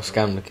he straight up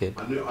scammed the kid.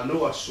 I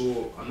know I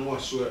saw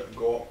it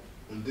go up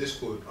on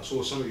Discord. I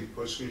saw somebody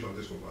post a screenshot on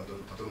Discord, but I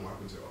don't know what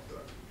happened to it after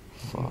that.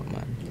 Fuck,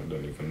 man. I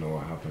don't even know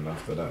what happened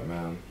after that,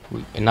 man.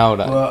 And now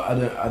that... Well,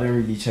 I don't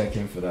really check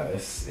in for that.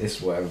 It's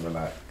whatever,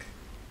 like,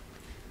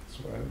 it's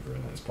whatever.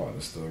 And it's part of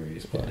the story.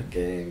 It's part of the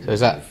game. So is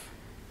that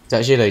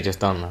shit they just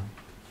done now?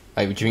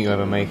 Like, do you think you'll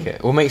ever make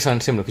it? Or make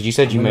something similar? Because you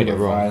said you made it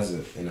wrong. Revise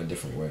it in a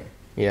different way.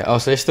 Yeah. Oh,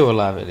 so it's still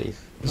alive at least.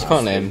 You just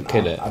can't let him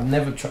kill it. I've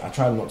never tried. I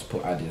tried not to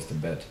put ideas to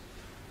bed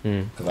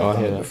because I've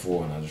done it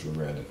before and I just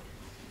regret it.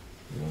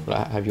 You know?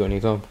 Like, have you got any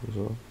examples?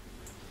 Or?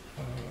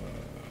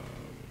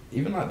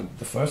 Even like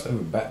the first ever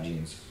bat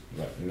jeans,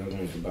 like, you know, the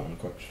ones with bat on the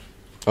crotch.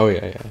 Oh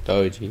yeah,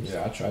 the OGs.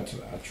 Yeah, I tried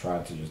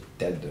to just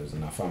dead those,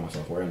 and I found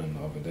myself wearing them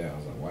the other day. I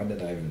was like, why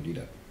did I even do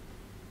that?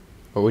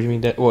 What do you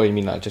mean? What do you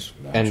mean? Like just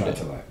Like, end I tried it?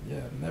 to like,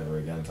 yeah, never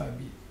again type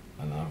beat,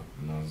 and I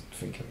was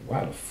thinking,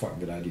 why the fuck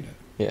did I do that?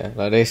 Yeah,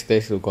 like they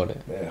still got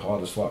it. They're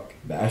hard as fuck.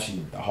 They're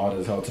actually hard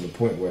as hell to the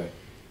point where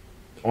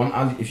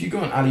if you go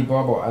on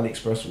Alibaba or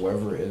AliExpress or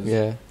wherever it is,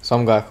 Yeah,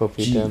 some guy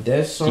copied them.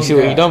 there's some You see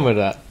what guy- you done with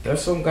that?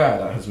 There's some guy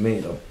that has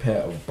made a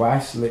pair of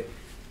Bi-Slick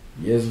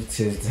Years of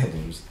Tears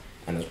denims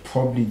and has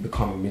probably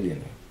become a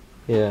millionaire.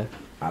 Yeah.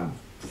 And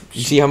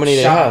You see how many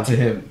they shout had? out to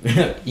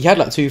him. He had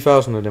like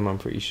 2,000 of them, I'm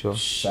pretty sure.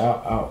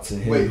 Shout out to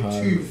him. Wait, hun.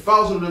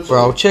 2,000 of them.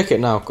 Bro, I'll check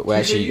it now. Wait,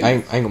 actually, you? I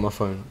ain't got my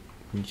phone.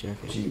 Let me check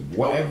it. Gee,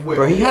 whatever. Wait,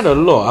 Bro, he had a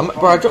lot.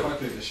 Bro, I dropped...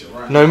 calculate this shit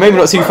right No, now. maybe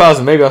not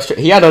 2,000. Maybe I was...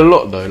 He had a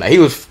lot though. Like he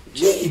was...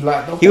 Gee,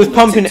 like the He was whole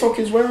pumping- TikTok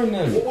is wearing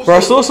them. What was Bro, I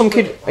the- saw some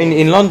kid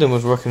in London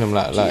was rocking them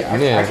like Gee,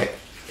 yeah.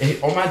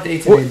 on my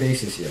day-to-day What?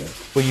 basis, yeah.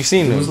 Well, you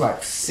seen It them? was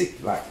like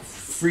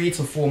 3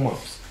 to 4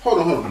 months. Hold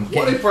on. I'm What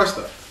getting- they priced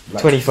at?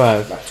 Like,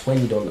 25. Like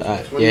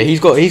 $20. Yeah, he's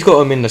got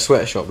them in the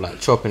sweatshop, like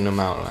chopping them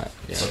out, like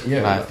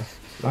Yeah, like,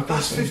 like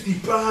That's I said,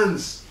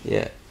 £50.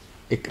 yeah.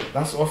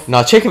 That's off.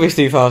 Now check if it's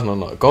 2,000 or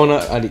not. Go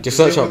on, just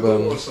search up.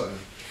 Or something.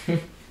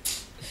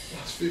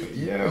 That's 50.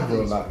 Yeah,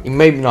 bro. Like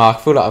Maybe no, I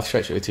feel like I've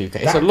stretched it with 2K.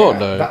 It's a lot guy,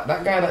 though.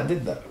 That guy that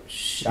did that.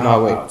 Shout No,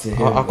 out wait, to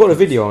him. I've got a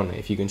video on it.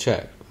 If you can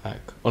check, like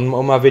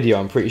on my video,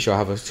 I'm pretty sure I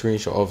have a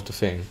screenshot of the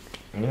thing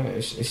Yeah,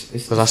 it's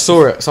because I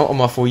saw it on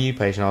my For You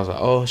page and I was like,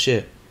 oh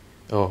shit,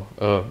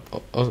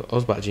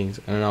 Ozbat jeans,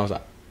 and then I was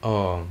like,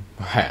 oh,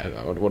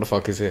 right, what the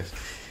fuck is this?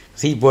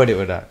 Because he bought it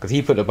with that, because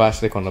he put the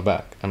Bi-Slick on the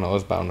back and the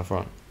Ozbat on the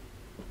front.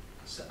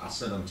 I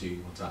sent them to you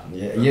one time.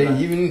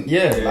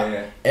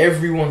 Yeah.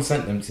 Everyone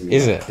sent them to me.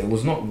 Is Like, it? There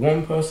was not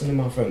one person in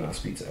my phone that I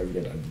speak to every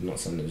day that did not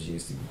send those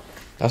jeans to me.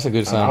 That's a good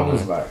And sign. I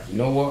was man. like, you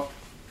know what?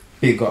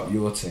 Big up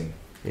your thing.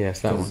 Yeah, it's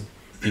that 'Cause one.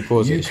 You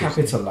paused You it.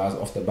 capitalized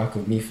off the back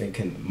of me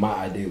thinking my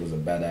idea was a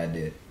bad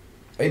idea.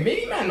 Hey,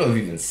 maybe you might not have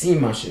even seen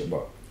my shit,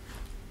 but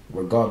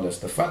regardless,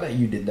 the fact that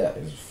you did that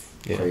is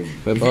crazy.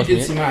 But if you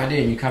did some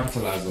idea and you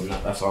capitalized on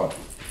that, that's hard.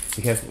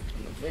 Be careful.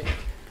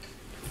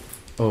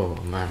 Oh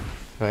man.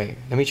 Wait,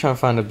 let me try and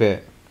find a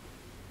bit.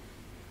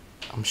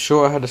 I'm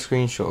sure I had a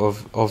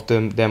screenshot of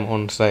them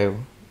on sale.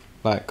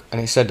 Like,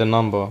 and it said the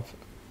number.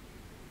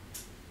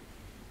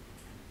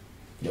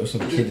 There was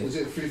some Was kid.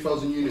 it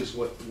 3,000 units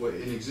were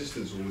in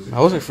existence, or was it? I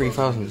wasn't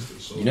 3,000.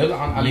 You know that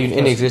on In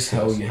AliExpress existence.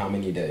 tell you how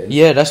many there is.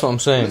 Yeah, that's what I'm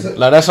saying. Is it-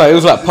 Like, that's why it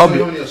was like Does it tell you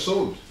public. how many are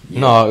sold? Yeah.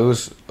 No, it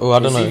was. Oh, I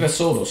don't It's know. either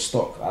sold or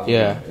stock. I don't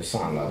Yeah. know. It's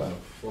something like that.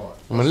 Fuck.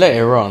 I'm gonna let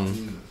it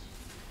run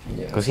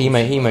Yeah. because he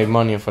made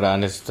money for that,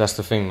 and that's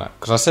the thing. Like,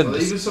 because I said Are they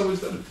this, even sold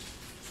then?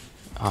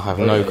 I have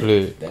Oh, no yeah.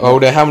 clue. They're Oh, not.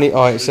 there how many?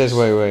 Oh, it says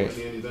wait,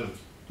 Only done.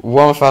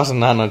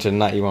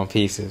 1,991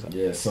 pieces.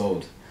 Yeah,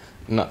 sold.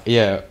 No,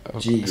 yeah,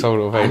 Gee,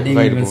 sold I didn't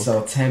available. even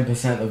sell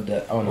 10% of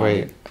the. Oh no.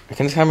 Wait,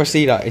 can this camera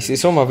see that?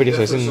 It's on my video,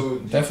 so it's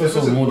in. Definitely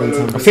sold more than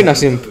 10%. I think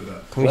that's in- Can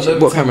we Well see,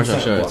 over what camera should I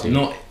 10%, show it but to?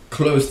 Not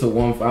close to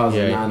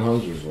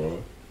 1,900, bro.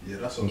 Yeah,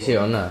 that's a You lot see it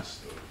on of that? units,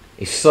 though.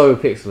 It's so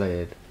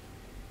pixelated.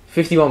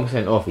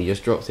 51% off. He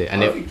just dropped it,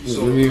 and I it. think you It's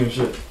sold- reviewing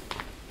shit.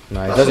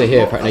 No, he that's does a it here.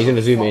 lot- Apparently, he's gonna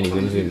that's zoom a it in. He's fuck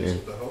gonna ton zoom of it in.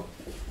 units, what the hell?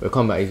 We'll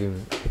come back. He's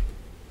zooming.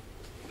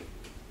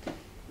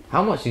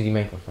 How much did he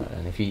make off that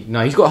then? If he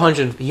no, he's got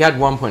 100. He had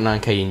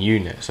 1.9k in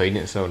units, so he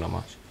didn't sell that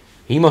much.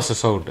 He must have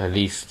sold at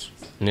least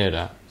near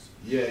that.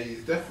 Yeah, he's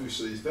definitely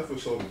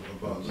sold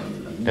about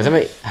that. Does that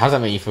make? How does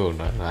that make you feel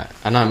though? Like,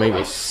 I know maybe.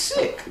 That's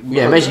sick.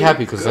 Yeah, it makes you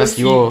happy because that's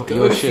your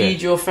Go shit.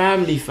 feed your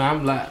family,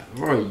 fam. Like,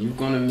 bro, you're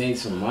gonna make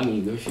some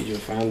money. Go feed your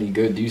family.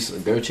 Go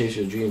chase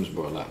your dreams,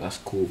 bro. Like, that's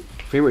cool.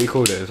 I forget what he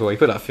called it as well. He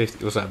put like 50.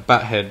 It was like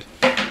bat head,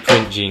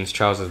 print jeans,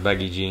 trousers,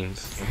 baggy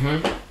jeans.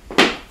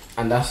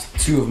 And that's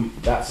two of them.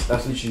 That's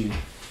literally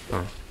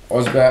Oh.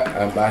 Osbert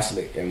and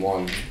Basilic in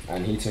one,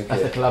 and he took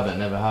it. collab that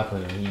never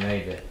happened, and he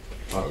made it.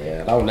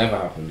 Yeah, that will never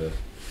happen though.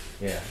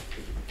 Yeah.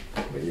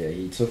 But yeah,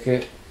 he took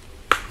it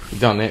He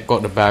done it,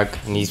 got the bag,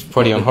 and he's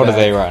probably Got on the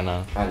holiday bag. right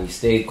now. and he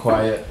stayed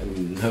quiet,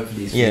 and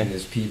hopefully he's Yeah. feeding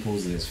his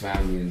peoples and his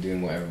family and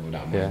doing whatever with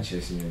that money, Yeah.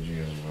 chasing your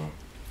dreams, bro.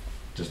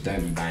 Just don't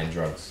be buying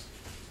drugs.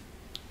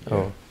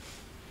 Oh,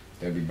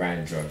 Don't be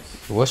buying drugs.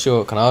 what's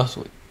your? Can I ask?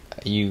 Are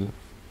you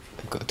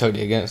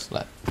totally against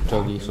like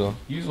drug use or?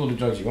 Use all the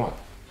drugs you want.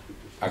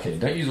 Okay,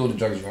 don't use all the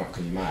drugs you want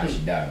because you might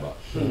actually die. But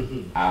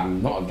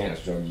I'm not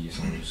against drug use.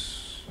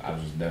 I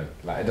just don't.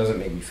 Like, it doesn't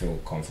make me feel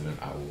confident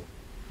at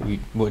all.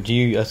 What do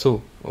you at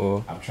all?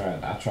 Or I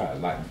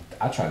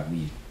tried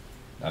weed.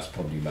 That's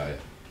probably about it.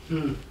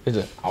 is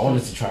it? I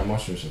wanted to try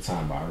mushrooms for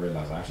time, but I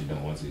realized I actually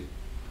don't want to.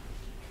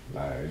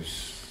 Like,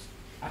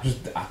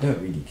 I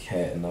don't really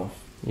care enough.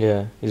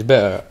 Yeah, it's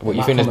better. What you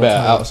might think is come a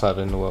better time- outside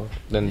in the world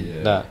than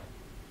Yeah. that?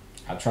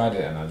 I tried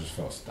it and I just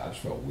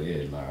felt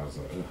weird. Like, I was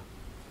like, ugh,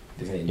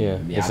 this ain't Yeah,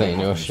 me. this I don't ain't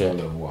have your control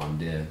shit. over what I'm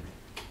doing.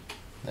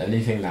 The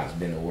only thing that's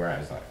been alright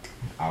is like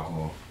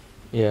alcohol.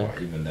 Yeah,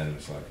 But even then,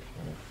 it's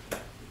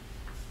like,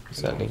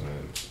 exactly. you know what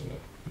I'm saying?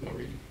 So, not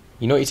really.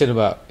 You know what you said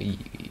about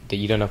that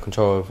you don't have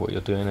control of what you're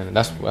doing, and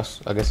that's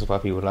I guess that's why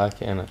people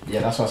like it, innit?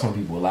 Yeah, that's why some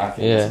people like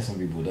it. Yeah. That's why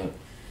some people don't.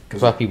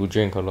 That's why people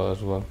drink a lot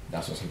as well.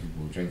 That's why some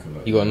people drink a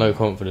lot. You got no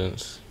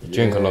confidence. You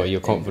drink a lot, you're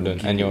it will confident,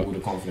 give and you you're all the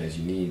confidence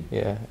you need.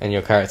 yeah, and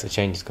your character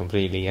changes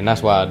completely, and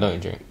that's why I don't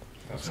drink.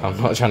 That's So why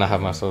I'm not trying to have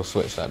myself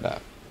switch like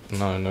that.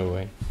 No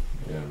way.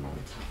 Yeah, man.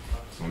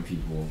 Some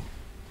people,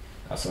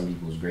 that's some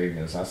people's gravy,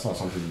 and so that's how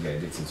some people get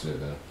addicted to it.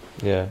 Though.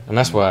 Yeah, and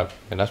that's why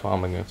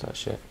I'm against that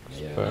shit.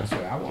 Yeah, But- that's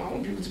why I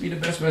want people to be the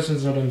best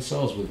versions of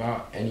themselves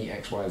without any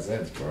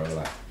XYZs, bro.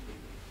 Like,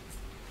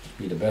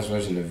 be the best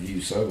version of you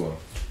sober.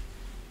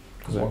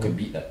 Because what could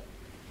beat that?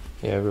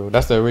 Yeah, real.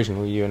 That's the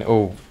original you, and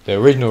the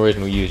original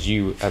you is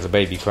you as a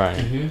baby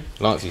crying.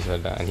 Mm-hmm. Lancey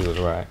said that, and he was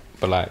right.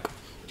 But like,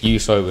 you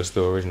sober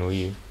still original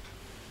you.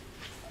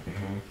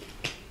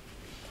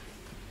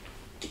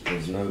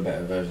 There's no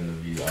better version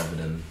of you other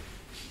than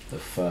the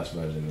first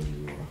version of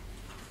you, bro.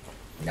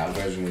 That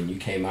version when you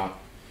came out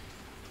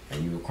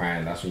and you were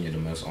crying, that's when you're the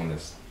most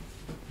honest.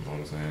 You know what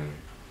I'm saying?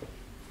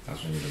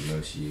 That's when you're the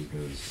most you,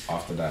 because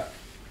after that,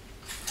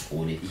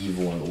 all the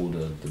evil and all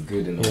the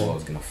good in the Yeah. world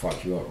is gonna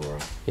fuck you up, bro.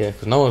 Yeah,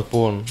 because no one's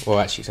born, well,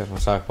 actually, except for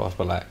psychopaths,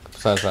 but like,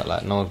 besides that,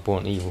 like, no one's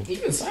born evil.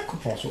 Even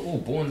psychopaths are all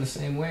born the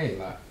same way,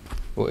 like.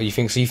 What you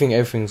think? So you think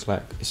everything's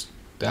like it's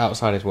the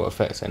outside is what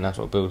affects it, and that's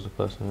what builds the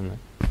person, isn't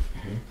it?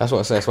 That's what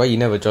I say. That's why you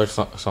never judge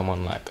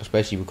someone, like,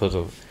 especially because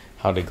of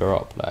how they grow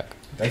up. Like,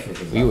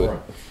 Definitely, We would-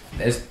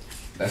 let's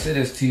say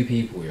there's two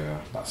people, yeah,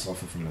 that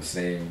suffer from the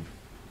same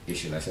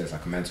issue. Let's say it's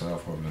like a mental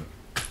health problem.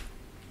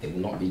 It will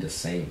not be the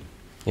same.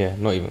 yeah,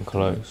 not even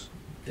close.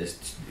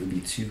 It'll be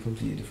two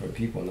completely different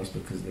people, and that's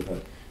because they've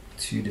had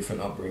two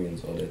different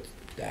upbringings, or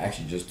they're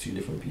actually just two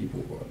different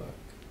people. But like,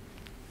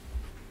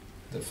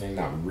 the thing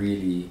that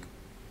really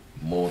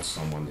molds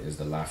someone is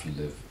the life you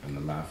live and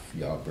the life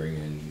your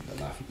upbringing,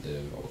 the life you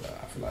live. All that.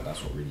 I feel like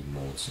that's what really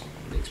molds someone.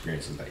 The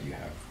experiences that you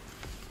have,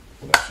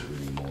 all that shit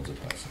really molds a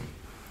person,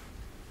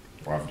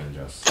 rather than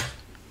just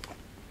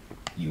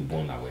you were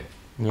born that way.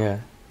 Yeah.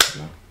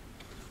 You know?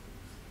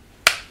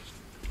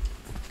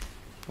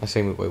 I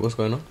say, wait, what's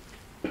going on?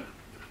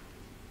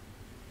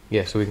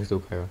 Yeah, so we can still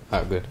carry on.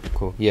 Alright, good,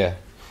 cool. Yeah.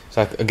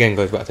 So again,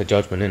 goes back to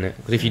judgment, innit?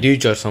 Because if you do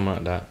judge someone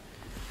like that,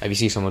 if you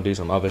see someone do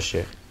some other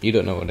shit, you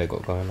don't know what they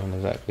got going on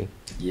exactly.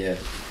 Yeah.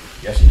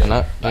 You actually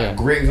don't. And A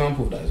great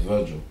example of that is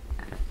Virgil.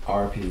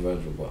 R.I.P.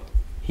 Virgil, but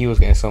he was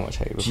getting so much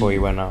hate before he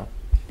went out.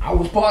 I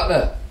was part of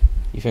that.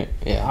 You think?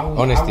 Yeah. I was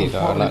Honestly, part though,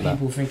 I of like the that.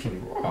 people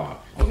thinking, raw.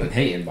 I wasn't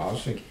hating, but I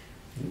was thinking,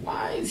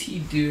 why is he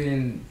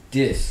doing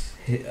this?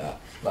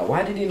 Like,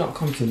 why did he not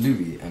come to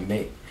Louis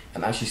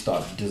and actually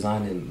start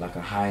designing like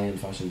a high-end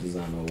fashion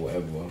design or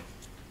whatever?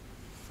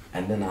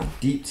 And then I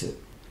deeped it.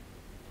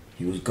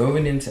 He was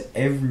going into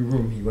every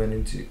room he went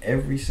into,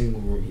 every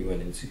single room he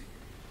went into.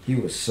 He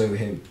was so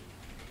him.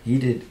 He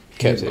did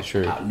Kept it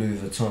true. at Louis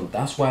Vuitton.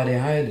 That's why they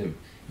hired him.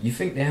 You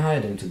think they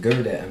hired him to go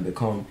there and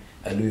become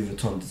a Louis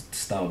Vuitton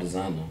style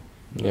designer?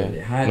 Yeah. They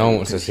hired No him one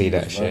wants to because see he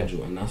that was shit.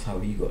 Virgil, and that's how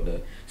he got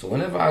there. So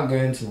whenever I go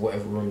into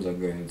whatever rooms I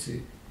go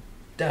into,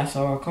 that's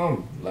how I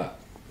come. Like,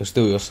 You're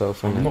still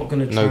yourself, I'm innit? not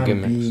gonna try No and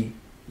gimmicks. be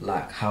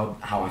like how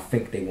I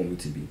think they want me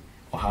to be,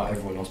 or how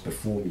everyone else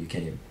before me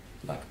came.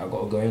 Like, I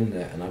gotta go in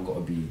there and I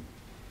gotta be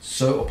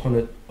so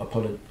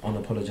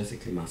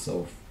unapologetically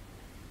myself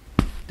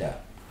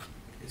that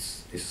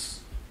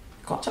it's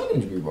you can't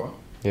challenge me, bro.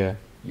 Yeah.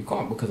 You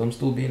can't, because I'm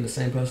still being the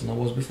same person I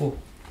was before.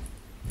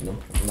 You know,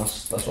 and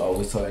that's what I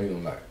always tell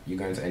anyone. Like, you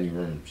go into any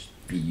room, just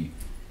be you,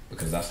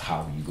 because that's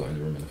how you got in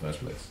the room in the first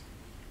place.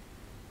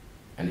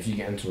 And if you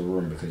get into a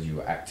room because you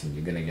were acting,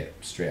 you're gonna get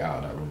straight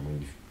out of that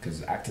room,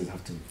 because actors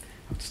have to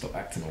stop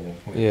acting at one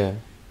point. Yeah.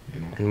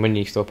 You know, And when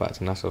you stop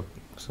acting, that's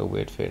a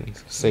weird feeling.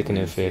 It's a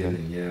sickening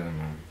feeling. Yeah,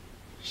 man.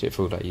 Shit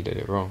feels like you did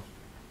it wrong.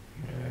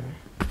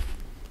 Yeah.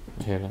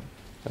 I hear that.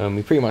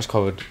 We pretty much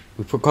covered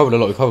a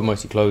lot. We covered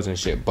mostly clothes and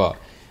shit, but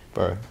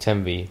bro,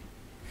 10V,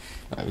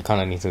 like, we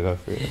kind of need to go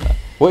through it. Like,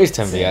 what is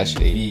 10V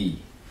actually?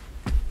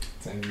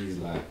 10V is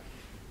like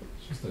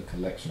just a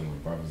collection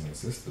of brothers and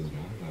sisters,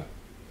 man. Like,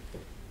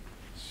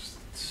 it's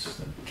just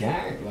a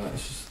gang. Like,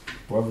 it's just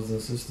brothers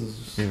and sisters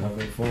just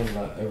having fun.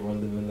 Like, everyone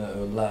living their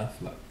own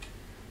life. Like,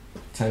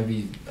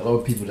 10V, a lot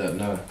of people don't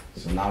know,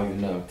 so now you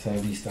know.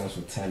 10V stands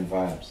for 10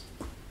 vibes.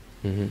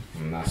 Mm-hmm.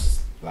 And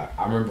that's like,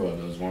 I remember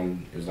there was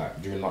one, it was like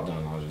during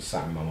lockdown, I was just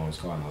sat in my mom's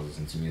car and I was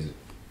listening to music,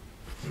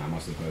 and I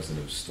must have posted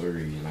a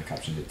story and I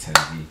captioned it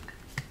 10V.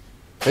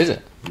 Is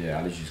it? Yeah,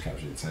 I literally just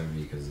captured it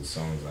 10V because the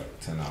song's like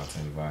 10 out of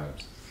 10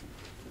 vibes.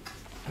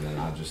 And then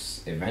I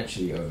just,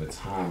 eventually over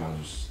time, I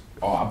must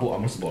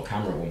have bought a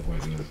camera at one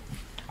point, and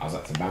I was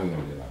like to Bammy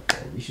one day, like, bro,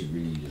 we should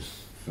really just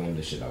film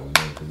the shit that we're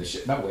doing, because the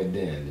shit that we're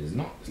doing is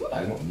not, it's not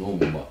that it's not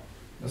normal, but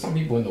there's some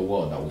people in the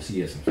world that will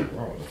see us and think,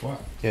 bro, what the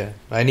fuck? Yeah.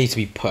 It needs to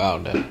be put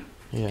out there.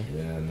 Yeah.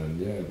 Yeah, and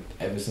then,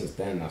 ever since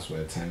then, that's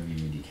where 10V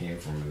really came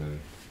from, and then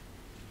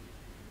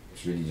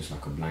it's really just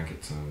like a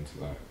blanket term to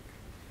like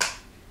the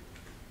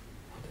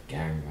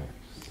gang, like,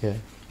 Yeah.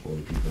 all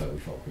the people that we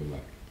fuck with.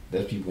 Like,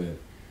 there's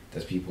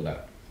people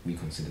that we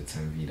consider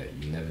 10V that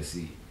you never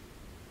see.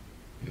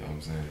 You know what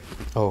I'm saying?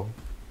 Oh.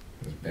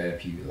 There's bare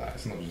people. Like,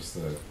 it's not just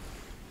a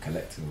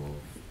collective of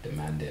the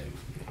man them.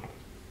 You know,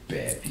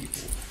 bare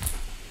people.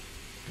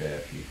 You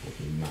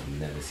might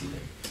never see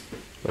them.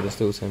 But it's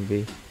still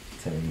 10V.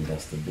 Telling me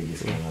that's the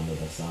biggest gang under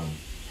the sun.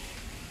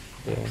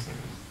 You know what I'm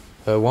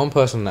saying? One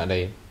person that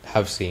they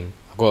have seen,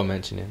 I've got to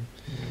mention him,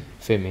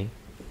 Fimi.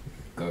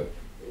 Goat.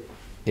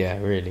 Yeah,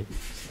 really.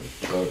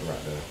 Goat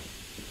right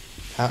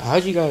there. How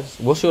do you guys?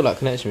 What's your like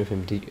connection with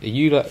him?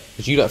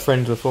 Was you like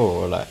friends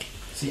before, or like?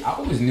 See, I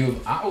always knew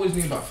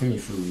about Fimi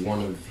through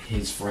one of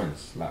his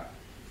friends. Like,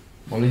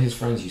 one of his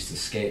friends used to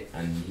skate,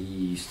 and he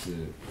used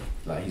to,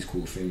 like, he's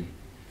called Fimi.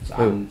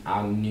 So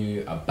I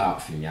knew about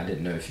Fimi. I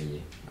didn't know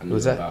Fimi. I knew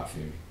about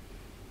Fimi.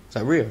 Is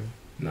that real?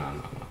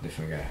 No,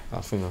 different guy. I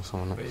think that's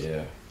someone else. But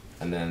yeah,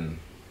 and then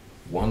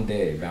one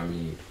day,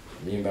 me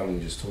and Bammy were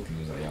just talking.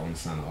 He was like, "Yeah, I want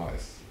to sign an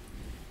artist."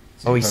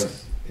 So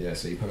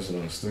so he posted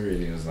on a story,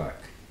 and he was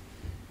like,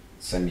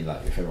 "Send me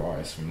like your favorite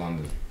artist from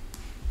London."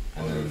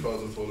 And under then,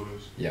 1,000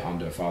 followers. Yeah,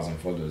 under 1,000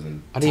 followers,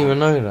 and I didn't even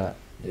know that.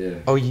 Yeah.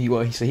 Oh,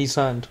 so he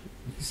signed.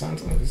 He signed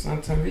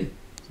 10V.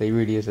 So he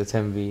really is a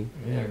 10V.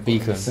 Yeah,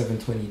 beacon. A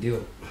 720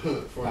 deal.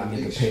 For I a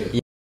need big to pay.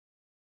 shit.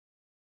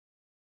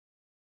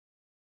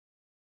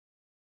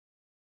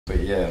 But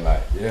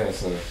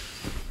so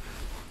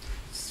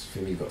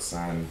Fimi got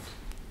signed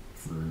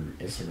through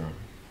Instagram.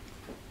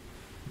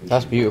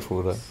 That's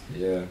beautiful though.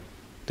 Yeah.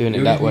 Doing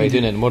it that way,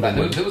 doing it modern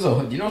way. Like, there was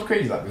you know what's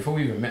crazy? Like, before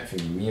we even met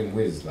Fimi, me and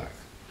Wiz, like,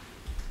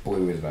 boy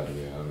Wiz, by the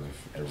way, I don't know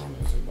if everyone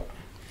knows him, but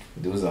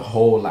there was a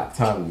whole like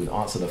time we'd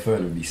answer the phone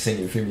and we'd be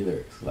singing Fimi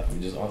lyrics. Like,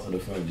 we'd just answer the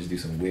phone and just do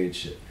some weird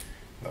shit.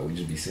 Like, we'd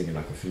just be singing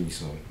like a Fimi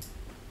song.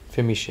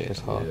 Fimi shit is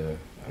hard.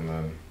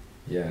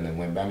 Yeah, and then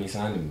when Bammy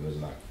signed him, it was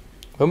like...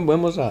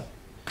 When was that?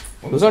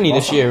 It was only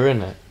this year,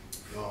 innit?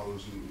 No, it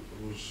was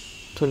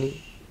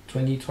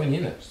 2020,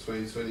 innit?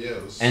 2020, yeah.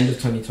 It was end of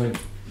 2020.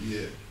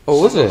 Yeah.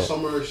 Oh, was it?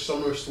 Summer,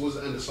 towards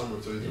the end of summer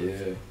 2020.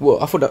 Yeah.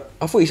 Well, I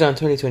thought you signed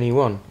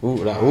 2021.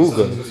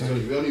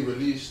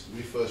 August.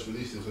 We first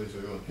released in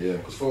 2021. Yeah.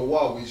 Because for a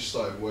while we just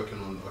started working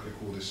on, okay,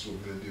 cool, this is what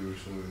we're going to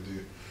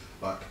do,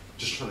 like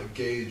just trying to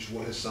gauge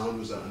what his sound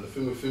was at. And the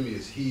thing with Fimi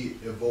is he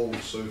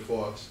evolved so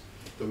fast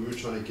that we were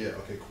trying to get,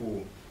 okay,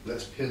 cool,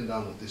 let's pin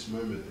down what this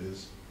moment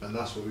is, and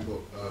that's what we got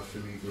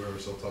Fimi Guerrero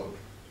self-titled.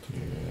 Yeah,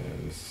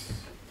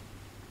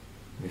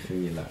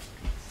 Fimi, like,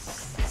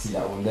 see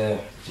that one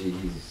there? Gee,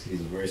 he's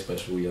a very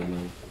special young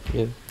man.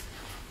 Yeah.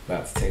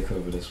 About to take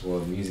over this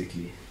world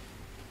musically.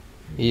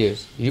 He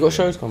is. You got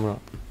shows coming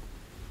up?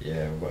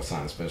 Yeah, we've got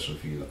something special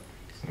for you, like,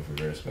 something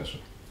very special.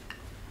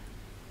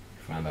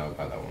 Find out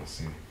about that one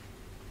soon.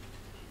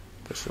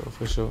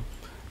 For sure.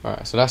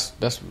 Alright, so that's.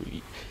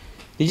 Did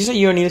you say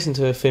you only listen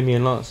to Fimi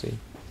and Lancey?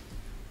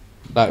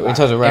 Like in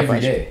terms of rap, every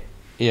actually? day.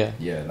 Yeah.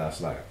 Yeah,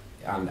 that's like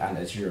and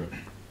Ed Sheeran.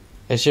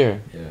 Ed Sheeran.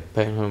 Yeah.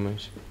 Paying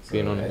homage. So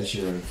Being honest. Ed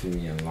Sheeran,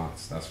 Fimi, and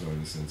Lance. That's what I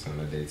listen to on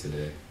a day to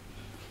day.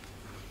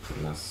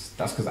 And that's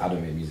because I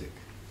don't make music.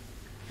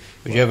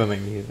 Would you ever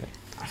make music?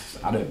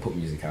 I don't put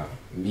music out.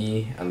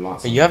 Me and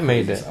Lance. But you have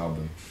made this it.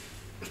 album.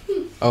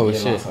 Oh Me and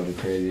shit. Lance have the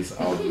craziest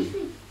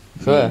album.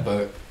 Fair. Me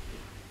both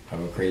have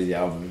a crazy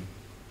album.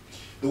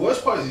 The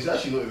worst part is he's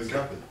actually not even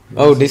capping.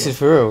 Oh, this is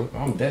for real.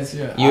 I'm dead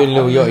serious. You and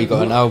Lil Yachty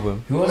got an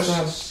album. Who else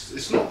has?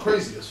 It's not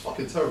crazy, it's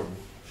fucking terrible.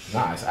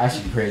 Nah, it's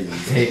actually crazy.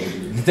 He's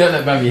hating. He don't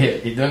let Bambi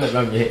hit. He don't let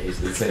Bambi hit.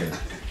 It's insane.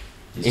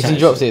 If he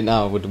drops it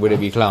now, would it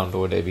be clowned or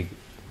would it be?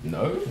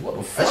 No. What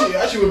the fuck?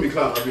 Actually wouldn't be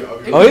clown. I'll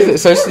be Oh, is it?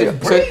 So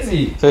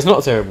crazy. So it's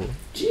not terrible.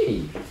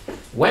 Gee.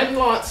 When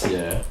Lance,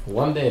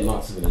 one day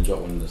Lance is gonna drop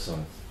one of the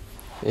songs.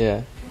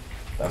 Yeah.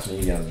 That's when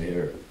you guys will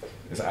hear it.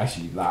 It's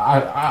actually like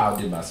I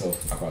did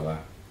myself. I can't lie.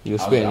 You were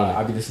spitting on it.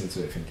 I'll be listening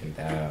to it thinking,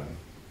 damn.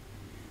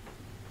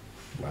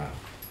 Wow.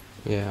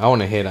 Yeah, I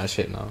want to hear that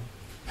shit now.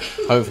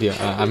 Hopefully,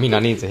 I mean, I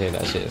need to hear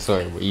that shit.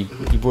 Sorry, but you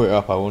brought it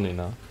up. I want it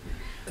now.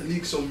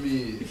 Leaks on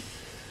me.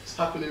 It's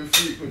happening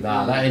frequently.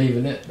 Nah, that ain't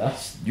even it.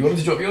 That's you want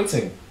me to drop your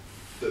thing.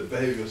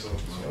 Behave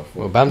yourself, man.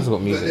 Well, Bam's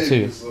got music Behave too.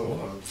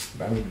 yourself,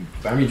 man.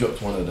 Bambi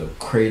dropped one of the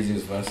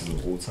craziest verses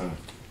of all time.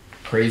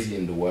 Crazy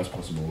in the worst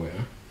possible way.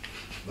 Huh?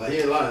 Like, he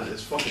ain't lying,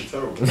 it's fucking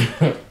terrible. These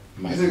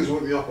niggas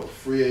woke me up at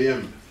 3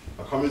 a.m.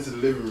 I come into the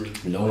living room.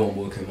 No one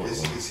woke him up.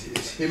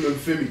 It's him and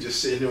Fimi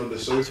just sitting here on the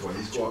sofa. And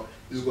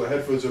he's got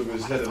headphones over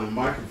his head and a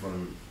mic in front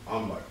of him.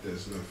 I'm like,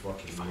 there's no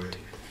fucking way.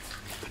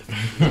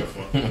 No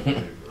fucking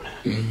way,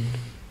 bro.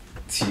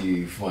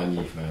 Too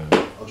funny, fam.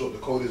 I dropped the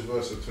coldest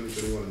verse of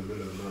 2021 in the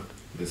middle of the night.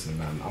 Listen,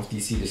 man. After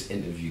you see this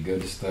interview, go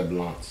disturb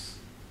Lance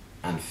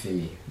and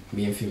Fimi.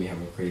 Me and Fimi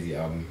have a crazy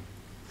album.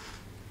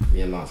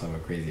 Me and Lance have a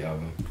crazy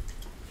album.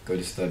 Go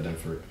disturb them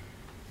for it.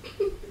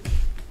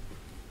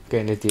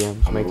 Get in the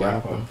DMs, I'm make a it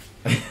rapper.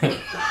 happen.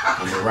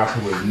 I'm a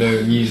rapper with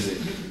no music.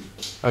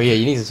 Oh yeah,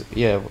 you need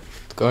to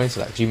go into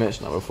that 'cause you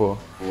mentioned that before.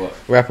 What?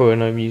 Rapper with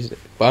no music,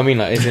 but I mean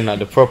like it's in like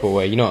the proper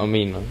way. You know what I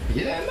mean? Like,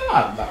 Yeah,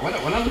 nah.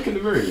 Like when I look in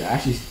the mirror, I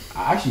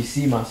actually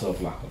see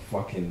myself like a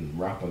fucking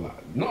rapper.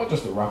 Like not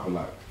just a rapper.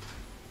 Like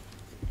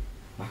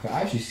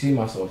I actually see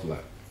myself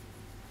like,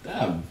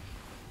 damn,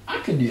 I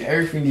can do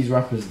everything these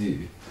rappers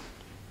do,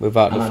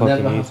 without and the I fucking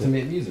never have music. to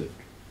make music.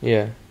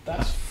 Yeah,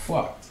 That's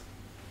fucked.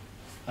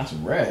 That's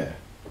rare.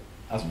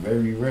 That's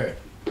very rare.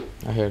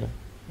 I hear that.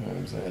 You know what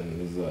I'm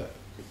saying? It's like,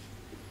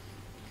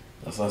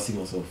 that's how I see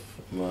myself.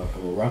 I'm a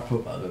rapper,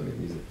 but I don't make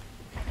music.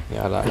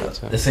 Yeah, I like that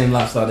too. The same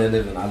lifestyle they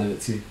live in, I live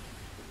it too.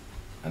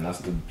 And that's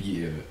the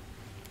beauty of it.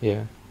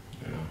 Yeah.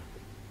 You know?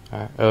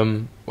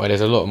 Alright. Well, there's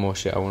a lot more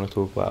shit I want to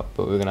talk about,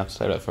 but we're gonna have to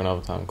save that for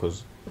another time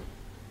because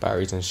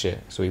batteries and shit.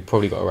 So we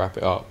probably got to wrap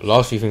it up.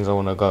 Last few things I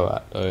want to go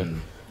at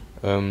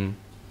though.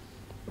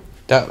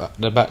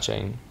 The back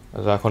chain,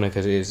 as iconic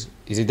as it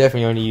is it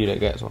definitely only you that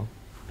gets one?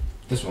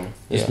 This one?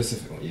 The Yeah.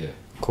 specific one, yeah.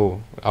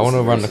 Cool. I It's want to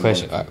a run very the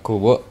question. symbolic.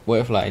 Cool. What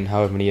if like in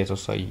however many years or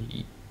so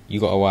you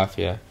got a wife,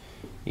 yeah,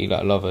 you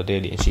like love her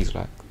dearly, and she's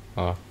like,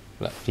 oh,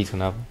 like please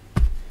can have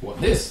her. What,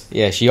 this?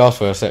 Yeah, she asked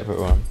for a separate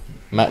one,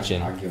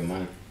 matching. I'll give her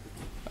mine.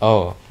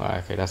 Oh,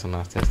 alright, okay, that's a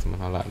nice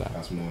testament. I like that.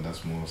 That's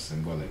more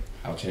symbolic.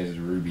 I'll change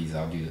the rubies,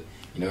 I'll do the,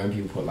 you know when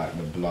people put like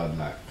the blood,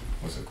 like,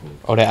 what's it called?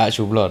 Oh, their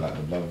actual blood. Like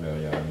the blood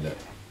veil, yeah, I'll do that.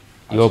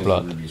 I'll Your change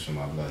blood. The rubies for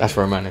my blood. That's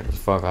yeah. romantic as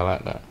fuck. I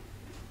like that.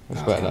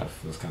 Respect that.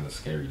 Feels kind of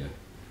scary though.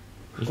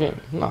 You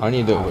think? No, I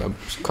need to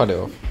just cut it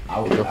off. I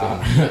would. Drop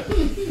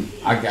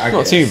it. I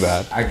Not too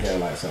bad. I get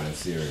like something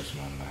serious,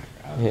 man.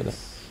 Like, I hear that.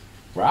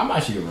 Bro, I'm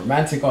actually a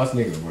romantic ass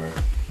nigga, bro.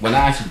 When I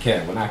actually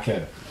care, like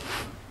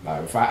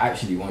if I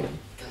actually want you,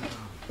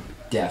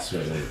 that's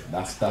what it is.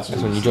 That's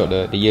when you drop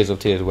the Years of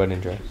Tears wedding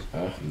dress.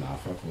 Nah,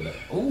 fuck all that.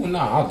 Oh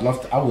nah,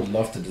 I would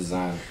love to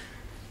design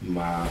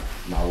my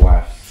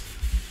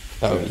wife.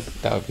 That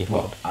would be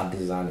hard. I'd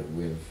design it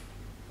with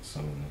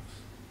someone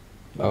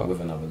else, like Oh.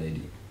 with another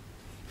lady.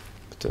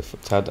 To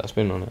have that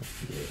spin on it.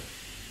 Yeah,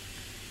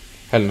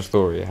 Hell of a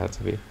story. It had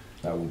to be.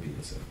 that would be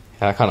insane.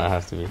 That kind of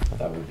has to be.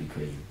 That would be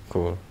crazy.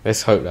 Cool.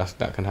 Let's hope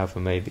that can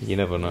happen. Maybe you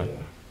never know. Yeah.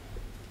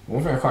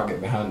 One thing I can't get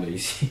behind though, you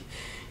see,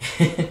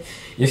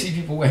 you see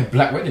people wearing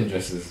black wedding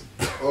dresses.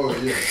 Oh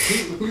yeah.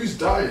 Who's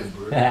dying,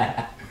 bro?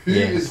 Who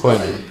Yeah, is point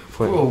dying? it.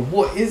 Bro,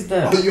 what is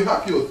that? Are you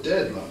happy or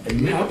dead, man? Are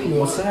you happy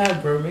or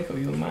sad, bro? Make up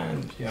your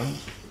mind. Yeah,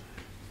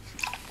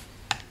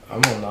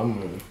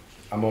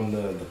 I'm on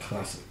the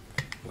classic.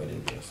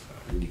 wedding dress,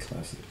 like, really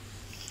classic.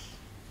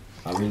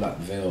 I really like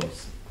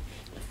veils.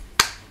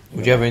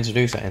 Would you ever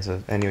introduce that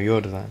into any of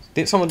your designs?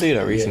 Did someone do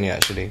that recently,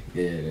 actually?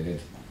 Yeah, they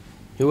did.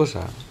 Who was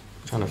that?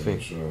 I'm trying to I'm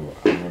think. sure,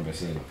 I remember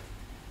seeing it.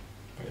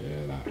 But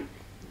yeah, like,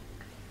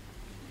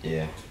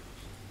 yeah.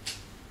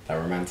 That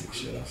romantic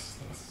shit, that's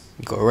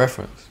You got a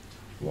reference?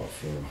 what,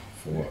 for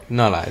what?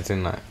 No, like, it's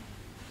in, like,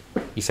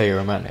 you say you're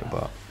romantic,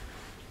 but...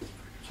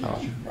 Oh.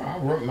 Bro, I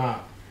wrote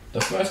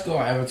the first girl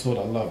I ever told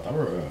I loved, I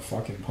wrote her a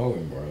fucking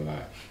poem, bro,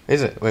 like,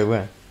 Is it? Wait,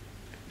 where?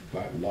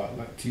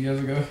 like 2 years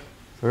ago.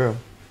 For real?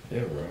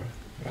 Yeah, bro.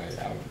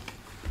 Like,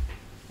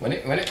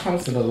 when it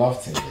comes to the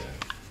love thing,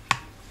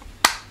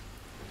 yeah,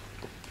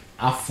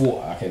 I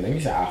thought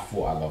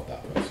I loved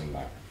that person.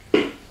 Like,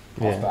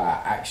 after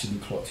I actually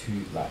clocked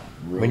who, like,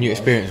 real When you love,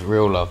 experience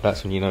real love,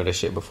 that's when you know the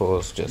shit before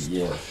was just...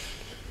 yeah,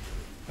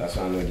 that's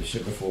when I know the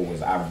shit before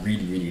was I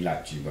really, really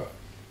liked you, but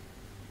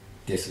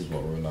this is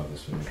what real love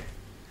is for me.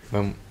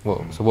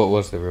 So what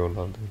was the real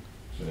love then?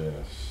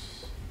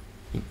 Yes.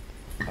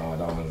 Oh,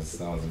 that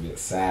one's a bit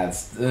sad,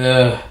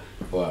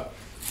 but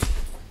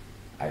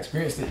I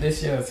experienced it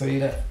this year. I'll tell you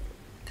that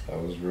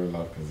was real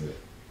love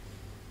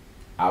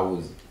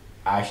because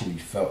I actually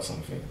felt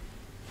something.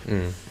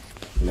 Mm.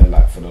 And then,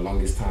 like, for the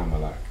longest time, I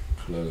like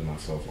closed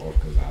myself off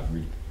because I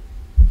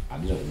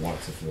didn't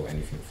want to feel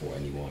anything for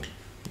anyone.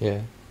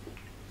 Yeah.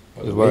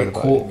 But the way it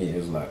caught me, it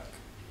was like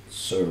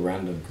so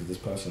random because this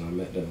person I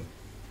met them,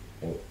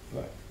 or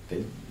like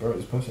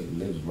this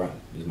person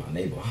is my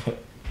neighbor.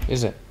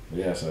 Is it?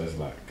 Yeah, so it's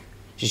like.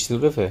 She still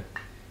live here?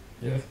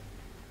 Yeah.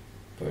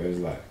 But it was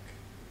like,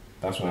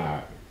 that's when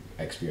I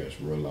experienced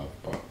real love,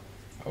 but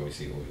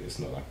obviously it's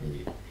not like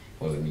it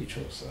wasn't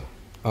mutual, so.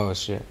 Oh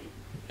shit.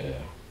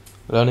 Yeah.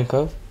 Learning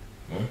curve?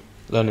 Huh?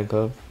 Learning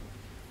curve?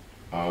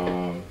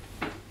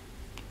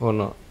 Or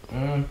not?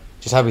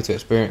 Just happy to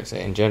experience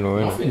it in general,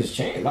 innit? Nothing's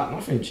changed. Like,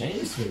 nothing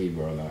changed for me,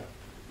 bro. Like,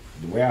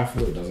 the way I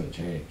feel doesn't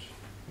change.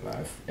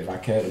 Like, if I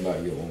cared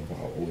about you,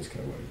 I'll always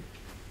care about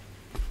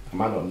you. I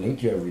might not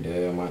link you every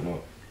day. I might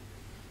not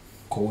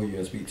call you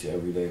and speak to you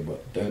every day,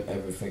 but don't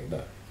ever think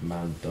that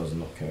man does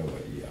not care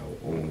about you.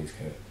 I will always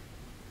care.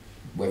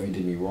 Whether you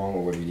did me wrong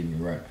or whether you did me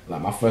right.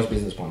 Like, my first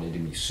business partner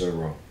did me so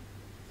wrong.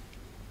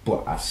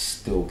 But I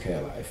still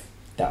care. Like, if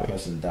that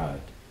person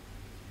died,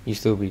 You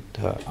still be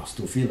hurt? I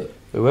still feel it.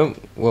 Wait,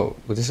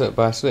 what was this at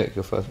by Slick,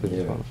 your first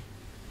business partner?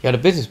 You had a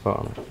business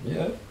partner?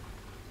 Yeah.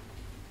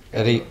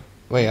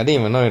 Wait, I didn't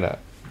even know that.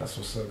 That's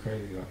what's so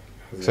crazy.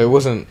 Like, So it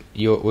wasn't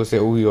was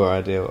it all your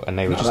idea and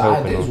they were just the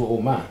helping? ideas were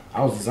all mine.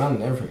 I was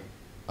designing everything.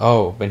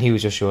 Oh, but he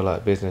was just your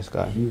like business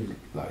guy. He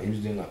was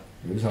doing like,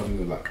 he was helping me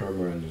with like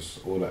promo and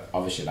just all that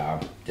other shit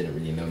that I didn't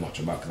really know much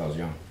about because I was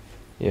young.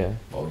 Yeah.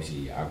 But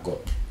obviously I got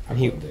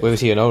was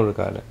he an older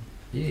guy then?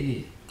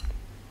 Yeah.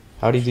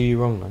 How did he do you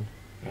wrong then?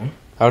 Huh?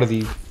 How did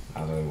he? I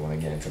don't even want to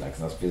get into that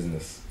because that's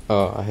business.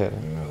 Oh, I hear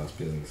that. You know, that's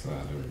business, so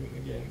I don't really want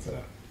to get into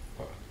that.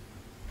 But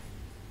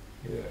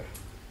yeah,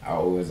 I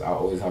always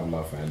have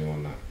love for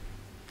anyone that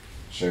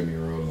showed me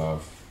real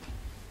love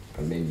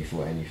and made me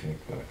feel anything.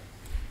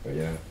 But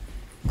yeah,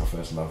 my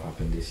first love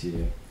happened this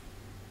year,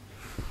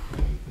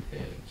 and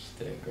it just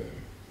didn't go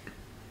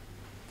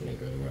the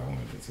way I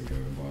wanted it to go.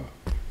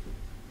 But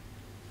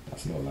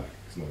that's not like,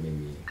 it's not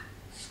making me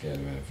scared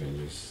of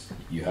anything.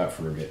 You hurt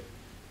for a bit,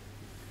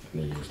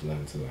 and then you just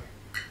learn to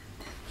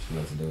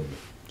deal with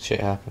it.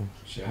 Shit happens.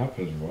 Shit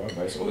happens, bro.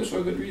 But it's always for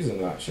a good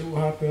reason. Like, shit will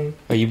happen.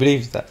 Oh, you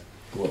believe that?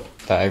 What?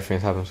 That everything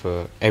happens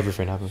for a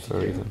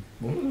reason.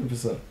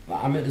 100%.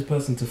 Like, I met this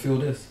person to feel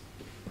this.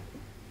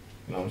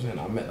 You know what I'm saying?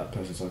 I met that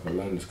person so I could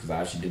learn this because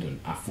I actually didn't.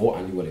 I thought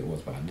I knew what it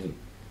was, but I didn't.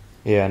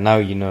 Yeah, now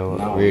you know what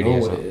now it really I know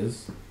is. what it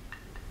is.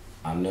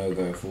 I know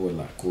going forward,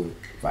 like, cool.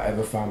 If I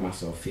ever find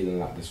myself feeling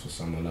like this for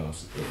someone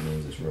else, it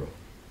means it's real.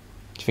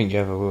 Do you think you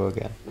ever will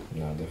again?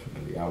 No,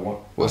 definitely.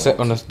 What's that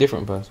on a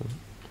different person?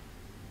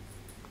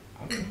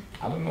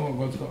 I don't know what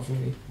God's got for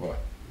me, but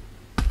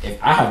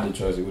if I had the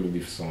choice, it wouldn't be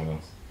for someone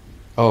else.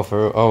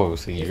 Oh,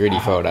 so you really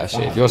felt that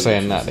shit. If you're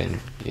saying that,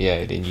 choices.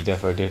 then you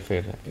definitely did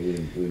feel that. It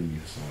wouldn't be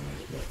for someone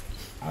else,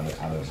 but I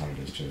don't have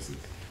those choices.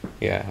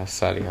 Yeah, that's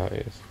sadly how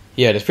it is.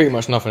 Yeah, there's pretty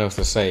much nothing else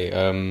to say.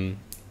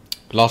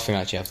 Last thing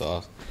I actually have to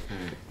ask.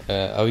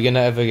 Are we going to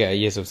ever get a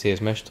Years of Tears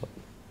mesh top?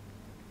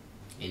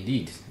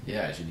 Indeed.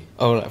 Yeah, actually.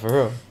 Oh, like for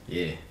real?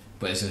 Yeah,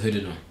 but it's a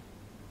hooded one.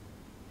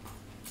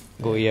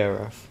 Oh, yeah,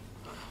 Raf.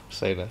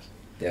 Say less.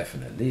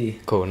 Definitely.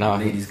 Cool, now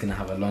the lady's gonna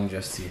have a long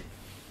dress too.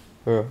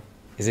 For real?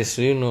 Is it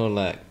soon or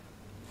like...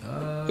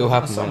 it'll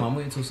happen summer. when... I'm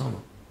waiting till summer.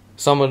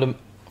 Some of them...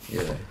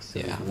 Yeah, so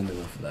Yeah. it's warm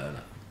enough for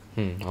that.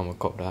 I'm gonna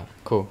cop that.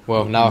 Cool.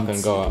 Well, now I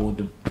can go out. All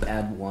the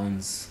bad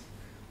ones,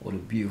 all the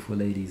beautiful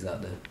ladies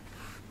out there.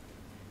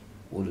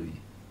 All of you.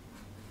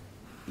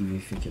 Even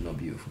if you think you're not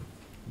beautiful,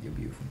 you're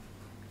beautiful.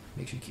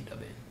 Make sure you keep that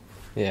in.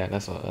 Yeah,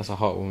 that's a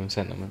heartwarming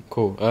sentiment.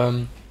 Cool.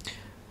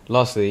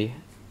 Lastly,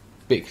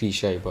 bit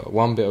cliche, but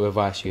one bit of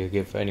advice you could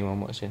give for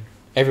anyone watching,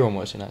 everyone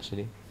watching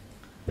actually.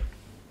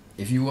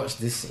 If you watch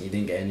this and you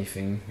didn't get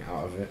anything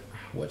out of it,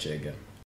 watch it again.